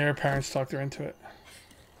 Yeah, her parents talked her into it.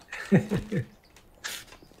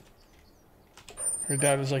 Her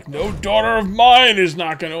dad was like, no daughter of mine is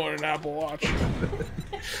not going to own an Apple Watch.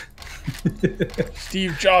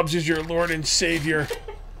 Steve Jobs is your Lord and Savior.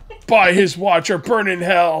 Buy his watch or burn in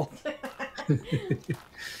hell.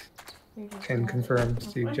 Can confirm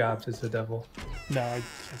Steve Jobs is the devil. No, I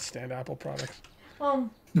can't stand Apple products. Well,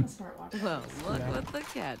 a smartwatch. Well, look No. what the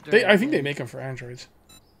cat I think they did. make them for Androids.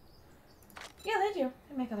 Yeah, they do.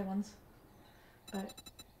 They make other ones. But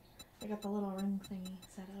I got the little ring thingy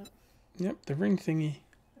set up. Yep, the ring thingy.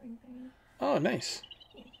 Ring thingy. Oh, nice.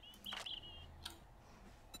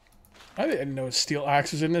 I didn't know steel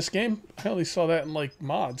axe was in this game. I only saw that in, like,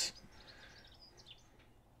 mods.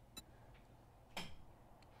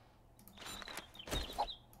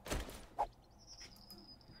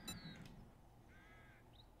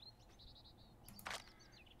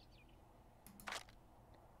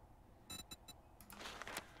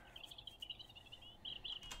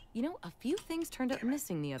 You know, a few things turned up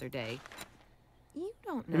missing the other day. You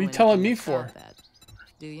don't know. What are you telling me anything for? about that,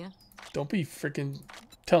 do you? Don't be freaking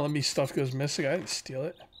telling me stuff goes missing. I didn't steal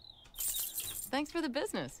it. Thanks for the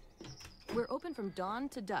business. We're open from dawn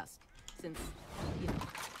to dusk, since, you know,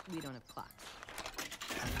 we don't have clocks.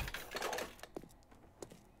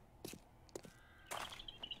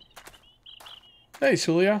 Hey,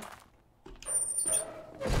 Julia.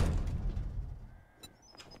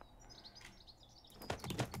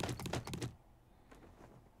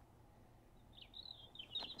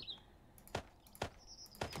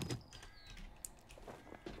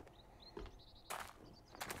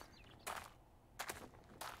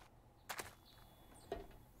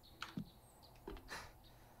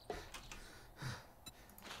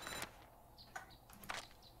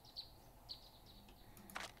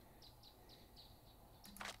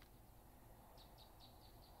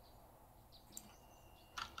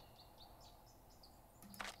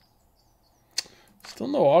 Still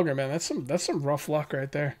no auger, man. That's some rough luck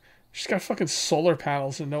right there. She's got fucking solar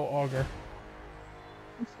panels and no auger.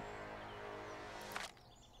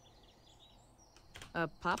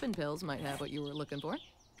 Poppin' pills might have what you were looking for.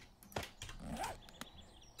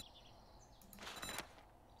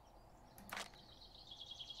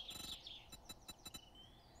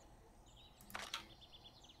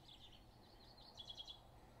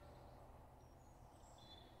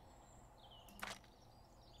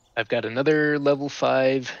 I've got another level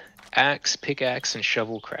 5 axe, pickaxe, and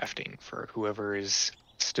shovel crafting for whoever is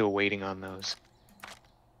still waiting on those.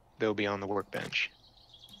 They'll be on the workbench.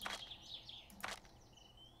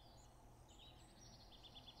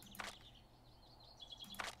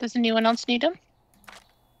 Does anyone else need them?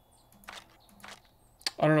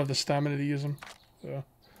 I don't have the stamina to use them. So.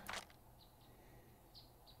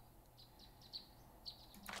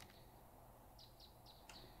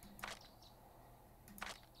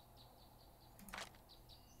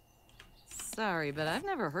 Sorry, but I've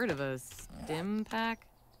never heard of a stim pack.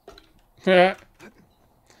 Yeah.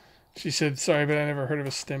 She said, sorry, but I never heard of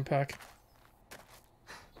a stim pack.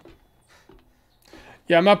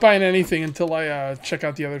 Yeah, I'm not buying anything until I check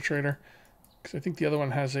out the other trader. Because I think the other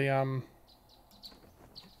one has a,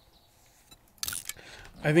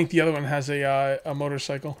 I think the other one has a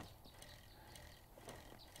motorcycle.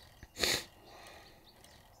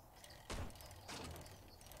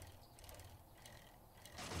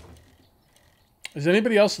 Is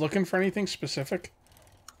anybody else looking for anything specific?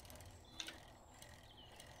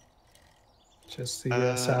 Just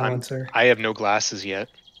the silencer. I have no glasses yet.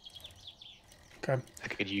 Okay. I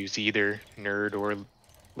could use either nerd or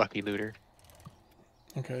lucky looter.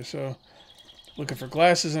 Okay, so looking for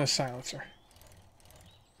glasses and a silencer.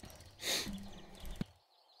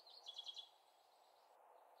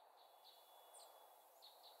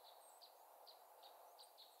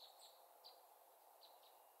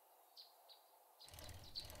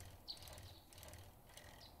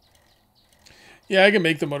 Yeah, I can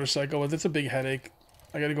make the motorcycle, but it's a big headache.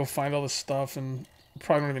 I gotta go find all the stuff and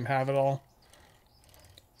probably don't even have it all.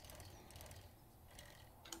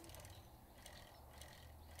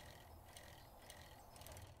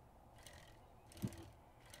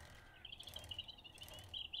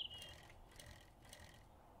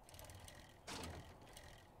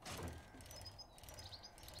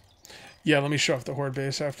 Yeah, let me show off the horde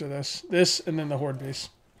base after this. This and then the horde base.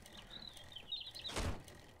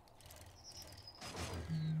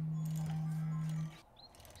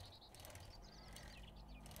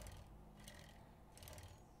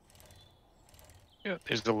 Yeah,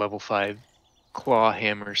 there's the level 5 claw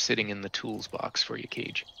hammer sitting in the tools box for you,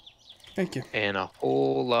 Cage. Thank you. And a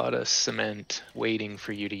whole lot of cement waiting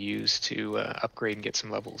for you to use to upgrade and get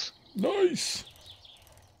some levels. Nice.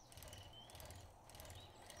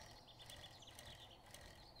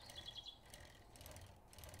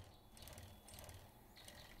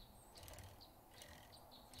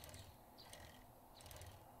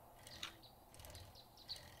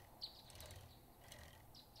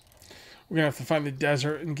 We're gonna have to find the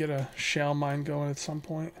desert and get a shale mine going at some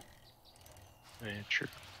point. Yeah, true.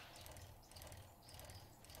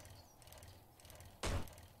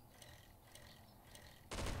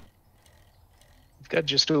 We've got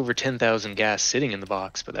just over 10,000 gas sitting in the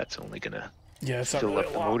box, but that's only gonna Yeah, it's not fill really up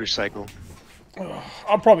a the lot. motorcycle.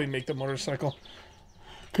 I'll probably make the motorcycle.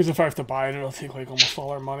 Because if I have to buy it, it'll take like almost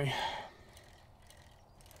all our money.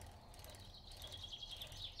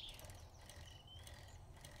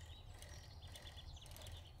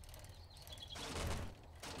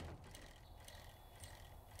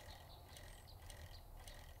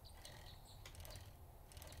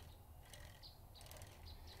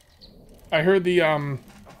 I heard the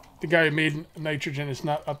guy who made nitrogen is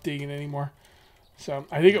not updating it anymore. So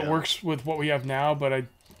I think it works with what we have now, but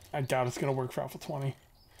I doubt it's going to work for Alpha 20.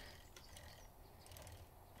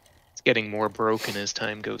 It's getting more broken as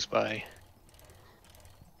time goes by.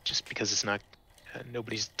 Just because it's not,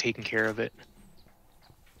 nobody's taking care of it.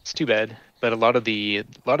 It's too bad. But a lot of the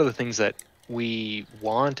things that we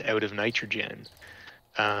want out of nitrogen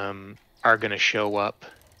are going to show up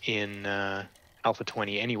in Alpha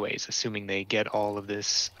 20 anyways, assuming they get all of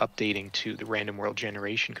this updating to the random world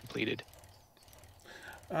generation completed.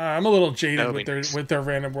 I'm a little jaded That'll be nice. with their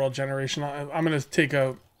random world generation. I'm going to take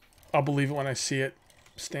a I'll believe it when I see it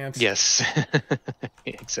stance. Yes,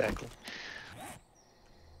 exactly.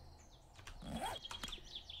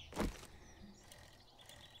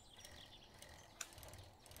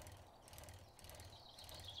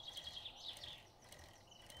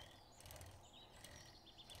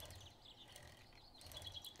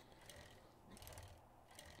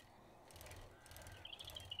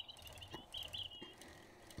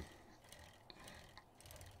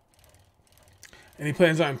 Any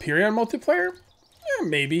plans on Empyrean multiplayer?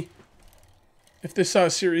 Maybe. If this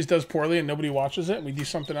series does poorly and nobody watches it and we do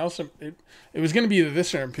something else, it was going to be either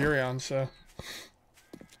this or Empyrean, so...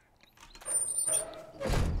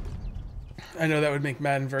 I know that would make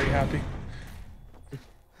Madden very happy.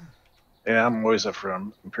 Yeah, I'm always up for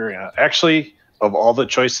Empyrean. Actually, of all the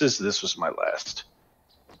choices, this was my last.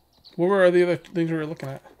 What were the other things we were looking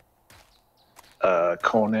at?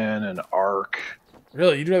 Conan and Ark.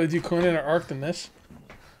 Really? You'd rather do Conan or Ark than this?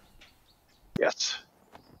 Yes.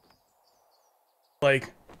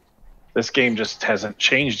 Like... This game just hasn't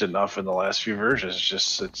changed enough in the last few versions. It's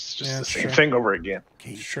just the same sure. thing over again.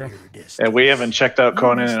 Sure. And we haven't checked out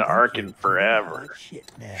Conan and Ark in forever.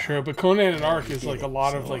 Sure, but Conan and Ark is like a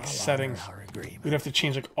lot of like settings. We'd have to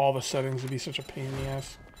change like all the settings. It'd be such a pain in the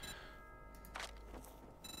ass.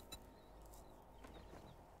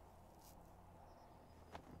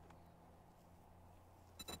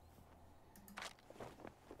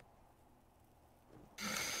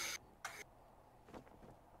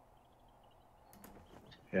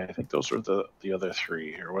 Yeah, I think those were the other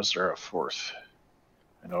three. Or was there a fourth?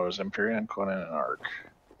 I know it was Empyrean, Conan, and Ark.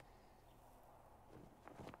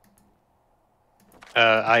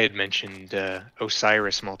 I had mentioned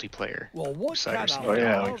Osiris multiplayer. Well, what Osiris kind Oh, of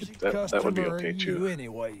yeah, lousy that would be customer okay, are too. you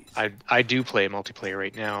anyways? I do play multiplayer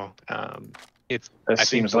right now. It's That I think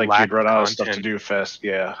seems the like lack you'd run out of stuff to content- do fast.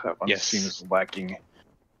 Yeah, that one Yes. seems lacking.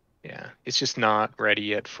 Yeah, it's just not ready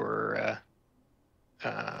yet for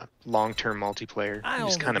long-term multiplayer. I You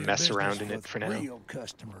just only kind of do mess business around in it with for now. real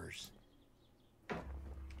customers.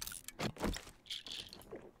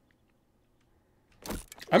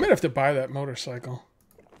 I might have to buy that motorcycle.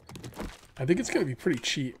 I think it's going to be pretty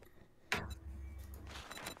cheap.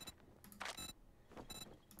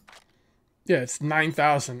 Yeah, it's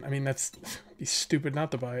 9,000. I mean, that's be stupid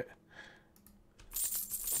not to buy it.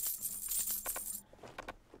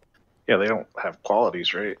 Yeah, they don't have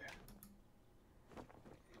qualities, right?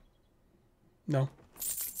 No.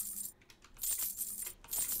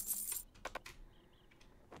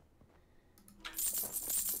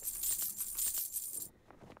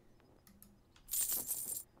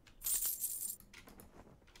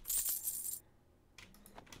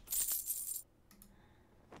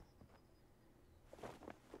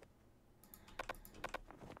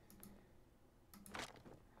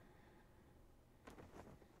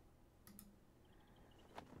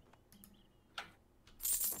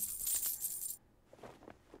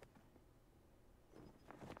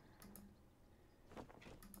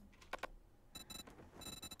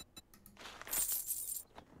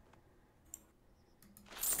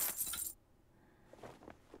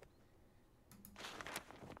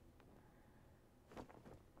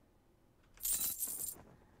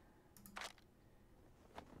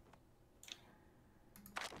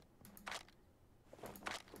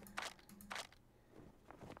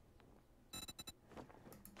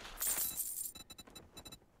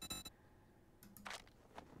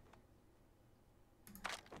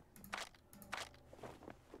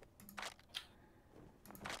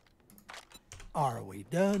 Are we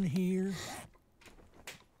done here?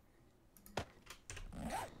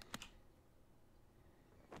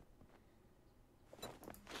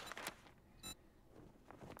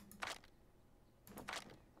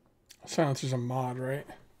 Silencer's a mod, right?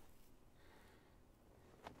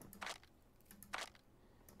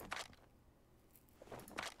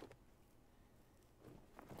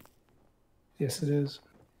 Yes, it is.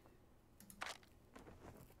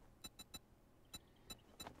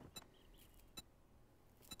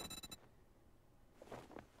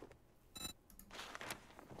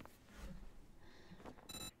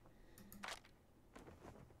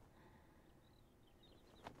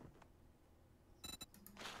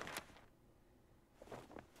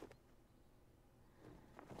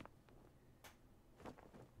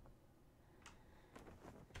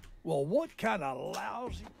 Well, what kind of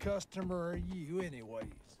lousy customer are you anyways?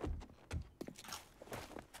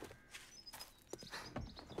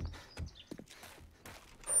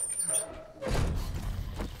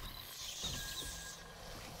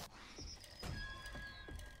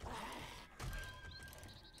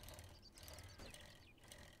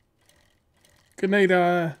 Good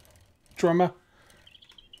night, drummer.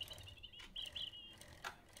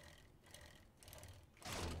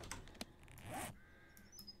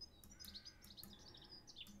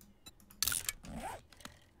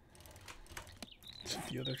 Let's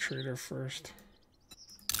hit the other trader first.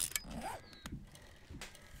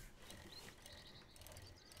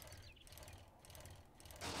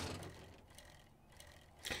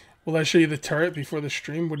 Will I show you the turret before the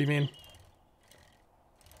stream? What do you mean?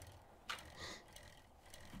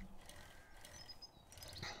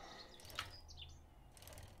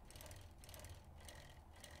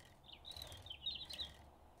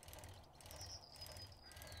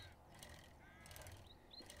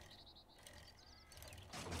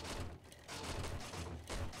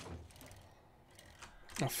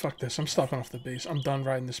 Oh, fuck this. I'm stopping off the base. I'm done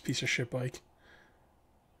riding this piece of shit bike.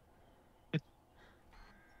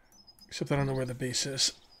 Except I don't know where the base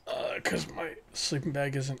is. Because my sleeping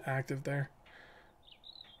bag isn't active there.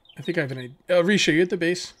 I think I have an idea. Risha, you at the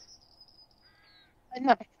base?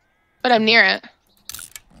 No, but I'm near it.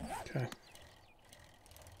 Okay.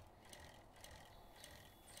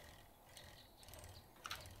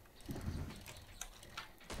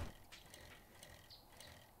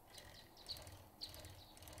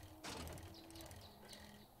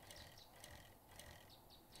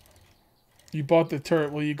 You bought the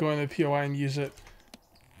turret. Will you go in the POI and use it?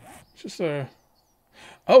 It's just a...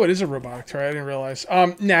 Oh, it is a robotic turret. I didn't realize.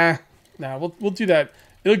 Nah. We'll do that.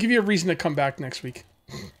 It'll give you a reason to come back next week.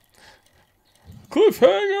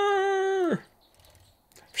 Cliffhanger!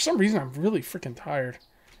 For some reason, I'm really freaking tired.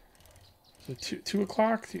 So 2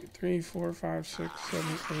 o'clock? 2, 3, 4, 5, 6, 7,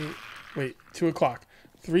 8... Wait, 2 o'clock.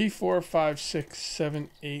 3, 4, 5, 6, 7,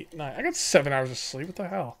 8, 9. I got 7 hours of sleep. What the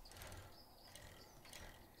hell?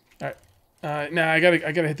 Alright. Nah, I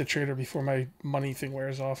gotta hit the trader before my money thing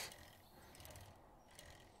wears off.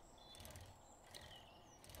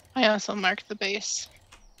 I also marked the base.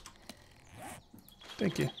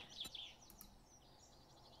 Thank you.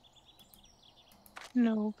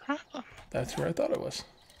 No problem. That's where I thought it was.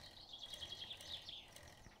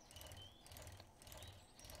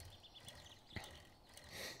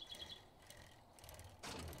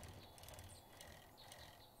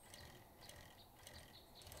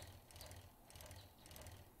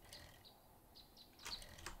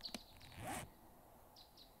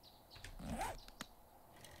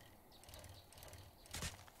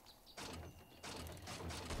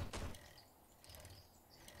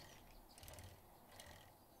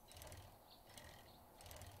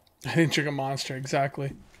 I didn't drink a monster,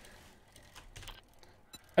 exactly.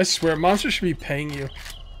 I swear, monsters should be paying you.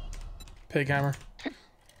 Pighammer.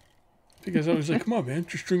 Because I was like, come on, man,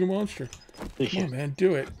 just drink a monster. Come on, man,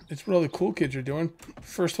 do it. It's what all the cool kids are doing.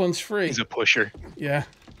 First one's free. He's a pusher. Yeah.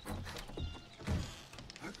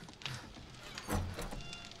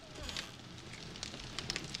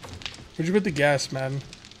 Where'd you put the gas, Madden?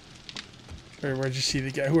 Or where'd you see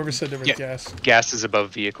the gas? Whoever said there was gas. Gas is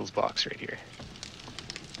above vehicles box right here.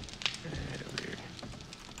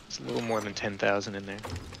 It's a little more than 10,000 in there.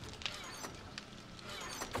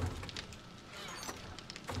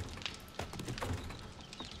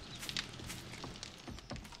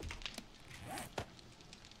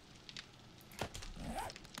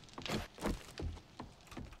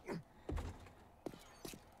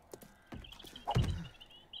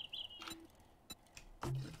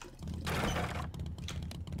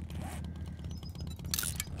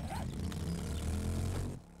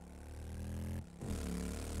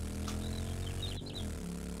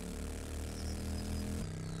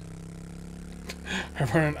 I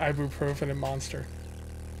run an ibuprofen and Monster.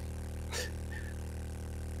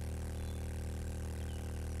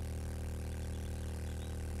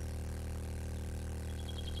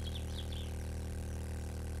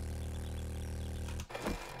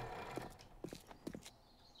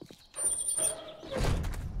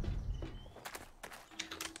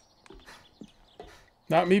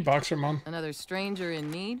 Not me, Boxer Mom. Another stranger in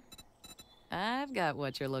need? I've got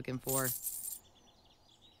what you're looking for.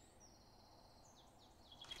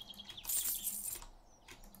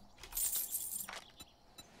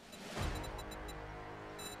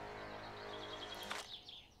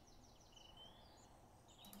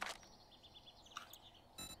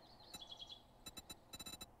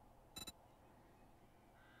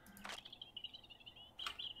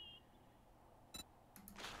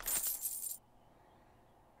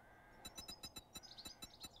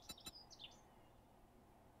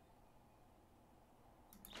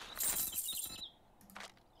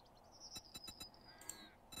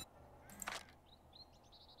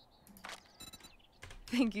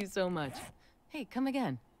 Thank you so much. Hey, come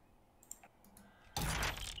again.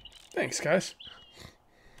 Thanks, guys.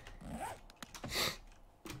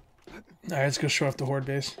 Alright, let's go show off the Horde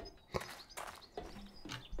base.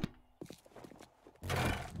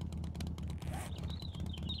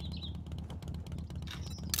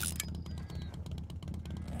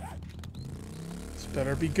 This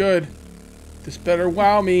better be good. This better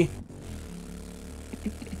wow me.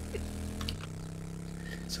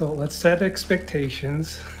 So let's set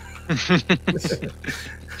expectations.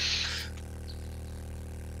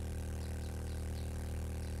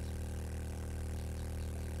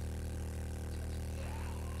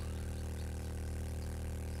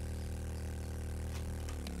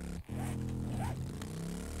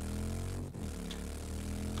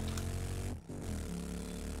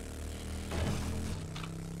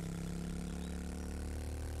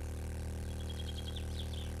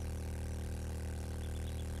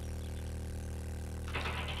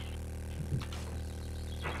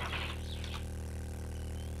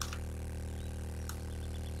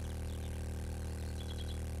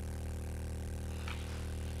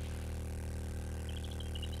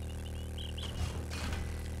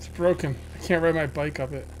 It's broken. I can't ride my bike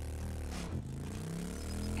up it.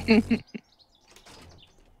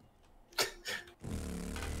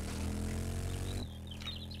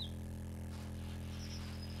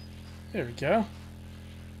 There we go.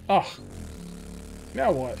 Oh.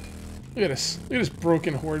 Now what? Look at this. Look at this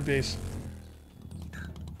broken Horde base.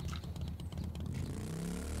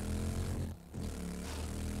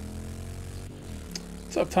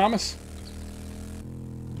 What's up, Thomas?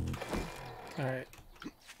 Alright.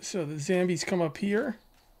 So the zombies come up here.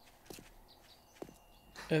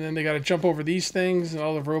 And then they gotta jump over these things, and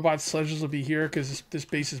all the robot sledges will be here because this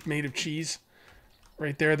base is made of cheese.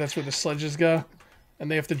 Right there, that's where the sledges go.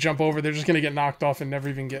 And they have to jump over. They're just gonna get knocked off and never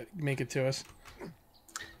even make it to us.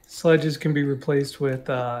 Sledges can be replaced with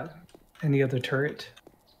any other turret.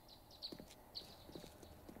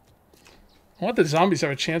 I want the zombies to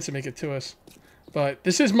have a chance to make it to us. But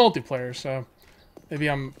this is multiplayer, so maybe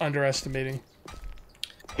I'm underestimating.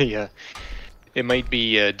 Yeah. It might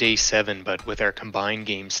be day 7, but with our combined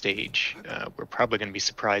game stage, we're probably going to be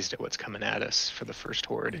surprised at what's coming at us for the first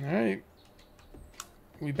Horde. Alright.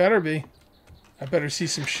 We better be. I better see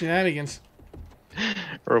some shenanigans.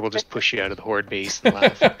 Or we'll just push you out of the Horde base and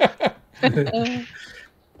laugh.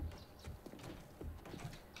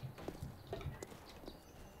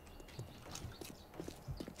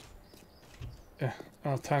 Yeah, I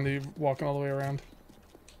don't have time to be walking all the way around.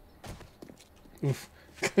 Oof.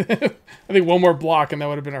 I think one more block and that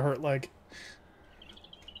would have been a hurt leg.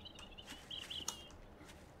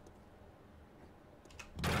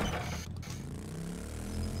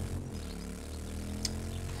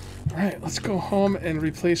 Alright, let's go home and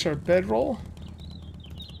replace our bedroll.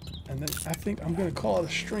 And then I think I'm going to call it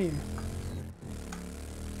a stream.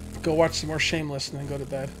 Go watch some more Shameless and then go to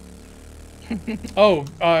bed. Oh,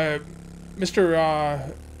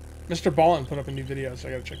 Mr. Ballin put up a new video, so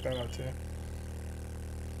I gotta check that out too.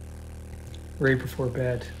 Right before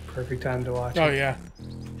bed. Perfect time to watch Oh, it. yeah.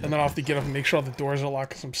 And then I'll have to get up and make sure all the doors are locked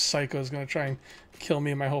because some psycho is gonna try and kill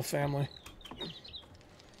me and my whole family.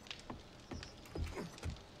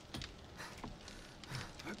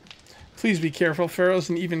 Please be careful. Pharaohs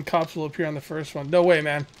and even cops will appear on the first one. No way,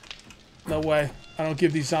 man. No way. I don't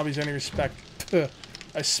give these zombies any respect.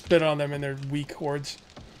 I spit on them and their weak hordes.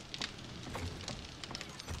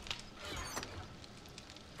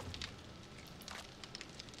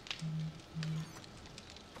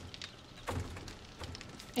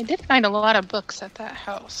 I did find a lot of books at that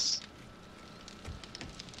house.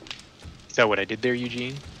 Is that what I did there,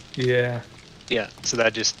 Eugene? Yeah. Yeah, so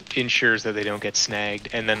that just ensures that they don't get snagged.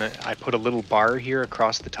 And then I put a little bar here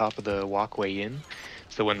across the top of the walkway in,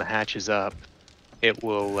 so when the hatch is up,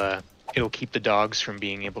 it'll keep the dogs from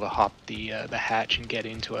being able to hop the hatch and get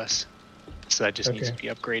into us. So that just needs to be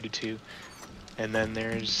upgraded too. And then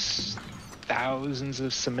there's thousands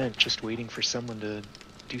of cement just waiting for someone to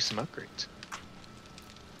do some upgrades.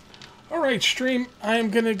 Alright, stream, I am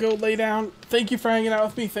going to go lay down. Thank you for hanging out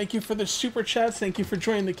with me. Thank you for the super chats. Thank you for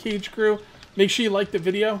joining the Cage crew. Make sure you like the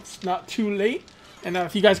video. It's not too late. And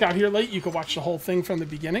if you guys got here late, you can watch the whole thing from the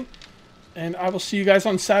beginning. And I will see you guys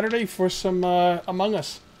on Saturday for some Among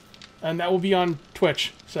Us. And that will be on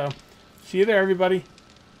Twitch. So, see you there, everybody.